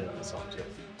is killing it on this song too.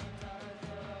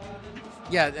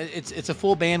 Yeah, it's a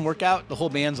full band workout. The whole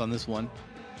band's on this one.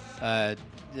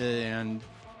 And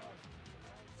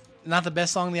not the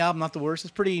best song on the album, not the worst.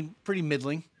 It's pretty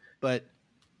middling, but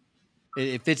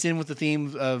it fits in with the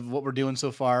theme of what we're doing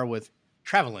so far with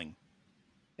traveling.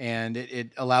 And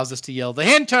it allows us to yell, "The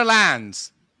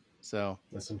Hinterlands!" So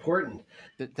that's important.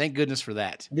 Thank goodness for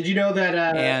that. Did you know that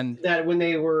that when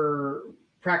they were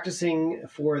practicing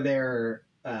for their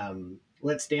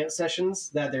Let's Dance sessions,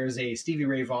 that there's a Stevie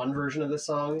Ray Vaughan version of this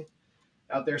song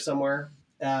out there somewhere?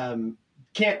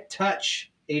 Can't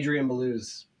touch Adrian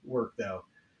Belew's work though.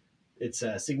 It's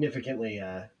significantly.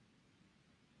 I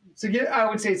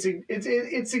would say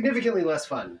it's significantly less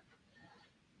fun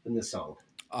than this song.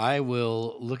 I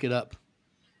will look it up.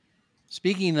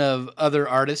 Speaking of other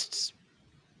artists,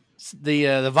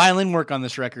 the violin work on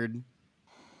this record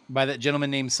by that gentleman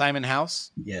named Simon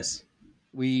House. Yes.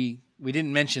 We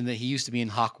didn't mention that he used to be in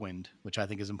Hawkwind, which I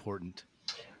think is important.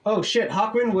 Oh shit!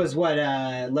 Hawkwind was what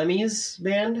Lemmy's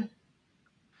band.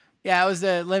 Yeah, it was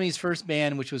Lemmy's first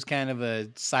band, which was kind of a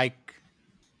psych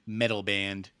metal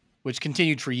band, which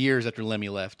continued for years after Lemmy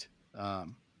left. So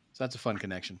that's a fun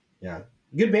connection. Yeah,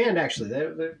 good band actually.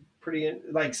 They're pretty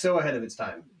so ahead of its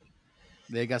time.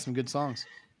 They got some good songs,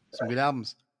 some good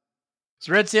albums.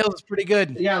 So Red Sails is pretty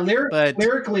good. Yeah,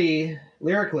 lyrically,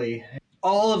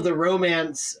 all of the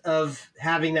romance of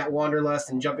having that wanderlust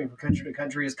and jumping from country to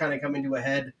country is kind of coming to a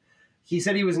head. He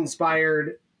said he was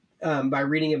inspired by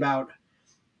reading about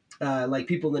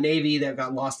people in the Navy that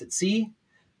got lost at sea.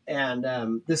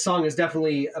 And this song is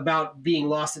definitely about being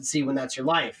lost at sea when that's your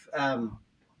life. I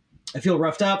feel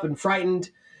roughed up and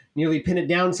frightened, nearly pinned it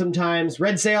down sometimes.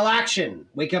 Red sail action.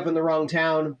 Wake up in the wrong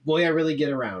town. Boy, I really get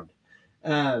around.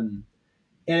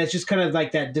 And it's just kind of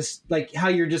like that, just like how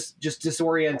you're just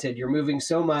disoriented. You're moving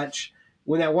so much.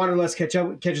 When that wanderlust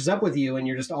catches up with you and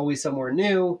you're just always somewhere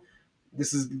new,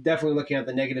 this is definitely looking at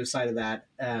the negative side of that.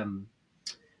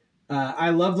 I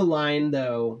love the line,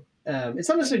 though. It's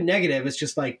not necessarily negative. It's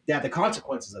just like that, the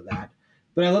consequences of that.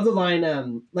 But I love the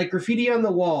line, like graffiti on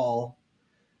the wall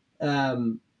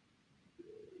that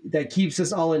keeps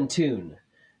us all in tune.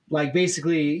 Like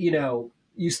basically,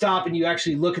 you stop and you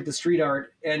actually look at the street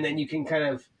art and then you can kind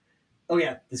of, oh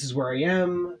yeah, this is where I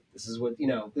am. This is what,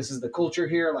 this is the culture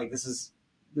here. Like this is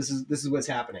what's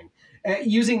happening.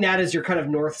 Using that as your kind of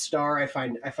North Star, I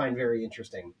find very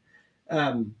interesting.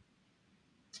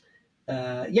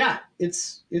 Yeah,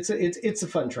 it's a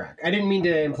fun track. I didn't mean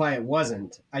to imply it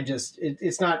wasn't.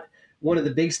 It's not one of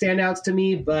the big standouts to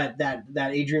me, but that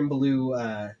Adrian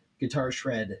Belew guitar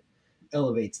shred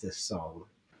elevates this song.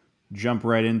 Jump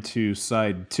right into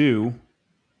side 2,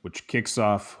 which kicks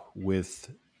off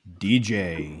with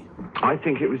DJ. I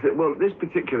think it was this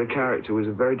particular character was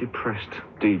a very depressed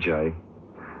DJ.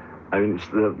 I mean, it's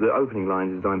the opening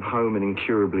line is, "I'm home and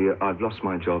I've lost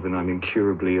my job and I'm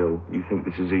incurably ill. You think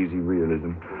this is easy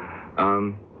realism?"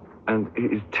 And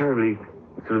he's terribly,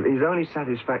 his only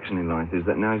satisfaction in life is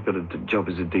that now he's got a job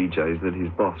as a DJ, is that his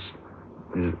boss,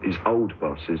 his old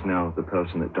boss, is now the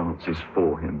person that dances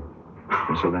for him.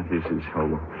 And so that is his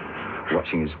whole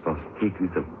watching his boss. He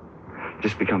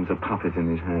just becomes a puppet in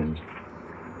his hands.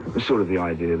 It's sort of the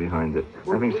idea behind it.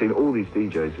 Having seen all these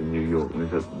DJs in New York,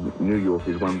 New York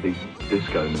is one big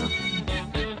disco now.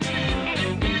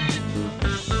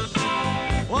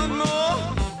 One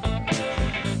more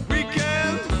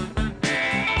weekend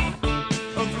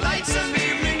of lights and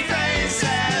evening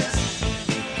faces,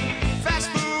 fast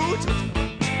food,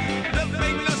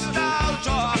 living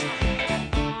nostalgia,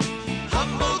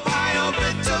 humbled by a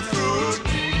bitter fruit.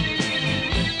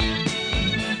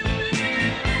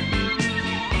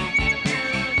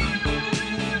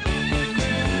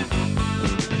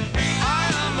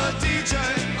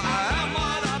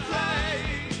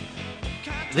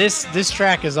 This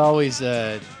track is always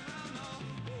it's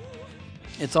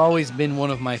always been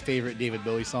one of my favorite David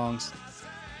Bowie songs.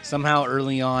 Somehow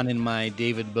early on in my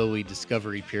David Bowie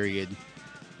discovery period,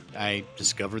 I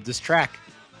discovered this track,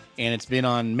 and it's been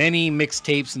on many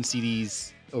mixtapes and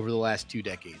CDs over the last 2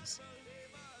 decades.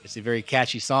 It's a very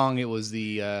catchy song. It was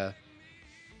the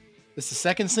This is the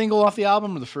second single off the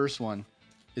album or the first one?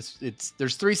 It's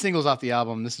there's 3 singles off the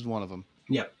album. This is one of them.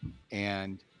 Yep.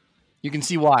 And you can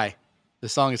see why. The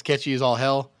song is catchy as all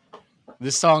hell.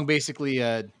 This song basically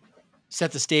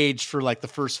set the stage for like the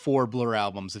first 4 Blur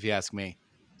albums, if you ask me.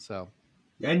 So,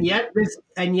 and yet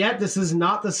this is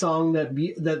not the song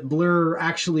that Blur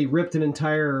actually ripped an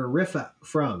entire riff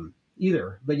from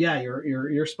either. But yeah,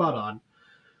 you're spot on.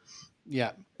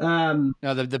 Yeah. No,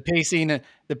 the pacing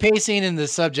and the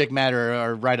subject matter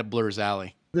are right up Blur's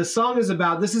alley. The song is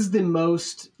about, this is the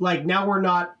most, like, now we're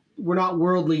not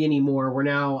worldly anymore. We're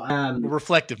now we're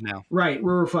reflective now. Right,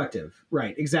 we're reflective.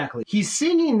 Right, exactly. He's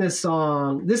singing this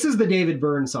song. This is the David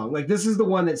Byrne song. Like, this is the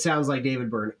one that sounds like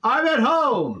David Byrne. I'm at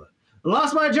home.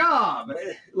 Lost my job.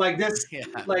 Like this. Yeah.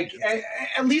 Like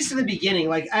at least in the beginning.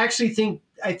 Like I think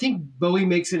Bowie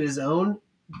makes it his own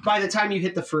by the time you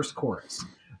hit the first chorus.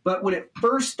 But when it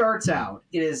first starts out,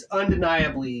 it is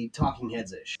undeniably Talking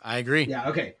Heads-ish. I agree. Yeah.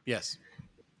 Okay. Yes.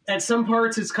 At some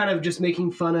parts, it's kind of just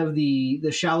making fun of the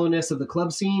shallowness of the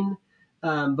club scene.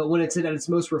 But when it's at its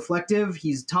most reflective,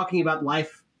 he's talking about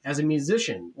life as a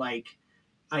musician. Like,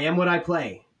 I am what I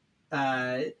play.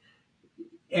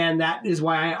 And that is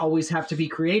why I always have to be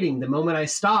creating. The moment I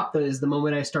stop is the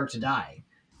moment I start to die.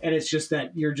 And it's just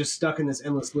that you're just stuck in this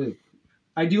endless loop.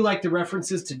 I do like the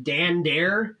references to Dan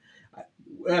Dare.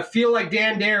 I feel like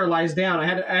Dan Dare lies down. I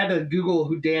had to Google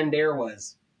who Dan Dare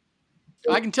was.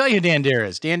 I can tell you who Dan Dare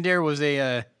is. Dan Dare was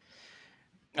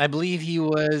I believe he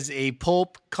was a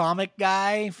pulp comic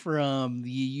guy from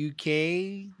the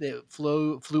UK that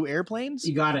flew airplanes.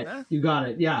 You got it. Huh? You got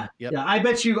it. Yeah. Yep. Yeah. I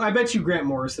bet you Grant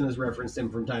Morrison has referenced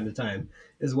him from time to time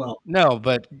as well. No,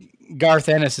 but Garth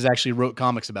Ennis has actually wrote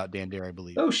comics about Dan Dare, I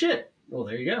believe. Oh shit. Well,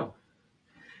 there you go.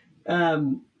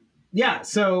 Yeah.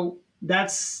 So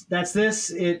that's this.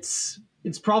 It's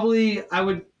probably, I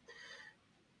would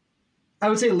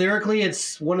say lyrically,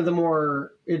 it's one of the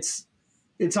more, it's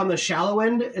on the shallow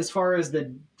end as far as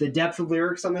the depth of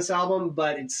lyrics on this album,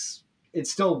 but it's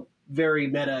still very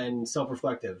meta and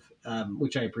self-reflective,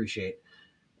 which I appreciate.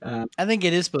 I think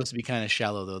it is supposed to be kind of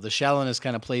shallow, though. The shallowness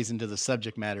kind of plays into the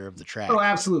subject matter of the track. Oh,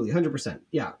 absolutely. 100%.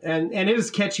 Yeah. And it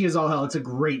is catchy as all hell. It's a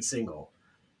great single.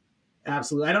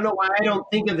 Absolutely. I don't know why I don't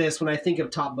think of this when I think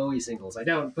of top Bowie singles. I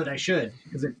don't, but I should,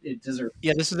 because it deserves.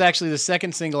 Yeah, this is actually the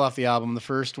second single off the album. The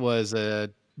first was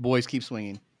Boys Keep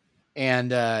Swinging.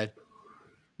 And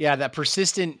yeah, that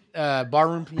persistent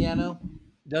barroom piano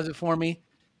does it for me.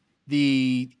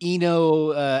 The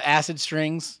Eno acid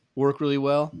strings work really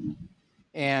well.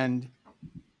 And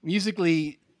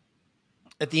musically,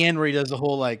 at the end where he does the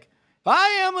whole like, I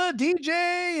am a DJ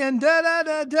and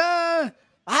da-da-da-da,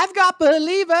 I've got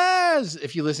believers.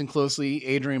 If you listen closely,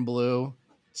 Adrian Belew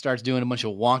starts doing a bunch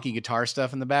of wonky guitar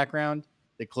stuff in the background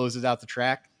that closes out the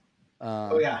track.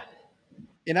 Oh, yeah.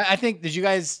 And I think,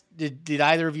 did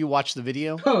either of you watch the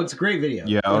video? Oh, it's a great video.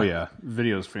 Yeah, oh yeah.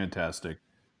 Video's fantastic.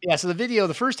 Yeah, so the video,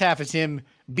 the first half is him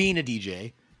being a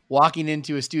DJ, walking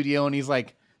into a studio, and he's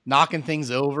like knocking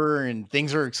things over, and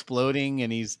things are exploding,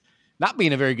 and he's not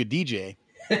being a very good DJ.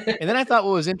 And then I thought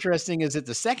what was interesting is that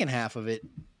the second half of it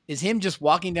is him just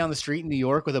walking down the street in New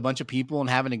York with a bunch of people and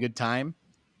having a good time.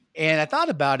 And I thought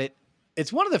about it.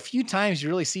 It's one of the few times you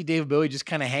really see David Bowie just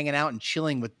kind of hanging out and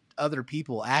chilling with other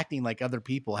people, acting like other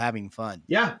people, having fun.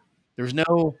 Yeah. There's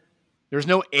no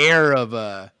air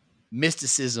of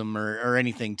mysticism or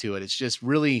anything to it. It's just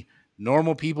really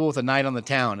normal people with a night on the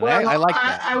town. And well, I like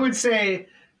that. I would say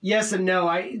yes and no.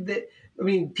 I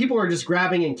mean, people are just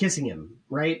grabbing and kissing him,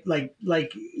 right?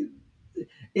 Like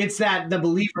it's that the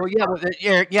believer. Well,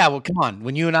 yeah. Well, come on.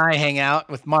 When you and I hang out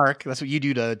with Mark, that's what you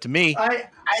do to me.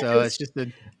 It's just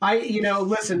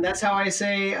listen, that's how I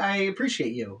say I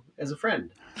appreciate you as a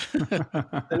friend.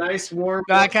 A nice warm.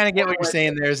 I kind of get what you're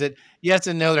saying there. Is that yes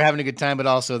and no, they're having a good time, but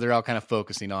also they're all kind of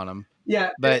focusing on him.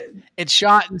 Yeah, but it's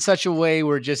shot in such a way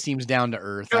where it just seems down to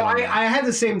earth. No, I had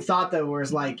the same thought though, where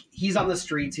it's like he's on the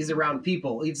streets, he's around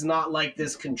people. He's not like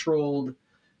this controlled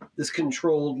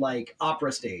like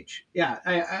opera stage. Yeah,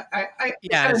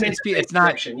 it's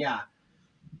not. Yeah,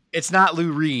 it's not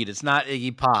Lou Reed. It's not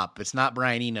Iggy Pop. It's not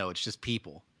Brian Eno. It's just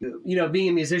people. Being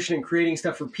a musician and creating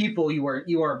stuff for people,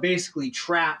 you are basically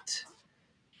trapped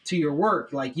to your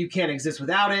work. Like you can't exist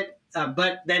without it.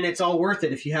 But then it's all worth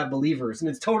it if you have believers, and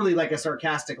it's totally like a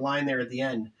sarcastic line there at the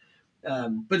end.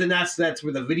 But then that's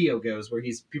where the video goes, where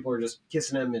people are just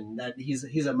kissing him, and that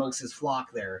he's amongst his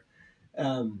flock there.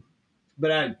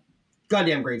 But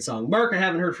goddamn great song, Mark. I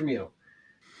haven't heard from you.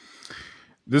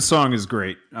 This song is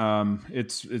great.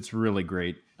 It's really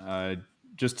great.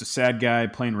 Just a sad guy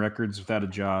playing records without a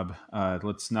job.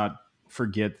 Let's not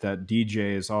forget that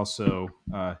DJ is also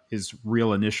his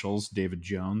real initials, David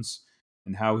Jones,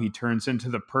 and how he turns into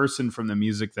the person from the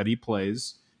music that he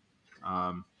plays.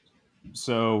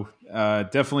 So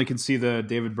definitely can see the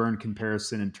David Byrne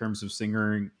comparison in terms of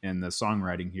singer and the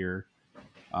songwriting here.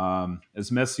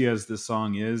 As messy as this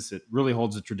song is, it really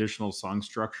holds a traditional song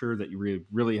structure that you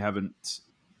really haven't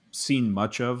seen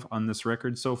much of on this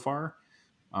record so far.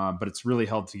 But it's really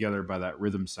held together by that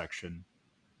rhythm section.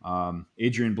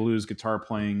 Adrian Blue's guitar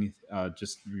playing,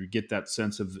 just you get that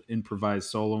sense of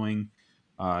improvised soloing.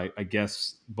 I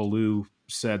guess Ballou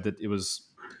said that it was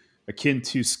akin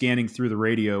to scanning through the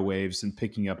radio waves and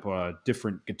picking up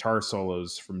different guitar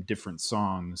solos from different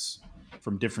songs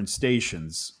from different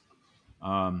stations.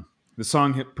 The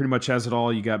song pretty much has it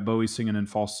all. You got Bowie singing in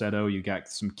falsetto. You got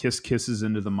some kisses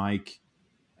into the mic.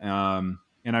 And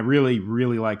I really,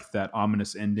 really like that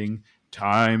ominous ending.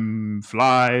 Time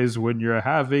flies when you're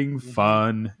having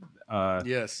fun.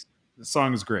 Yes. The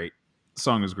song is great.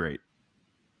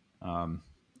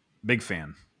 Big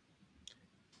fan.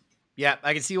 Yeah,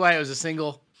 I can see why it was a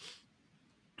single.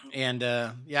 And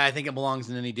I think it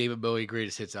belongs in any David Bowie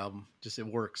greatest hits album. Just it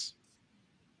works.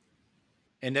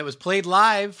 And it was played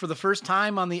live for the first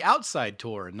time on the Outside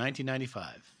tour in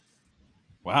 1995.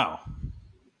 Wow.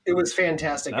 It was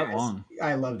fantastic. That guys. long.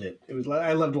 I loved it.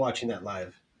 I loved watching that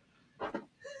live.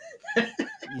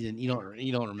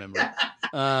 You don't remember.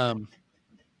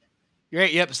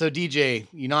 Great. Yep. So DJ,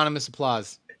 unanimous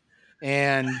applause.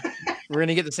 And we're going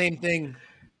to get the same thing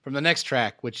from the next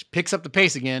track, which picks up the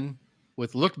pace again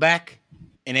with Look Back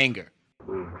in Anger.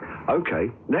 Okay,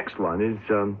 next one is,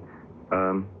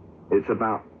 it's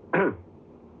about,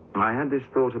 I had this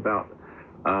thought about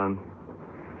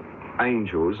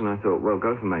angels, and I thought, well,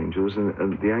 go from angels,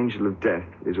 and the angel of death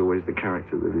is always the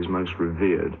character that is most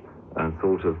revered and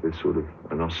thought of with sort of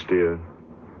an austere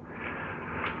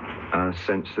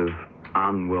sense of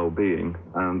unwell-being.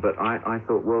 But I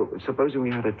thought, well, supposing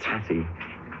we had a tatty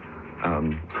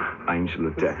angel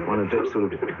of death, one a bit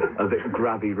sort of a bit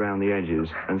grabby round the edges,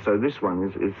 and so this one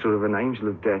is sort of an angel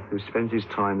of death who spends his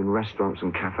time in restaurants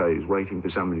and cafes waiting for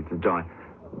somebody to die.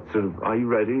 Sort of, are you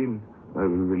ready? And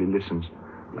nobody really listens,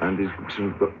 and he's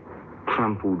sort of got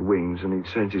crumpled wings, and he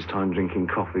spends his time drinking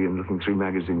coffee and looking through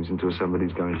magazines until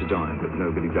somebody's going to die, but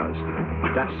nobody does.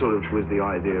 That sort of was the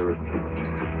idea of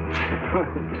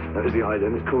that was the idea,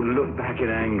 and it's called Look Back in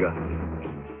Anger.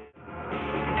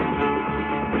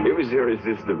 It was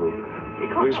irresistible.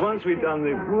 Because once we'd done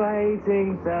the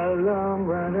waiting so long,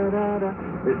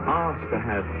 it asked to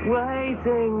have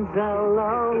waiting so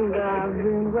long, I've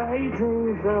been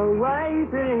waiting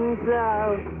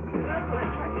so.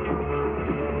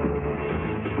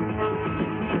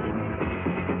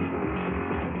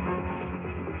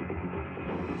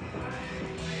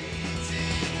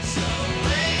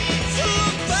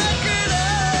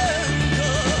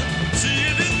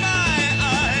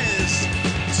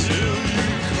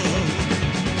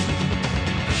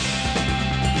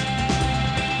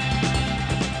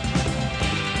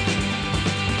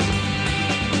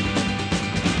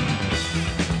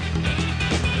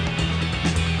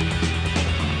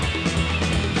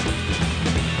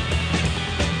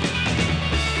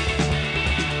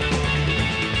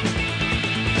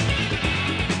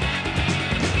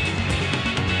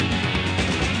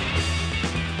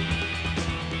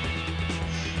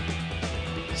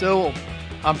 So,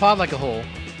 on Pod Like a Hole,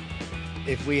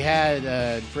 if we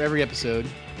had, for every episode,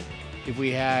 if we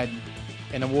had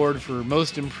an award for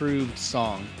most improved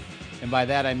song, and by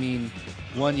that I mean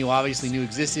one you obviously knew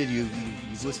existed, you've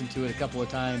listened to it a couple of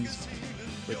times,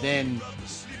 but then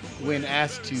when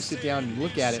asked to sit down and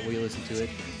look at it while you listen to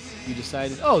it, you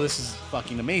decided, oh, this is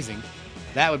fucking amazing.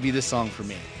 That would be this song for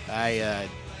me.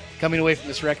 Coming away from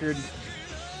this record,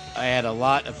 I had a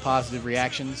lot of positive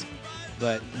reactions.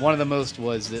 But one of the most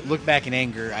was that Look Back in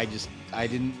Anger, I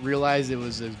didn't realize it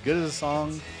was as good as a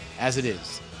song as it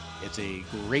is. It's a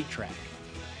great track.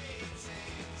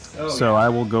 So I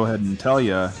will go ahead and tell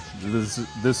you,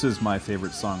 this is my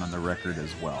favorite song on the record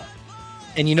as well.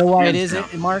 And you know why it is,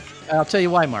 Mark? I'll tell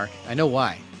you why, Mark. I know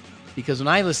why. Because when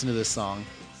I listen to this song,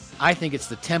 I think it's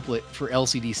the template for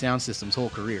LCD Sound System's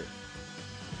whole career.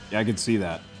 Yeah, I could see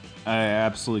that. I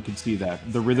absolutely could see that.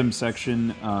 The rhythm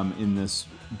section in this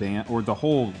band, or the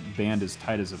whole band, is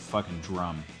tight as a fucking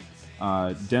drum.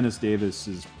 Dennis Davis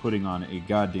is putting on a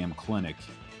goddamn clinic,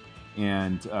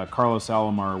 and Carlos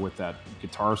Alomar with that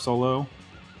guitar solo,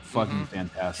 fucking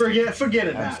fantastic. Forget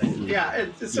about it. Yeah,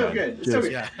 it's so good. It's so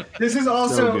good. Yeah. This is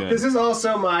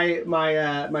also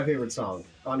my favorite song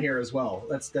on here as well.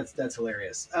 That's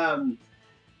hilarious.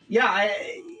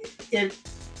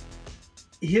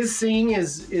 his singing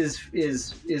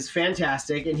is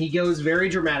fantastic, and he goes very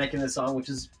dramatic in the song, which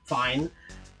is fine.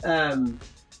 But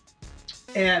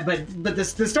the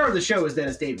start of the show is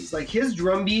Dennis Davies. Like his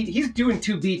drum beat, he's doing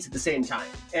 2 beats at the same time,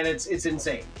 and it's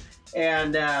insane.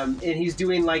 And he's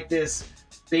doing like this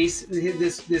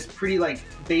this pretty like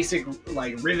basic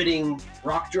like riveting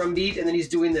rock drum beat, and then he's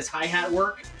doing this hi-hat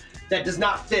work that does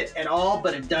not fit at all,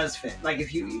 but it does fit. Like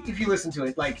if you listen to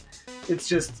it, like it's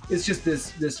just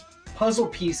this puzzle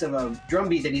piece of a drum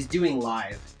beat that he's doing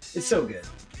live. It's so good.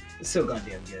 It's so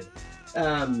goddamn good.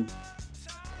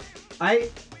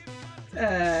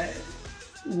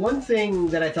 One thing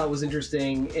that I thought was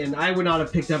interesting, and I would not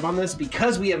have picked up on this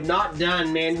because we have not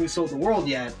done Man Who Sold the World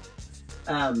yet.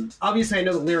 Obviously, I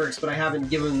know the lyrics, but I haven't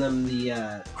given them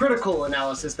the critical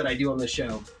analysis that I do on the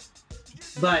show.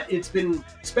 But it's been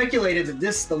speculated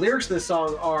that the lyrics of this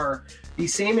song are the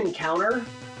same encounter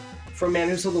from Man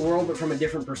Who Sold the World, but from a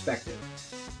different perspective.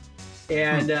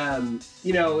 And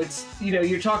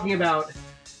you're talking about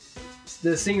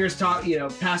the singer's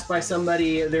passed by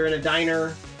somebody. They're in a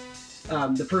diner.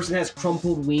 The person has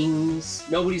crumpled wings.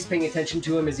 Nobody's paying attention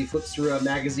to him as he flips through a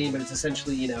magazine, but it's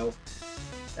essentially,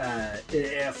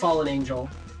 a fallen angel.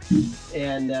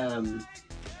 And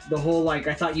the whole, like,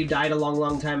 I thought you died a long,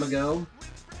 long time ago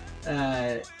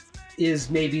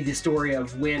is maybe the story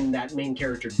of when that main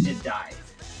character did die.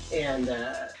 And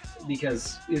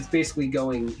because it's basically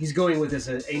he's going with this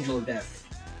angel of death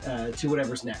to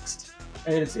whatever's next.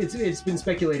 And it's been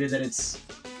speculated that it's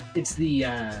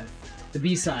the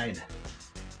B-side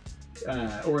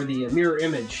or the mirror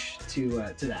image to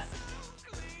that.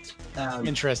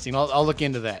 Interesting. I'll look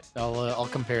into that. I'll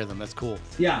compare them. That's cool.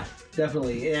 Yeah,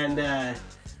 definitely. And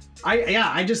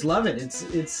I just love it.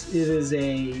 It is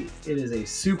a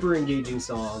super engaging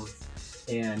song,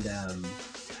 and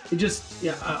it just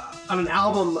on an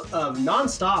album of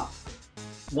nonstop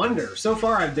wonder. So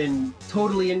far, I've been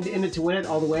totally in it to win it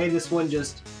all the way. This one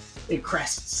it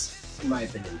crests, in my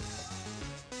opinion.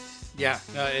 Yeah,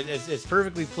 it's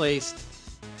perfectly placed.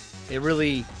 It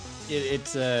really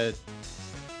it's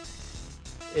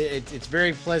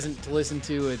very pleasant to listen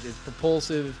to. It's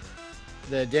propulsive.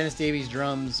 The Dennis Davies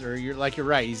drums you're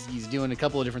right. He's doing a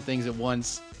couple of different things at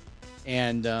once.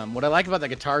 And what I like about that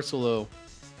guitar solo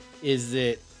is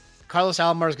that Carlos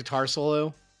Alomar's guitar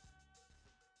solo,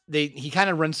 he kind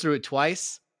of runs through it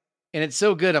twice, and it's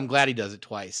so good. I'm glad he does it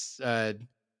twice.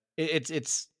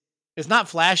 It's not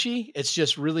flashy. It's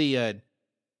just really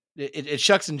it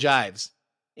shucks and jives.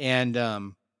 And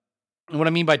what I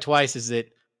mean by twice is that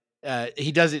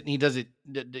he does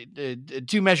it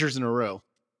 2 measures in a row,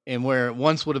 and where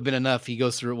once would have been enough, he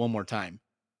goes through it one more time,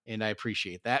 and I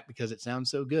appreciate that because it sounds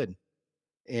so good.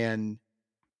 And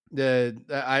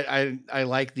I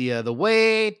like the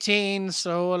waiting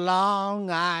so long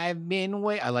I've been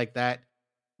waiting. I like that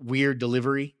weird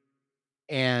delivery,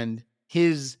 and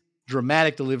his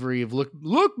dramatic delivery of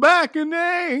look back in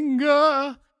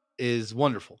anger is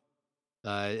wonderful.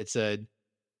 It's a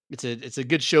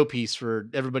good showpiece for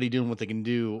everybody doing what they can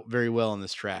do very well on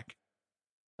this track.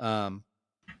 And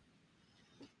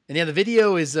yeah, the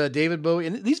video is David Bowie,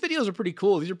 and these videos are pretty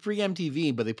cool. These are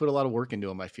pre-MTV, but they put a lot of work into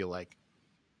them, I feel like.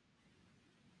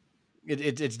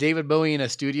 It's David Bowie in a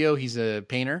studio. He's a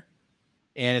painter,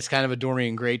 and it's kind of a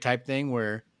Dorian Gray type thing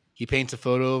where he paints a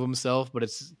photo of himself, but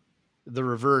it's the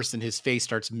reverse, and his face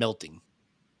starts melting.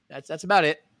 That's about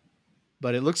it,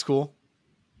 but it looks cool.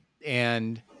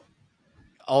 And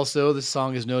also, this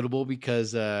song is notable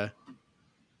because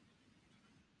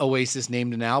Oasis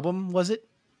named an album, was it?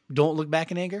 Don't Look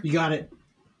Back in Anger? You got it.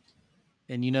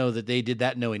 And you know that they did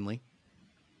that knowingly.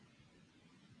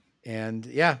 And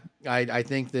yeah, I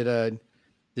think that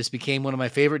this became one of my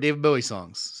favorite David Bowie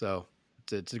songs. So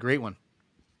it's a great one.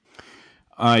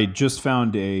 I just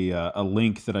found a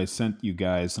link that I sent you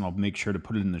guys, and I'll make sure to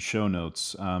put it in the show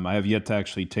notes. I have yet to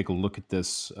actually take a look at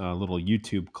this little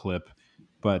YouTube clip,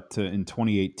 but in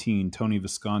 2018, Tony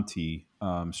Visconti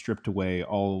stripped away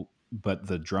all but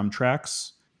the drum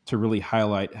tracks to really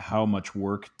highlight how much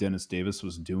work Dennis Davis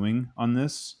was doing on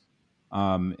this,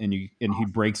 and he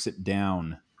breaks it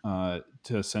down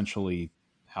to essentially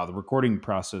how the recording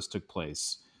process took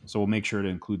place. So we'll make sure to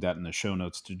include that in the show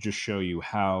notes to just show you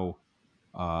how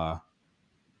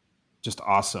just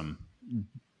awesome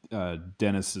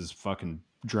Dennis is fucking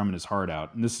drumming his heart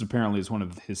out. And this apparently is one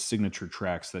of his signature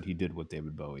tracks that he did with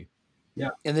David Bowie. Yeah.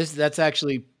 And that's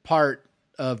actually part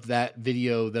of that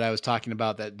video that I was talking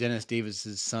about that Dennis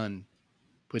Davis's son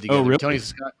put together. Oh, really?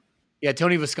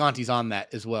 Tony Visconti's on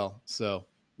that as well. So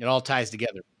it all ties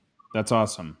together. That's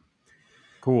awesome.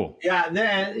 Cool. Yeah,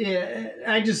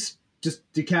 just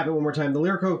to cap it one more time, the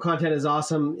lyrical content is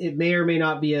awesome. It may or may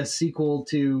not be a sequel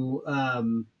to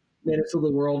Menace of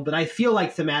the World, but I feel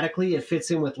like thematically it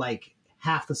fits in with like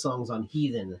half the songs on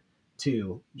Heathen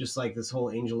too, just like this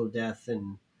whole Angel of Death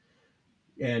and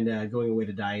going away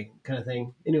to die kind of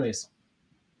thing. Anyways,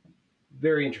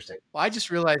 very interesting. Well, I just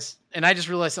realized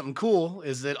something cool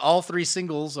is that all 3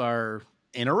 singles are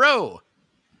in a row.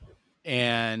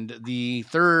 And the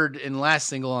third and last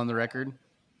single on the record,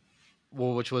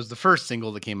 well, which was the first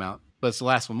single that came out, but it's the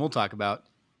last one we'll talk about,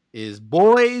 is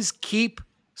Boys Keep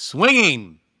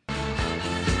Swinging.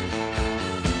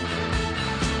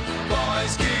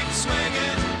 Boys keep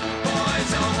swinging,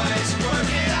 boys always work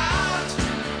it out.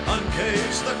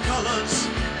 Uncage the colors,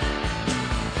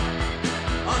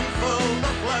 unfurl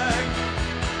the flag.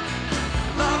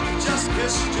 Love just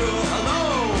kissed you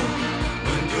hello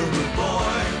when you're a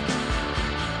boy.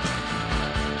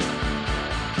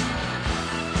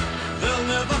 They'll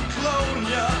never clone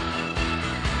ya.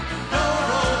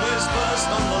 You're always first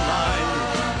on the line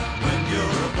when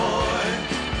you're a boy.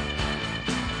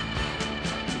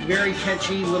 Very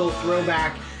catchy little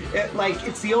throwback.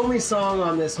 It's the only song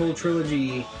on this whole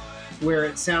trilogy where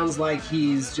it sounds like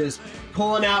he's just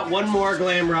pulling out one more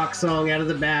glam rock song out of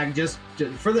the bag just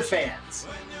for the fans.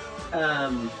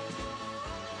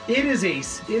 It is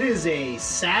a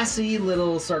sassy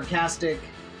little sarcastic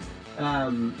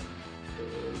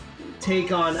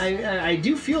take on. I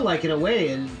do feel like in a way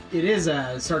it is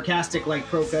a sarcastic like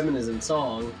pro-feminism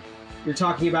song. You're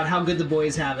talking about how good the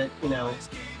boys have it, you know.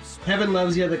 Heaven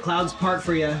loves you, the clouds part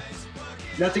for you.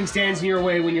 Nothing stands in your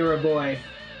way when you're a boy.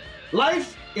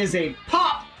 Life is a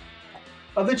pop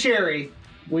of the cherry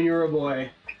when you're a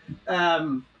boy.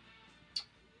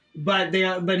 But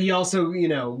he also, you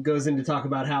know, goes in to talk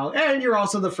about how, and you're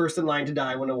also the first in line to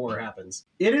die when a war happens.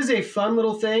 It is a fun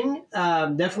little thing.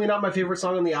 Definitely not my favorite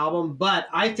song on the album, but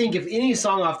I think if any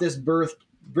song off this birthed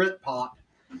Britpop,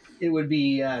 it would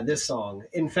be this song.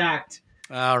 In fact,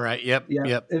 all right, yep.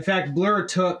 In fact, Blur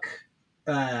took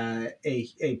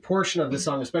a portion of the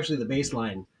song, especially the bass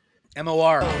line.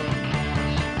 MOR.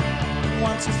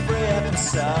 1, 2, 3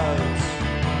 episodes.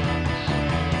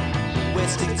 We're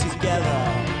stick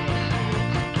together.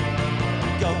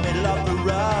 Go middle of the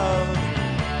road.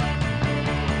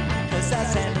 'Cause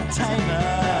that's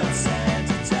entertainment. It's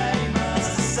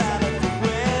the sound of the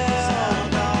wheel.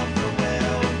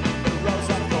 It rolls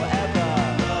on forever.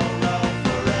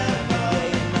 Yeah,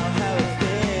 you know how it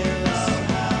feels.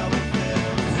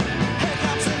 Here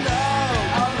comes a low.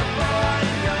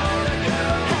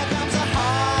 Here comes a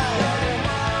high.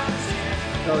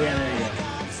 Oh yeah, there you go.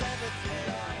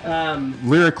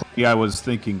 Lyrically, I was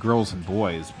thinking girls and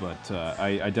boys, but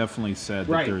I definitely said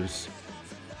that Right. there's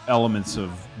elements of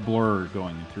Blur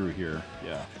going through here.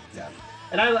 Yeah.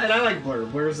 And I like Blur.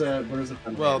 Blur's a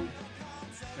fun band.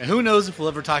 And who knows if we'll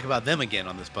ever talk about them again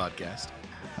on this podcast.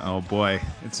 Oh boy,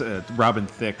 it's Robin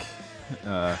Thicke.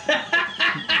 I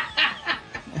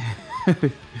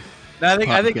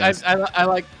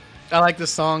like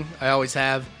this song. I always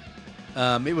have.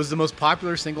 It was the most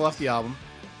popular single off the album,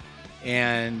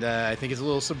 and I think it's a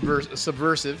little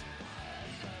subversive.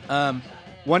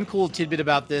 One cool tidbit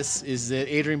about this is that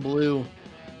Adrian Belew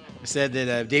said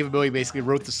that David Bowie basically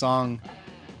wrote the song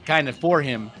kind of for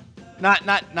him, not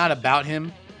about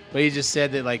him, but he just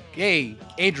said that like, hey,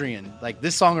 Adrian, like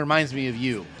this song reminds me of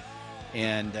you,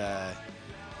 and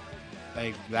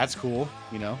like that's cool,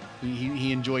 you know.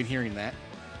 He enjoyed hearing that.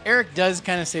 Eric does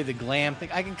kind of say the glam thing.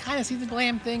 I can kind of see the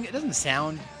glam thing. It doesn't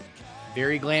sound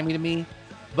very glammy to me,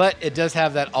 but it does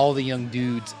have that all the young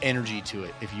dudes energy to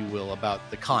it, if you will, about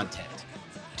the content.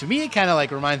 To me, it kind of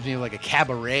like reminds me of like a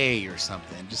cabaret or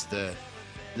something. Just the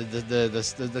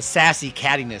sassy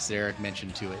cattiness that Eric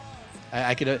mentioned to it.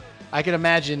 I could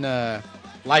imagine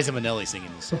Liza Minnelli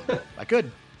singing this song. I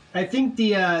could. I think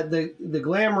the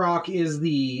glam rock is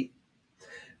the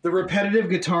repetitive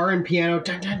guitar and piano.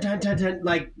 Dun, dun, dun, dun, dun,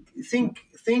 like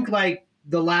think like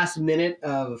the last minute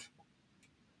of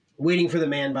Waiting for the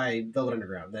Man by Velvet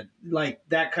Underground.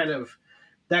 That kind of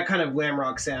glam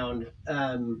rock sound.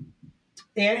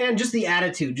 And just the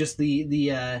attitude, just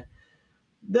the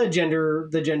gender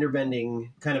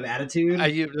bending kind of attitude.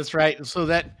 That's right. So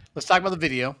let's talk about the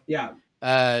video. Yeah.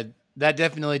 That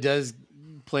definitely does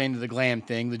play into the glam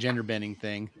thing, the gender bending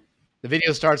thing. The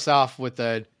video starts off with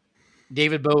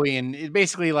David Bowie, and it's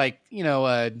basically like, you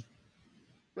know,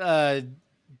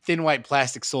 Thin White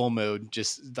Plastic Soul mode,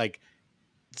 just like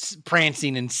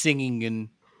prancing and singing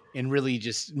and really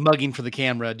just mugging for the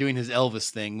camera, doing his Elvis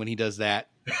thing when he does that.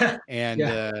 And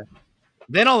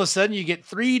then all of a sudden you get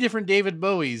 3 different David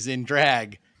Bowies in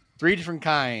drag, 3 different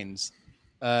kinds.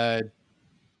 You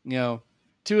know,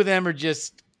 2 two of them are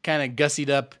just kind of gussied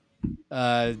up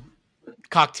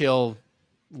cocktail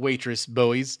waitress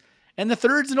Bowies, and the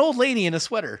third's an old lady in a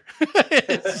sweater.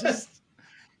 It's just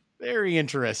very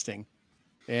interesting.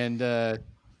 And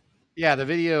yeah, the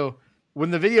video,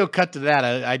 when the video cut to that,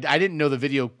 I didn't know the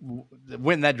video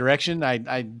went in that direction.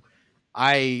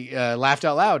 I laughed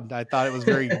out loud. I thought it was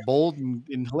very bold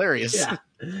and hilarious. Yeah,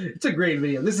 it's a great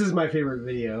video. This is my favorite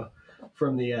video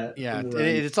from the yeah. from the run.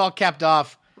 It's all capped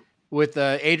off with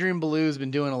Adrian Belew's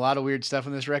been doing a lot of weird stuff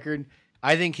on this record.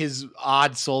 I think his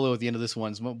odd solo at the end of this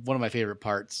one's one of my favorite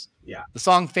parts. Yeah. The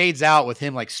song fades out with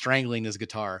him like strangling his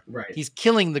guitar. Right. He's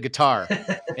killing the guitar,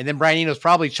 and then Brian Eno's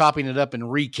probably chopping it up and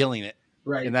re-killing it.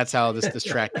 Right. And that's how this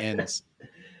track ends.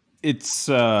 It's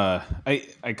I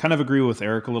kind of agree with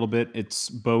Eric a little bit. It's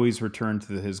Bowie's return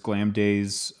to his glam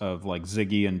days of like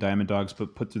Ziggy and Diamond Dogs,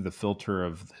 but put through the filter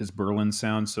of his Berlin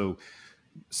sound. So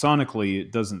sonically,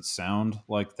 it doesn't sound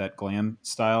like that glam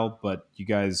style. But you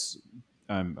guys,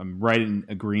 I'm right in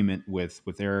agreement with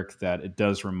Eric that it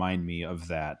does remind me of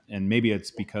that, and maybe it's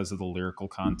because of the lyrical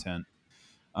content.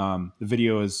 The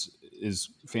video is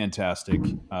fantastic.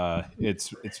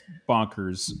 It's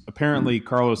bonkers. Apparently,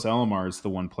 Carlos Alomar is the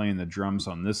one playing the drums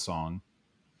on this song.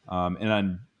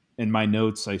 And in my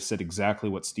notes, I said exactly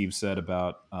what Steve said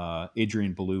about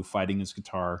Adrian Belew fighting his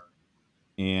guitar.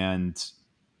 And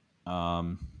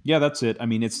yeah, that's it. I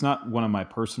mean, it's not one of my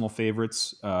personal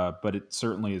favorites, but it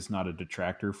certainly is not a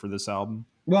detractor for this album.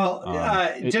 Well,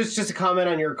 just a comment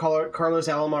on your Carlos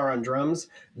Alomar on drums.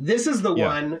 This is the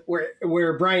one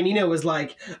where Brian Eno was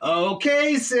like,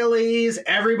 "Okay, sillies,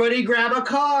 everybody grab a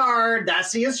card.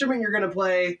 That's the instrument you're going to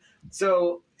play."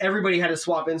 So everybody had to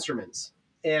swap instruments.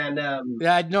 And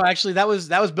yeah, no, actually, that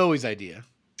was Bowie's idea.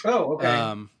 Oh,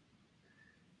 okay.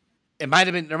 There might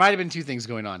have been two things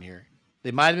going on here.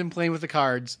 They might have been playing with the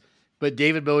cards, but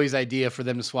David Bowie's idea for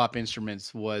them to swap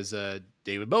instruments was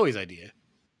David Bowie's idea.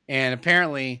 And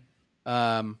apparently,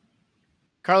 Carlos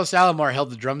Alomar held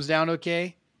the drums down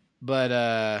okay,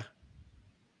 but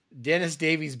Dennis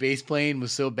Davies' bass playing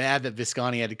was so bad that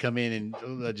Visconti had to come in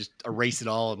and just erase it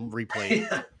all and replay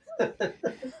it.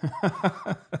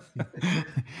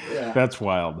 Yeah. That's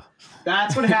wild.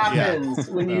 That's what happens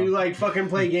when you like fucking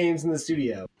play games in the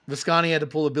studio. Visconti had to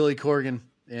pull a Billy Corgan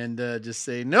and just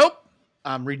say, "Nope,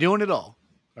 I'm redoing it all,"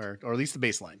 or at least the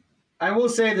bass line. I will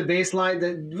say the bass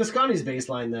line, Visconti's bass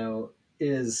line though,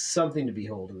 is something to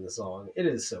behold in the song. It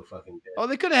is so fucking good. Oh,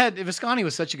 they could have had, if Visconti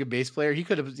was such a good bass player, he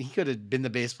could have been the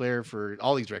bass player for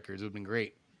all these records. It would have been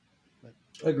great. But,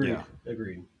 Agreed.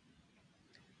 Agreed.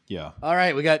 Yeah. All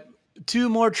right, we got two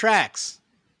more tracks.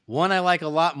 One I like a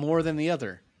lot more than the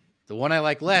other. The one I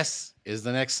like less is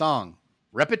the next song,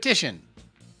 Repetition.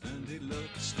 And he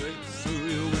looks straight through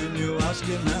you when you ask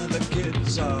him how the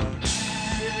kids are.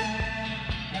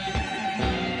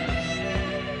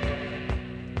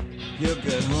 You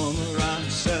get home around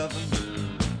 7,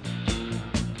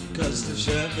 'cause the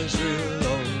chef is real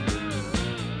low.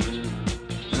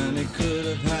 And he could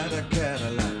have had a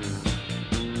Cadillac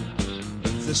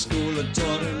if the school had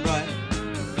taught him right.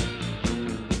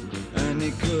 And he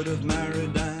could have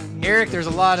married Anne. Eric, there's a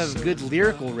lot of good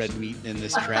lyrical red meat in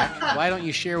this track. Why don't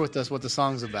you share with us what the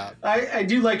song's about? I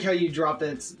do like how you drop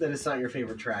that it's not your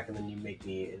favorite track and then you make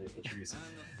me introduce.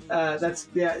 I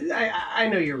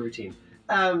know your routine.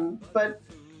 But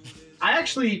I'm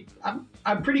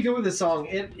pretty good with this song.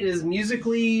 It is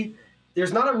musically,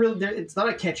 it's not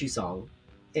a catchy song,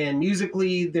 and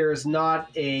musically there's not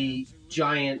a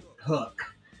giant hook.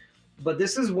 But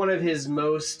this is one of his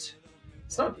most.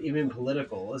 It's not even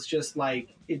political. It's just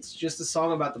a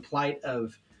song about the plight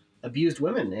of abused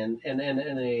women and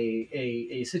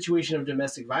a situation of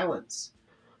domestic violence.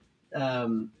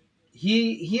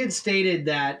 He had stated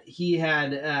that he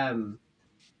had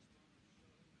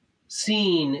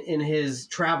seen in his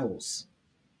travels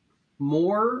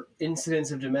more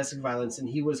incidents of domestic violence than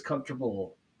he was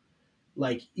comfortable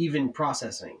like even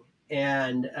processing,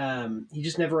 and he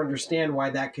just never understand why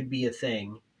that could be a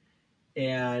thing.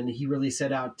 And he really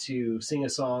set out to sing a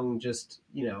song just,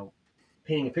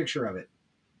 painting a picture of it.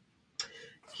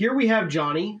 Here we have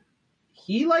Johnny.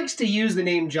 He likes to use the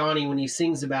name Johnny when he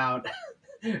sings about,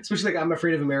 especially like I'm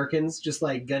Afraid of Americans, just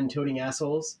like gun-toting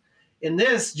assholes. In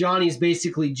this, Johnny's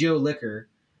basically Joe Liquor,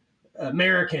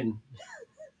 American,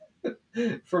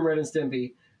 from Ren and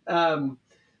Stimpy.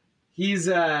 He's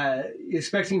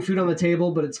expecting food on the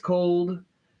table, but it's cold.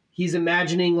 He's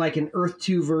imagining like an Earth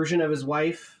 2 version of his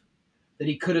wife that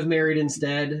he could have married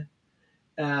instead.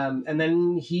 And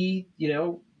then he,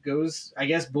 goes, I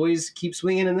guess boys keep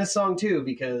swinging in this song too,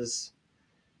 because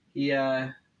he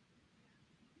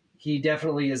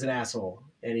definitely is an asshole.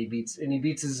 and he beats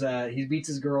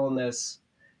his girl in this,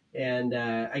 and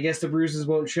I guess the bruises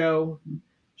won't show.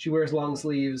 She wears long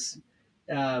sleeves.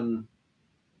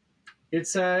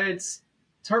 It's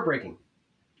heartbreaking,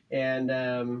 and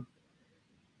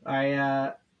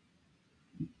I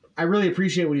really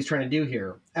appreciate what he's trying to do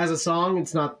here. As a song,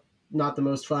 it's not the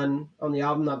most fun on the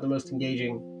album, not the most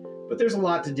engaging, but there's a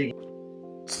lot to dig.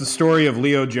 It's the story of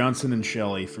Leo Johnson and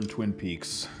Shelley from Twin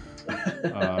Peaks.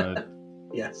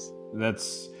 Yes.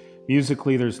 That's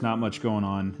musically, there's not much going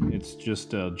on. It's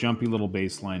just a jumpy little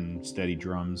bass line and steady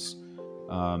drums.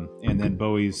 And then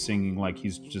Bowie's singing like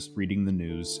he's just reading the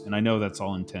news. And I know that's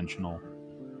all intentional.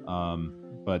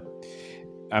 But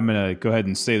I'm going to go ahead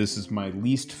and say this is my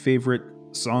least favorite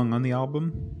song on the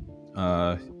album.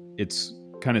 It's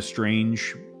kind of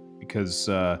strange because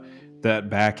that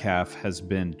back half has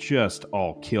been just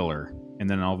all killer. And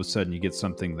then all of a sudden you get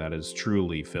something that is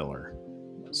truly filler.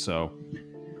 So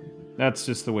that's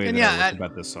just the way I look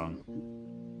about this song.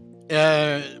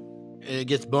 It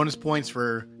gets bonus points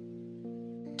for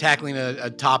tackling a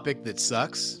topic that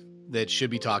sucks, that should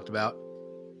be talked about.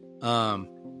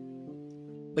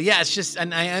 But yeah, it's just,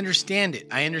 and I understand it.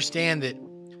 I understand that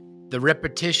the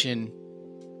repetition,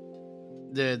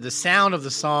 the sound of the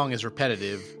song is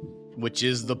repetitive, which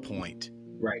is the point.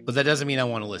 Right. But that doesn't mean I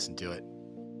want to listen to it,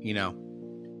 you know?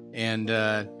 And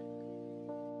the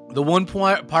one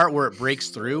part where it breaks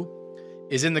through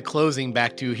is in the closing,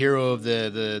 back to hero of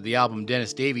the album,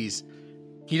 Dennis Davies.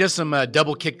 He does some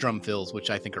double kick drum fills, which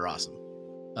I think are awesome.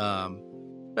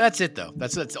 But that's it, though.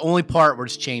 That's the only part where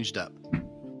it's changed up.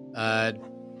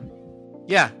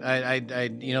 Yeah, I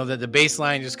you know, the bass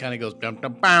line just kind of goes bum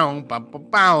bum bum bum bum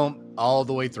bum all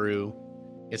the way through.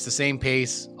 It's the same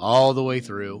pace all the way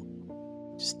through.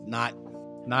 Just not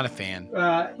a fan.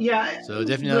 Yeah. So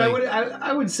definitely,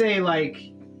 I would say,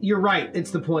 like, you're right.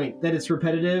 It's the point that it's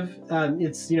repetitive.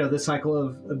 It's, you know, the cycle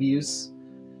of abuse.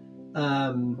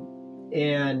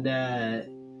 And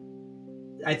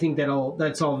I think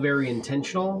that's all very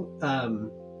intentional.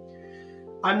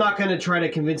 I'm not going to try to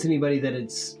convince anybody that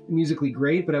it's musically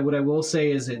great, but what I will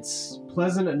say is it's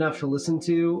pleasant enough to listen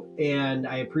to, and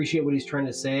I appreciate what he's trying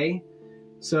to say.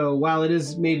 So while it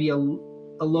is maybe a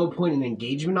low point in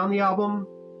engagement on the album,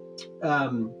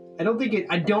 I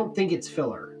don't think it's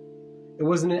filler.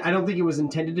 I don't think it was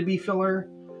intended to be filler.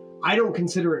 I don't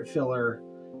consider it filler.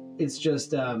 It's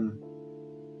just the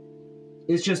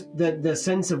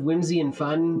sense of whimsy and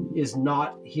fun is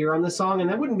not here on the song, and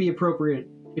that wouldn't be appropriate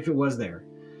if it was there.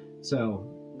 So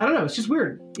I don't know. It's just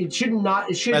weird. It should not.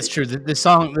 It should. That's true. The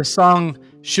song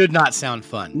should not sound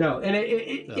fun. No, and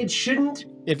it shouldn't.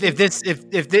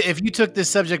 If you took this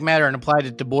subject matter and applied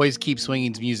it to Boys Keep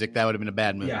Swinging's music, that would have been a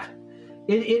bad movie. Yeah.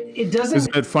 It doesn't.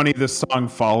 Isn't it funny? This song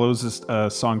follows a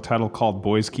song title called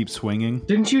 "Boys Keep Swinging."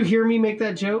 Didn't you hear me make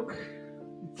that joke?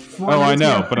 I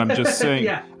know, but I'm just saying.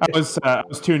 Yeah. I was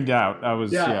tuned out. I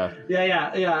was. Yeah.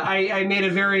 I made a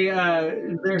very.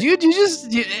 Do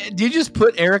you just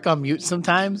put Eric on mute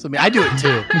sometimes? I mean, I do it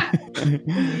too.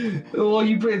 Well,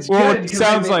 it's well, good. It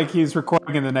sounds like he's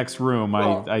recording in the next room.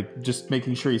 Well, I just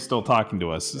making sure he's still talking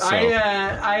to us. So. I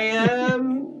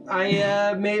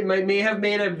may have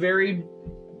made a very,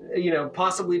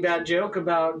 possibly bad joke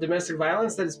about domestic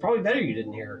violence that it's probably better you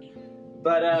didn't hear.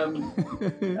 But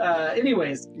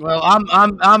anyways. Well,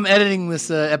 I'm editing this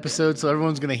episode, so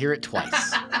everyone's gonna hear it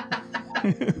twice.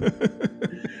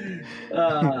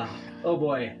 Oh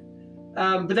boy.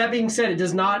 But that being said, it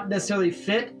does not necessarily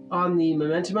fit on the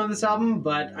momentum of this album,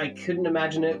 but I couldn't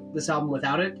imagine this album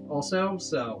without it also.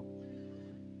 So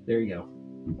there you go.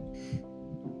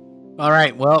 All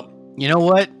right. Well, you know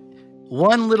what?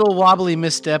 One little wobbly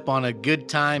misstep on a good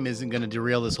time isn't going to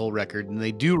derail this whole record, and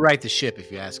they do right the ship,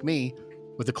 if you ask me,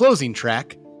 with the closing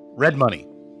track, Red Money.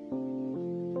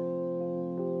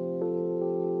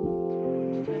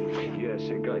 Yes,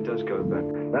 it does go back.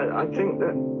 I think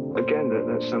that, again,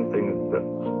 that's something that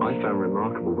I found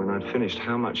remarkable when I'd finished,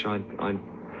 how much I'd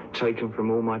taken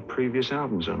from all my previous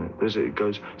albums on it. It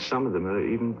goes, some of them are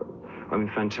even,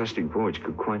 Fantastic Voyage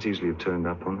could quite easily have turned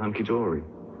up on Hunky Dory.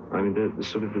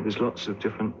 There's lots of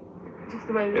different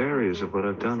areas of what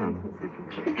I've done on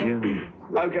it.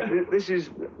 Yeah. Okay, this is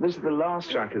the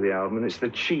last track of the album, and it's the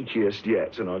cheekiest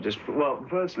yet. And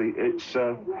firstly, it's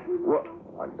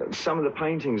some of the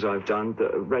paintings I've done,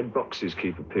 the red boxes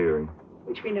keep appearing.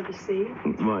 Which we never see.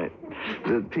 Right.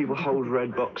 The people hold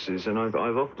red boxes, and I've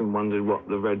often wondered what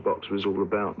the red box was all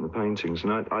about in the paintings,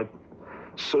 and I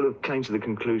sort of came to the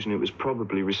conclusion it was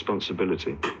probably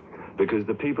responsibility. Because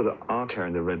the people that are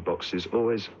carrying the red boxes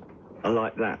always are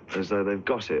like that, as though they've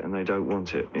got it and they don't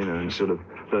want it, you know, and sort of,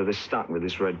 though they're stuck with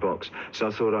this red box. So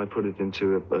I thought I'd put it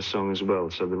into a song as well,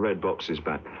 so the red box is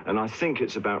back. And I think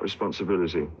it's about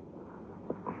responsibility.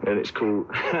 And it's called,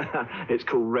 it's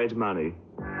called Red Money.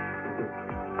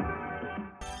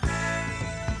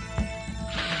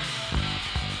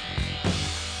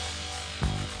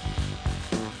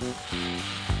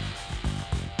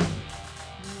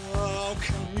 Oh,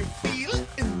 can you feel it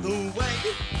in the way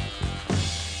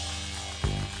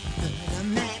that a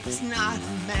man's not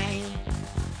a man?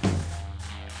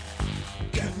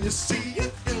 Can you see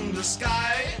it in the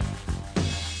sky?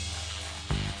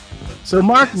 So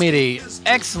Mark made a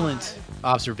excellent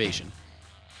observation.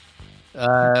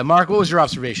 Mark, what was your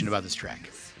observation about this track?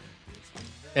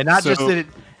 And not just that it.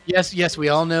 Yes, we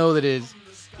all know that it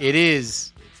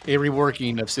is a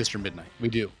reworking of Sister Midnight. We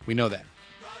do. We know that.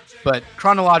 But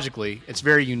chronologically, it's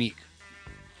very unique.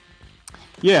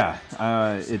 Yeah,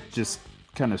 it just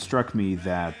kind of struck me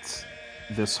that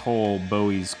this whole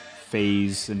Bowie's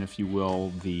phase, and if you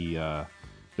will, the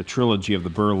trilogy of the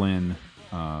Berlin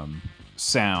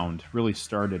sound really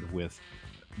started with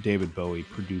David Bowie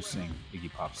producing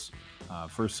Iggy Pop's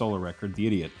first solo record, The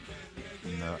Idiot.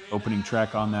 And the opening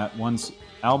track on that one's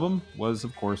album was,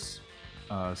 of course,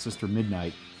 Sister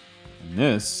Midnight. And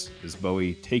this is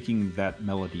Bowie taking that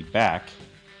melody back,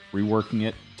 reworking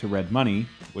it to Red Money,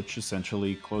 which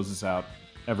essentially closes out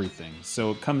everything.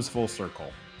 So it comes full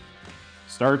circle.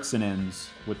 Starts and ends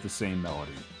with the same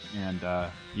melody. And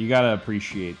you got to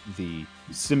appreciate the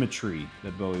symmetry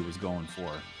that Bowie was going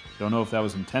for. Don't know if that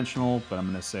was intentional, but I'm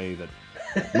going to say that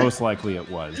most likely it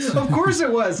was. Of course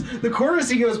it was. The chorus,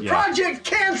 he goes, "Project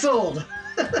canceled."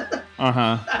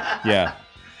 Yeah.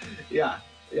 Yeah.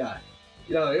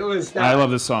 You know, it was. I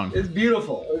love this song. It's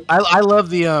beautiful. I love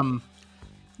the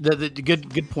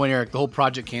good point, Eric. The whole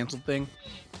Project canceled thing.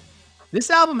 This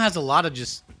album has a lot of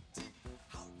just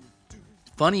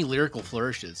funny lyrical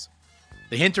flourishes.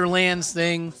 The Hinterlands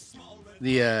thing,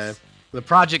 the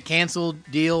Project canceled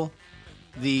deal.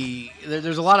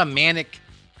 There's a lot of manic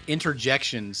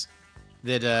interjections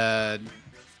that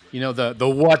the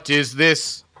what is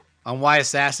this on Why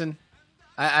Assassin.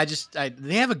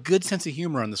 They have a good sense of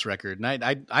humor on this record, and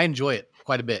I enjoy it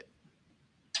quite a bit.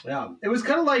 Yeah, it was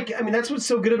kind of like, I mean, that's what's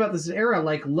so good about this era.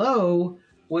 Like, Low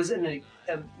was an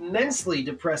immensely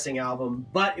depressing album,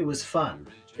 but it was fun.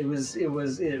 It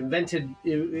invented,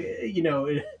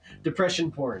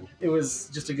 depression porn. It was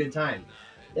just a good time.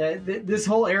 This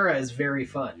whole era is very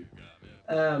fun.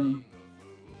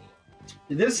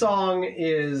 This song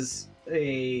is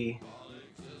it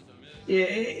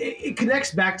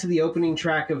connects back to the opening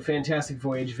track of Fantastic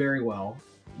Voyage very well.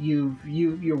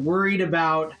 You're worried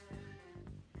about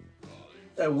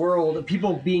a world,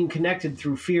 people being connected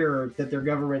through fear that their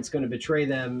government's going to betray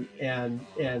them, and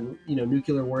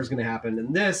nuclear war is going to happen.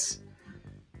 And this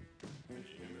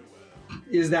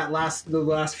is the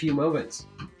last few moments.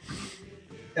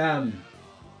 Can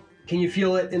you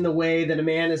feel it in the way that a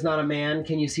man is not a man?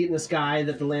 Can you see it in the sky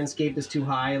that the landscape is too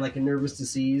high, like a nervous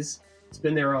disease? It's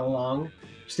been there all along.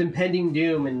 Just impending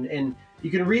doom, and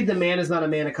you can read the man is not a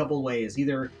man a couple of ways.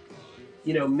 Either,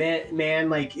 man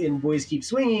like in Boys Keep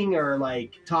Swinging, or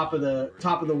like top of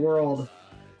the world.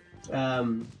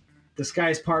 The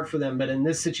skies part for them, but in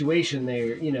this situation,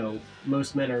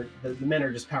 most men are the men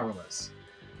are just powerless.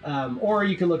 Or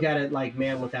you can look at it like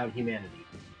Man Without Humanity.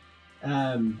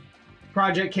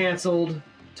 Project canceled,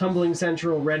 Tumbling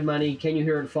Central, Red Money, Can You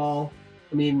Hear It Fall?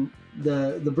 I mean,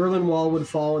 the Berlin Wall would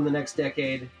fall in the next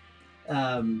decade,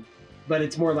 but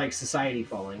it's more like society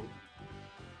falling.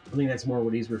 I think that's more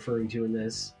what he's referring to in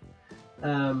this.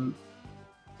 Then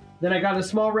I got a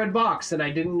small red box and I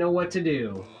didn't know what to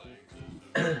do.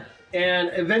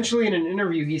 And eventually in an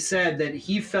interview, he said that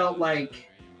he felt like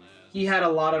he had a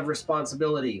lot of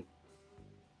responsibility,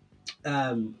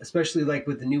 especially like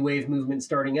with the new wave movement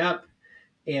starting up,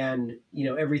 and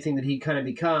everything that he kind of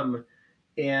become,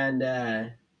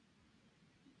 and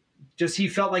just he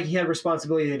felt like he had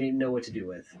responsibility that he didn't know what to do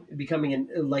with, becoming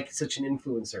like such an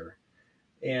influencer.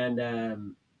 And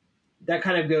that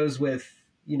kind of goes with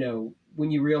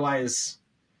when you realize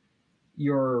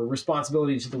your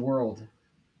responsibility to the world.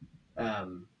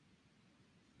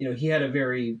 He had a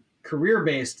very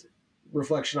career-based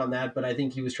reflection on that, but I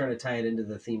think he was trying to tie it into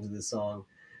the themes of the song,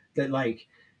 that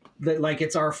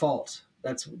it's our fault.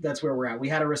 That's where we're at. We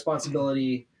had a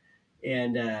responsibility,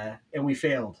 and we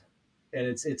failed, and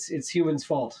it's humans'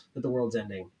 fault that the world's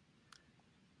ending.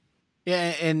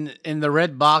 Yeah, and the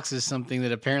red box is something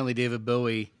that apparently David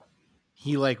Bowie,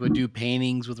 he would do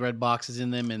paintings with red boxes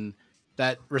in them, and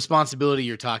that responsibility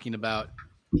you're talking about,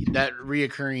 that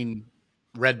reoccurring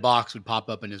red box would pop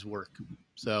up in his work.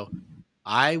 So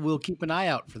I will keep an eye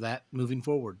out for that moving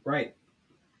forward. Right.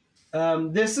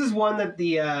 This is one that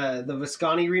the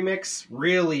Visconti remix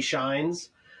really shines.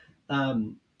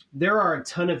 There are a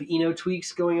ton of Eno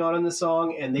tweaks going on in the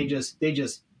song, and they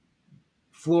just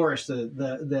flourish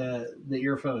the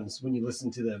earphones when you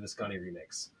listen to the Visconti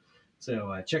remix.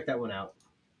 So check that one out.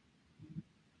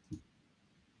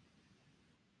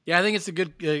 Yeah, I think it's a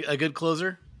good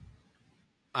closer.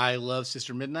 I love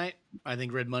Sister Midnight. I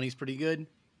think Red Money's pretty good.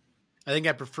 I think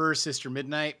I prefer Sister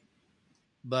Midnight,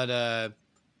 but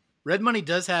Red Money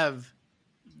does have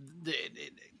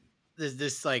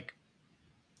this like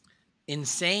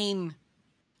insane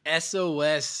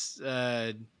SOS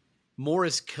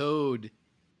Morse code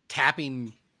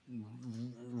tapping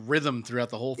rhythm throughout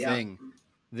the whole thing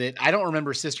that I don't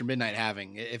remember Sister Midnight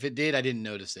having. If it did, I didn't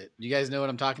notice it. You guys know what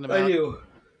I'm talking about? I do.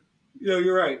 No,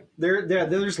 you're right.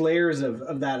 There's layers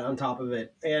of that on top of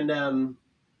it. And,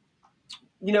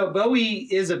 Bowie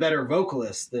is a better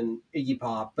vocalist than Iggy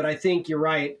Pop, but I think you're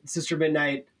right. Sister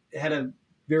Midnight had a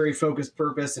very focused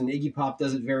purpose, and Iggy Pop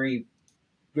does it very,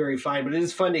 very fine. But it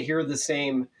is fun to hear the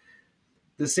same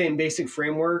basic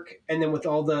framework, and then with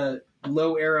all the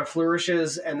low era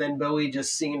flourishes, and then Bowie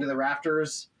just singing to the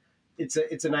rafters.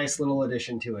 It's a nice little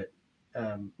addition to it.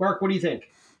 Mark, what do you think?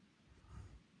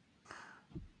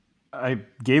 I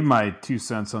gave my 2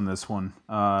 cents on this one.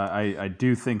 I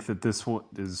do think that this one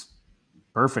is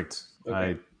perfect.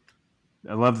 Okay.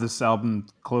 I love this album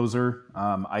closer.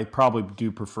 I probably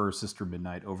do prefer Sister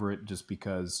Midnight over it just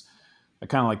because I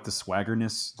kind of like the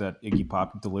swaggerness that Iggy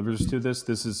Pop delivers to this.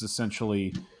 This is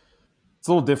essentially, it's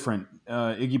a little different.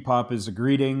 Iggy Pop is a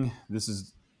greeting. This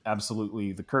is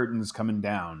absolutely the curtains coming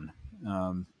down.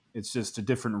 It's just a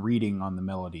different reading on the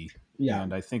melody. Yeah.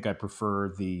 And I think I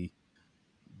prefer the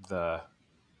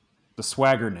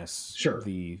swaggerness,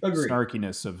 the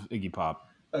snarkiness of Iggy Pop.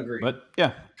 Agree. But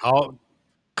yeah.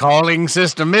 Calling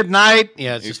Sister Midnight.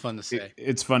 Yeah, it's just fun to say.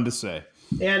 It's fun to say.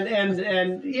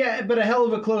 And yeah, but a hell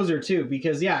of a closer too,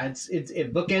 because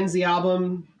it bookends the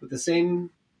album with the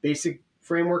same basic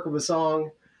framework of a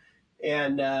song.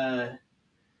 And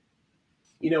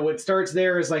what starts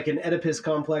there is like an Oedipus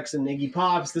complex in Iggy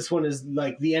Pop's. This one is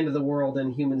like the end of the world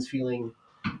and humans feeling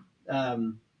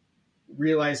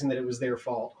realizing that it was their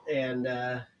fault. And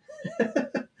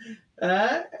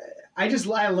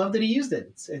I love that he used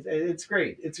it. It's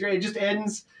great. It's great. It just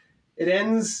ends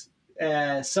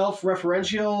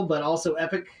self-referential, but also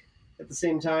epic at the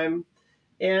same time.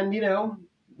 And,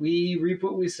 we reap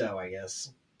what we sow, I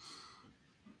guess.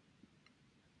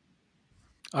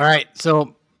 All right.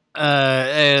 So,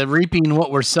 reaping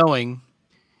what we're sowing.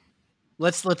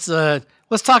 Let's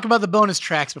talk about the bonus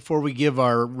tracks before we give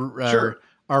our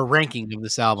ranking of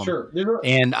this album. Sure.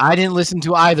 And I didn't listen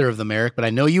to either of them, Eric, but I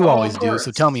know you always do.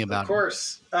 So tell me about it. Of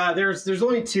course. There's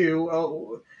only two.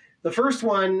 Oh, the first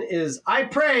one is I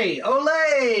Pray,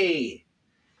 Ole!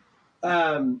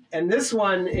 And this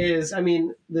one is,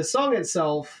 the song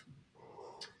itself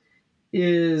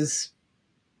is,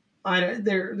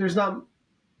 there's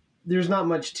not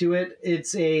much to it.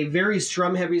 It's a very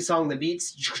strum heavy song. The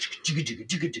beats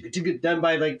done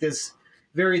by like this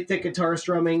very thick guitar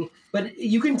strumming, but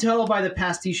you can tell by the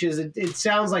pastiches, it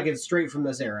sounds like it's straight from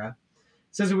this era.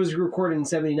 It says it was recorded in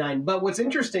 1979. But what's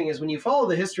interesting is when you follow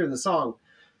the history of the song,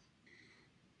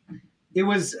 it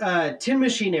was Tin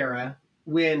Machine era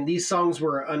when these songs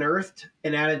were unearthed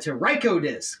and added to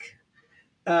Rykodisc.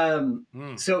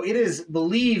 So it is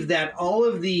believed that all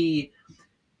of the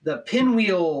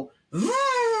pinwheel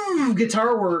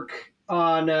guitar work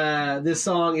on this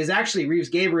song is actually Reeves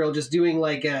Gabriel just doing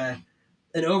like an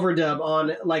overdub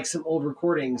on like some old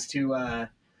recordings to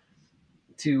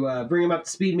bring him up to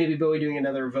speed. Maybe Bowie doing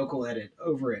another vocal edit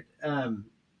over it.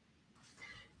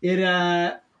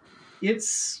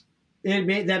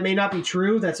 That may not be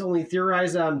true. That's only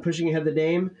theorized on Pushing Ahead the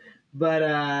Dame, but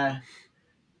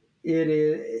it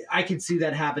is. I could see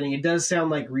that happening. It does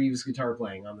sound like Reeves guitar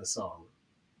playing on this song.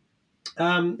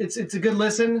 It's a good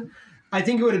listen. I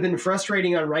think it would have been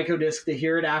frustrating on Rykodisc to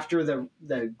hear it after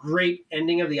the great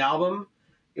ending of the album.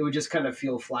 It would just kind of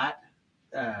feel flat.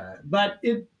 But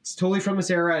it's totally from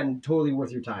this era and totally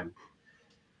worth your time.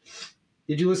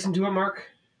 Did you listen to it, Mark?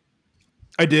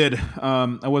 I did.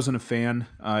 I wasn't a fan.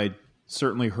 I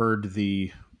certainly heard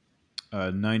the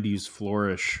 90s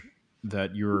flourish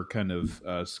that you were kind of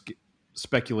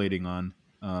speculating on.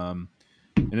 And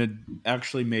it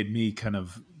actually made me kind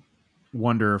of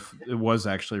wonder if it was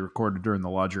actually recorded during the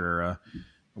Lodger era.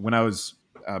 When I was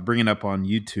bringing up on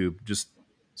YouTube, just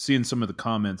seeing some of the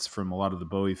comments from a lot of the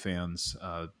Bowie fans,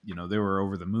 they were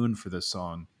over the moon for this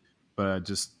song, but it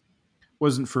just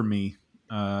wasn't for me.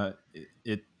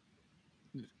 It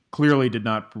clearly did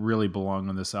not really belong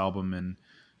on this album, and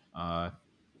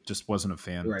just wasn't a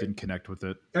fan. Right. Didn't connect with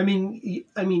it. I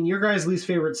mean, your guys' least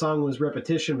favorite song was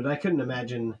Repetition, but I couldn't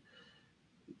imagine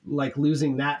like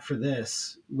losing that for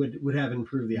this would have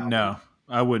improved the album. No,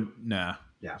 I wouldn't. Nah.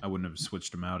 Yeah. I wouldn't have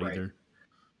switched them out either.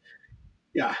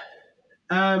 Yeah.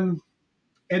 And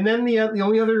then the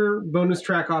only other bonus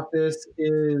track off this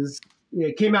is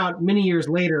it came out many years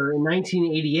later in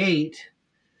 1988.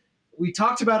 We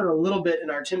talked about it a little bit in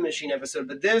our Tin Machine episode,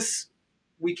 but this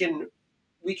we can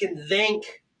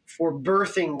thank for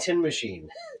birthing Tin Machine.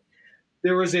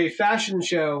 There was a fashion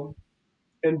show,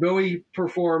 and Bowie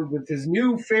performed with his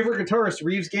new favorite guitarist,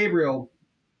 Reeves Gabriel,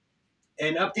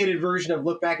 an updated version of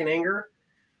Look Back in Anger.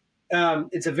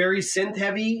 It's a very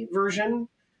synth-heavy version.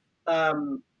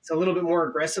 It's a little bit more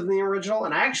aggressive than the original,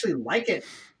 and I actually like it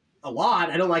a lot.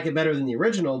 I don't like it better than the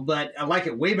original, but I like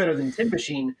it way better than Tin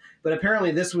Machine. But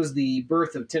apparently this was the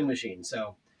birth of Tin Machine.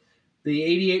 So the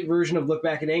 88 version of Look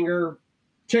Back in Anger,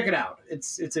 check it out.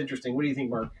 It's interesting. What do you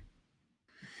think, Mark?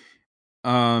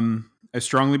 I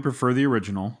strongly prefer the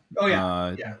original. Oh,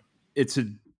 yeah. Yeah. It's a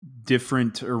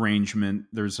different arrangement.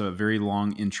 There's a very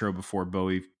long intro before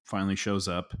Bowie finally shows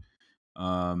up.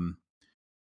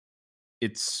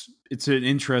 It's an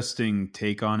interesting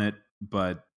take on it,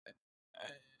 but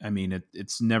I mean,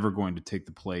 it's never going to take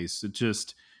the place.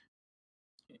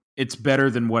 It's better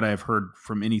than what I've heard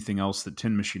from anything else that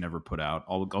Tin Machine ever put out.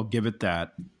 I'll give it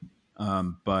that.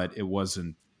 But it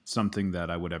wasn't something that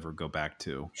I would ever go back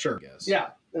to. Sure. I guess. Yeah.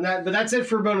 But that's it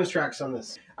for bonus tracks on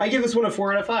this. I give this one a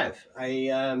 4 out of 5.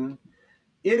 It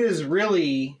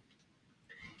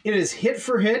is hit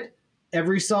for hit.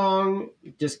 Every song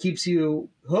just keeps you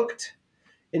hooked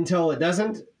until it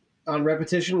doesn't on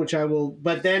Repetition, which I will.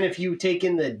 But then if you take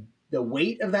in the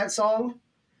weight of that song,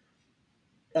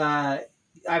 I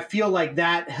feel like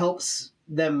that helps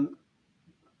them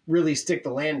really stick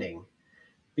the landing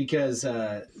because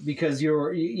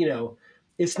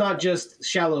it's not just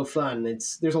shallow fun.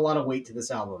 There's a lot of weight to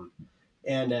this album,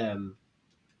 and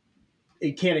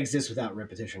it can't exist without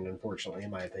Repetition, unfortunately,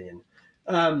 in my opinion.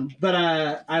 But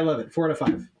I love it. 4 out of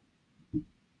 5.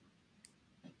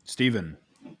 Steven.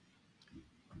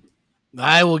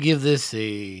 I will give this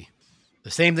the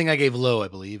same thing I gave Low, I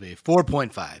believe, a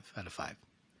 4.5 out of 5.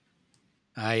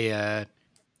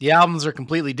 The albums are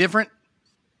completely different,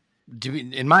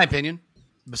 in my opinion,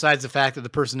 besides the fact that the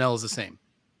personnel is the same.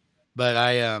 But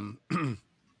I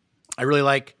really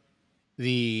like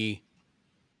the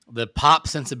pop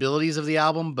sensibilities of the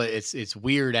album, but it's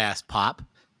weird ass pop.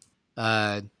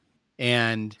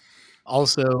 And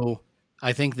also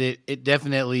I think that it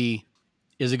definitely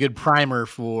is a good primer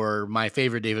for my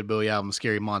favorite David Bowie album,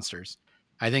 Scary Monsters.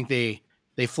 I think they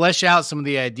flesh out some of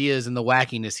the ideas and the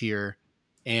wackiness here,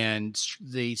 and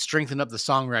they strengthen up the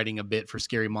songwriting a bit for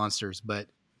Scary Monsters. But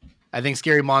I think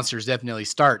Scary Monsters definitely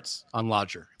starts on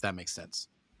Lodger, if that makes sense.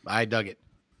 I dug it.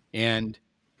 And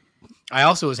I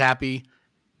also was happy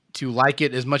to like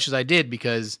it as much as I did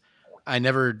because I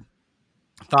never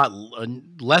thought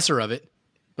lesser of it,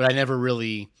 but I never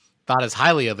really thought as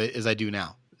highly of it as I do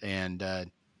now. And I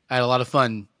had a lot of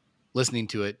fun listening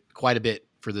to it quite a bit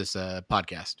for this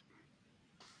podcast.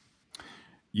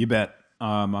 You bet.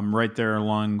 I'm right there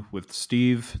along with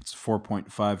Steve. It's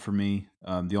 4.5 for me.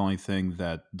 The only thing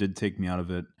that did take me out of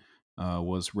it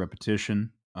was Repetition.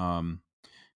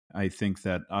 I think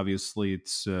that obviously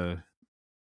it's an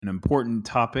important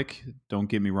topic. Don't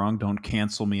get me wrong. Don't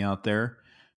cancel me out there.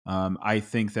 I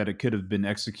think that it could have been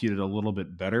executed a little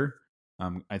bit better.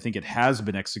 I think it has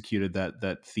been executed,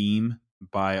 that theme,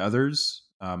 by others.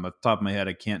 At the top of my head,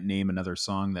 I can't name another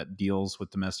song that deals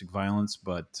with domestic violence,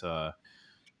 but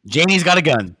Janie's Got a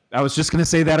Gun. I was just going to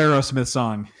say that Aerosmith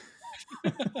song.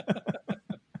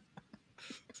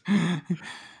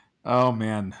 Oh,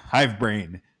 man. Hive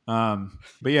brain. But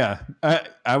yeah,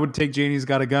 I would take Janie's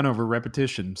Got a Gun over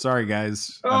Repetition. Sorry,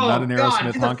 guys. I'm not an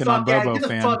Aerosmith honking on Bobo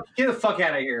fan. Get the fuck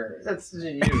out of here. That's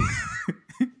you.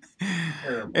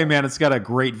 Hey, man, it's got a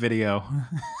great video.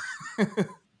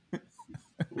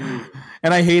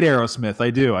 And I hate Aerosmith. I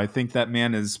do. I think that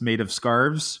man is made of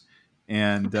scarves,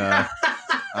 and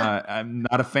I'm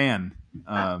not a fan.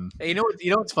 Hey, you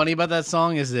know what's funny about that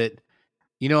song is that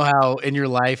you know how in your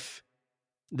life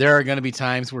there are going to be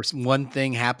times where one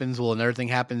thing happens while another thing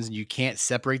happens, and you can't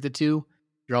separate the two.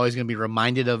 You're always going to be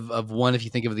reminded of one if you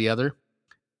think of the other.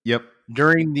 Yep.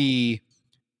 During the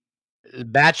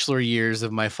bachelor years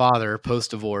of my father,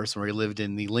 post-divorce, where he lived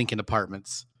in the Lincoln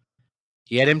Apartments,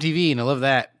 he had MTV, and I love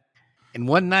that. And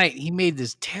one night, he made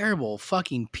this terrible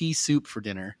fucking pea soup for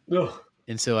dinner. Ugh.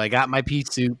 And so I got my pea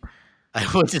soup, I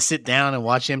went to sit down and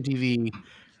watch MTV,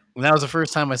 and that was the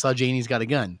first time I saw Janie's Got a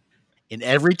Gun. And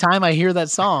every time I hear that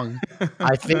song,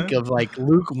 I think of like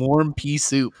lukewarm pea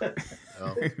soup.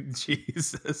 So.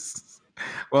 Jesus.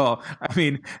 Well, I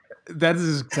mean, that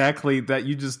is exactly that.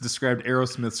 You just described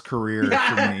Aerosmith's career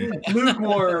for me.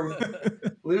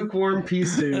 Lukewarm pea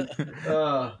soup.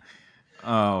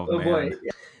 Oh man. Boy.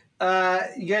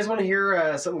 You guys want to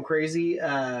hear something crazy?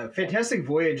 Fantastic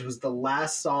Voyage was the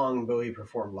last song Bowie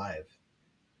performed live.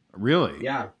 Really?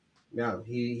 Yeah.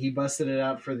 He busted it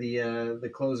out for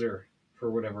the closer for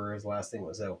whatever his last thing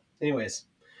was. So, anyways,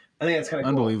 I think that's kind of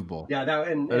unbelievable. Cool. Yeah,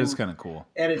 that is kind of cool.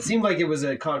 And it seemed like it was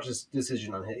a conscious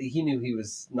decision on him. He knew he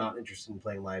was not interested in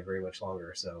playing live very much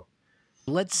longer. So,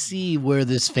 let's see where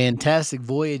this Fantastic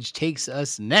Voyage takes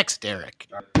us next, Eric.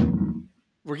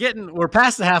 We're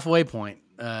past the halfway point.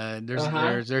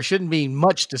 There shouldn't be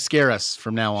much to scare us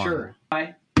from now on. Sure.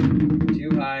 High.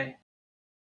 Too high.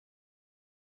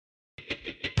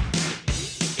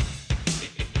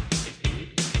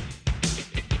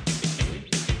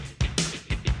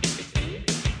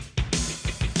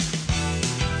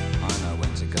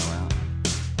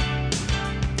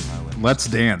 Let's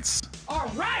dance.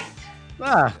 All right.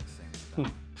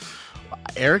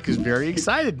 Eric is very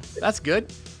excited. That's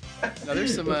good. Now,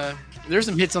 there's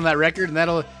some hits on that record, and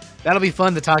that'll be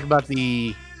fun to talk about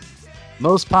the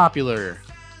most popular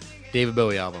David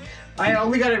Bowie album. I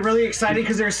only got it really excited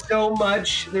because there's so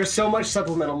much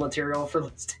supplemental material for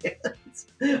Let's Dance.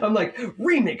 I'm like,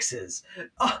 remixes,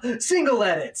 single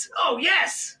edits. Oh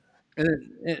yes. And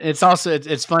it's also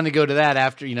it's fun to go to that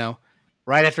after,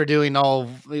 right after doing all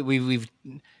we've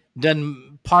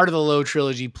done part of the Low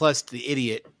trilogy plus The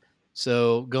Idiot.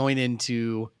 So going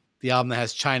into the album that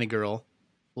has China Girl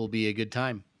will be a good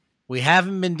time. We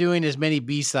haven't been doing as many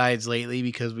B-sides lately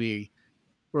because we're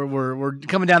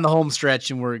coming down the home stretch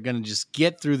and we're going to just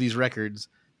get through these records.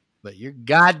 But you're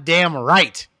goddamn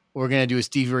right. We're going to do a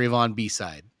Stevie Ray Vaughan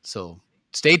B-side. So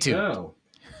stay tuned. Oh.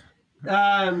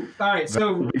 All right. So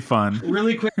that'll be fun.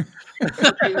 Really quick,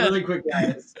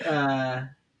 guys.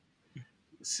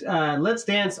 Let's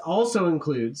Dance also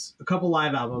includes a couple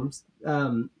live albums.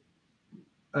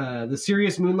 The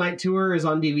Serious Moonlight Tour is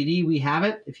on DVD. We have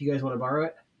it if you guys want to borrow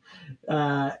it.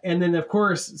 And then, of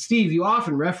course, Steve, you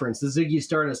often reference the Ziggy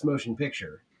Stardust motion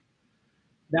picture.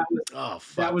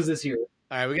 That was this year.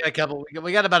 All right, we got a couple.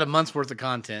 We got about a month's worth of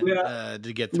content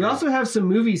to get through. We also have some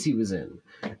movies he was in.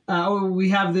 We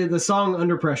have the song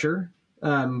Under Pressure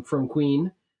from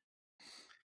Queen.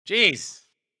 Jeez.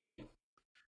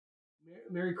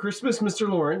 Merry Christmas, Mr.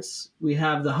 Lawrence. We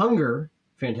have The Hunger,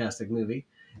 fantastic movie.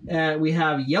 We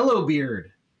have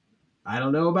Yellowbeard. I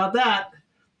don't know about that.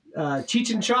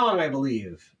 Cheech and Chong, I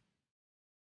believe.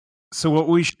 So what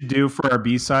we should do for our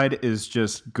B-side is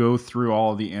just go through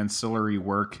all the ancillary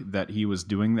work that he was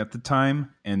doing at the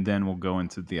time, and then we'll go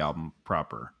into the album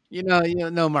proper.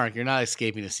 No, Mark, you're not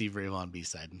escaping a Steve Ray Vaughan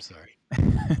B-side. I'm sorry.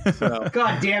 So,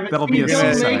 God damn it! That'll be a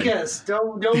don't make us.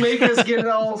 Don't make us get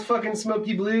all fucking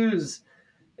Smoky Blues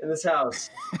in this house.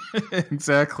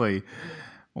 Exactly.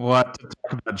 We'll have to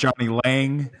talk about Johnny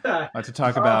Lang. We'll have to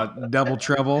talk about Double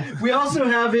Trouble. We also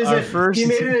have he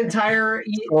made an entire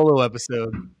solo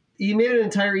episode. He made an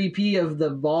entire EP of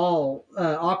the Ball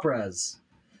operas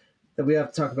that we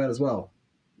have to talk about as well.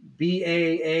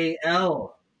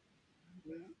 BAAL.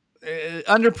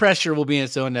 Under Pressure will be in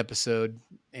its own episode,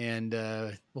 and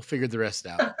we'll figure the rest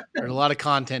out. There's a lot of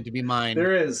content to be mined.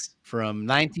 There is. From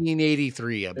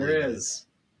 1983, I believe. There is.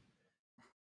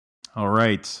 All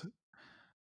right.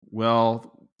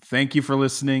 Well, thank you for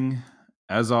listening.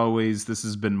 As always, this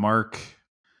has been Mark.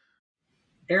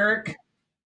 Eric.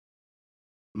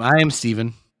 I am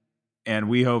Steven. And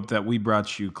we hope that we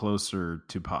brought you closer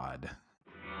to Pod.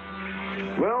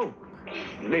 Well,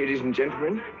 ladies and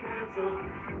gentlemen,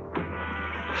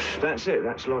 that's it.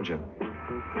 That's Lodger.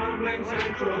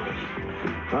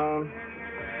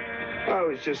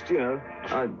 It's just,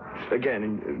 again,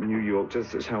 in New York,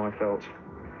 just that's how I felt.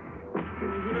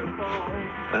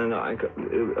 And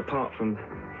apart from,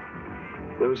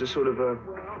 there was a sort of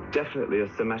definitely a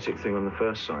thematic thing on the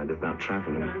first side about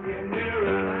traveling.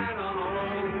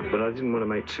 But I didn't want to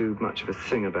make too much of a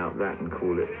thing about that and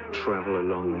call it Travel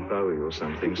Along Bowie or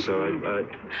something. So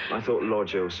I thought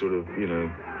Lodger sort of,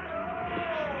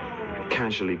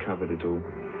 casually covered it all.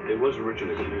 It was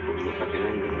originally going to be called Happy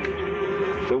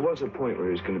Ending. There was a point where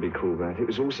it was going to be called that. It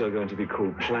was also going to be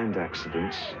called Planned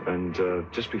Accidents, and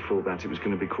just before that it was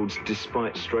going to be called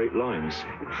Despite Straight Lines,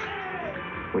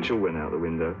 which all went out the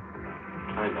window.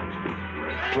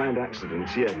 Planned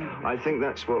accidents, yeah. I think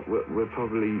that's what we'll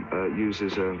probably use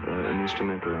as an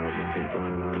instrumental album. I think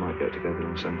Brian and I might get together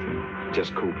on something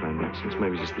just called Planned Accidents.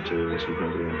 Maybe just the two of us with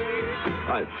nobody else.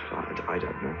 I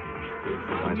don't know.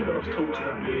 I was talking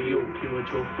about New York, you were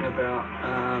talking about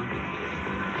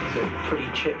Pretty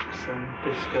Chicks and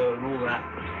disco and all that.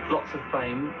 Lots of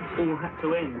fame, all had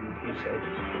to end, you said.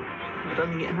 I don't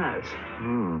think it has.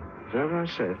 Is that what I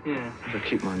said? Yeah. I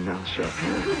keep my mouth shut.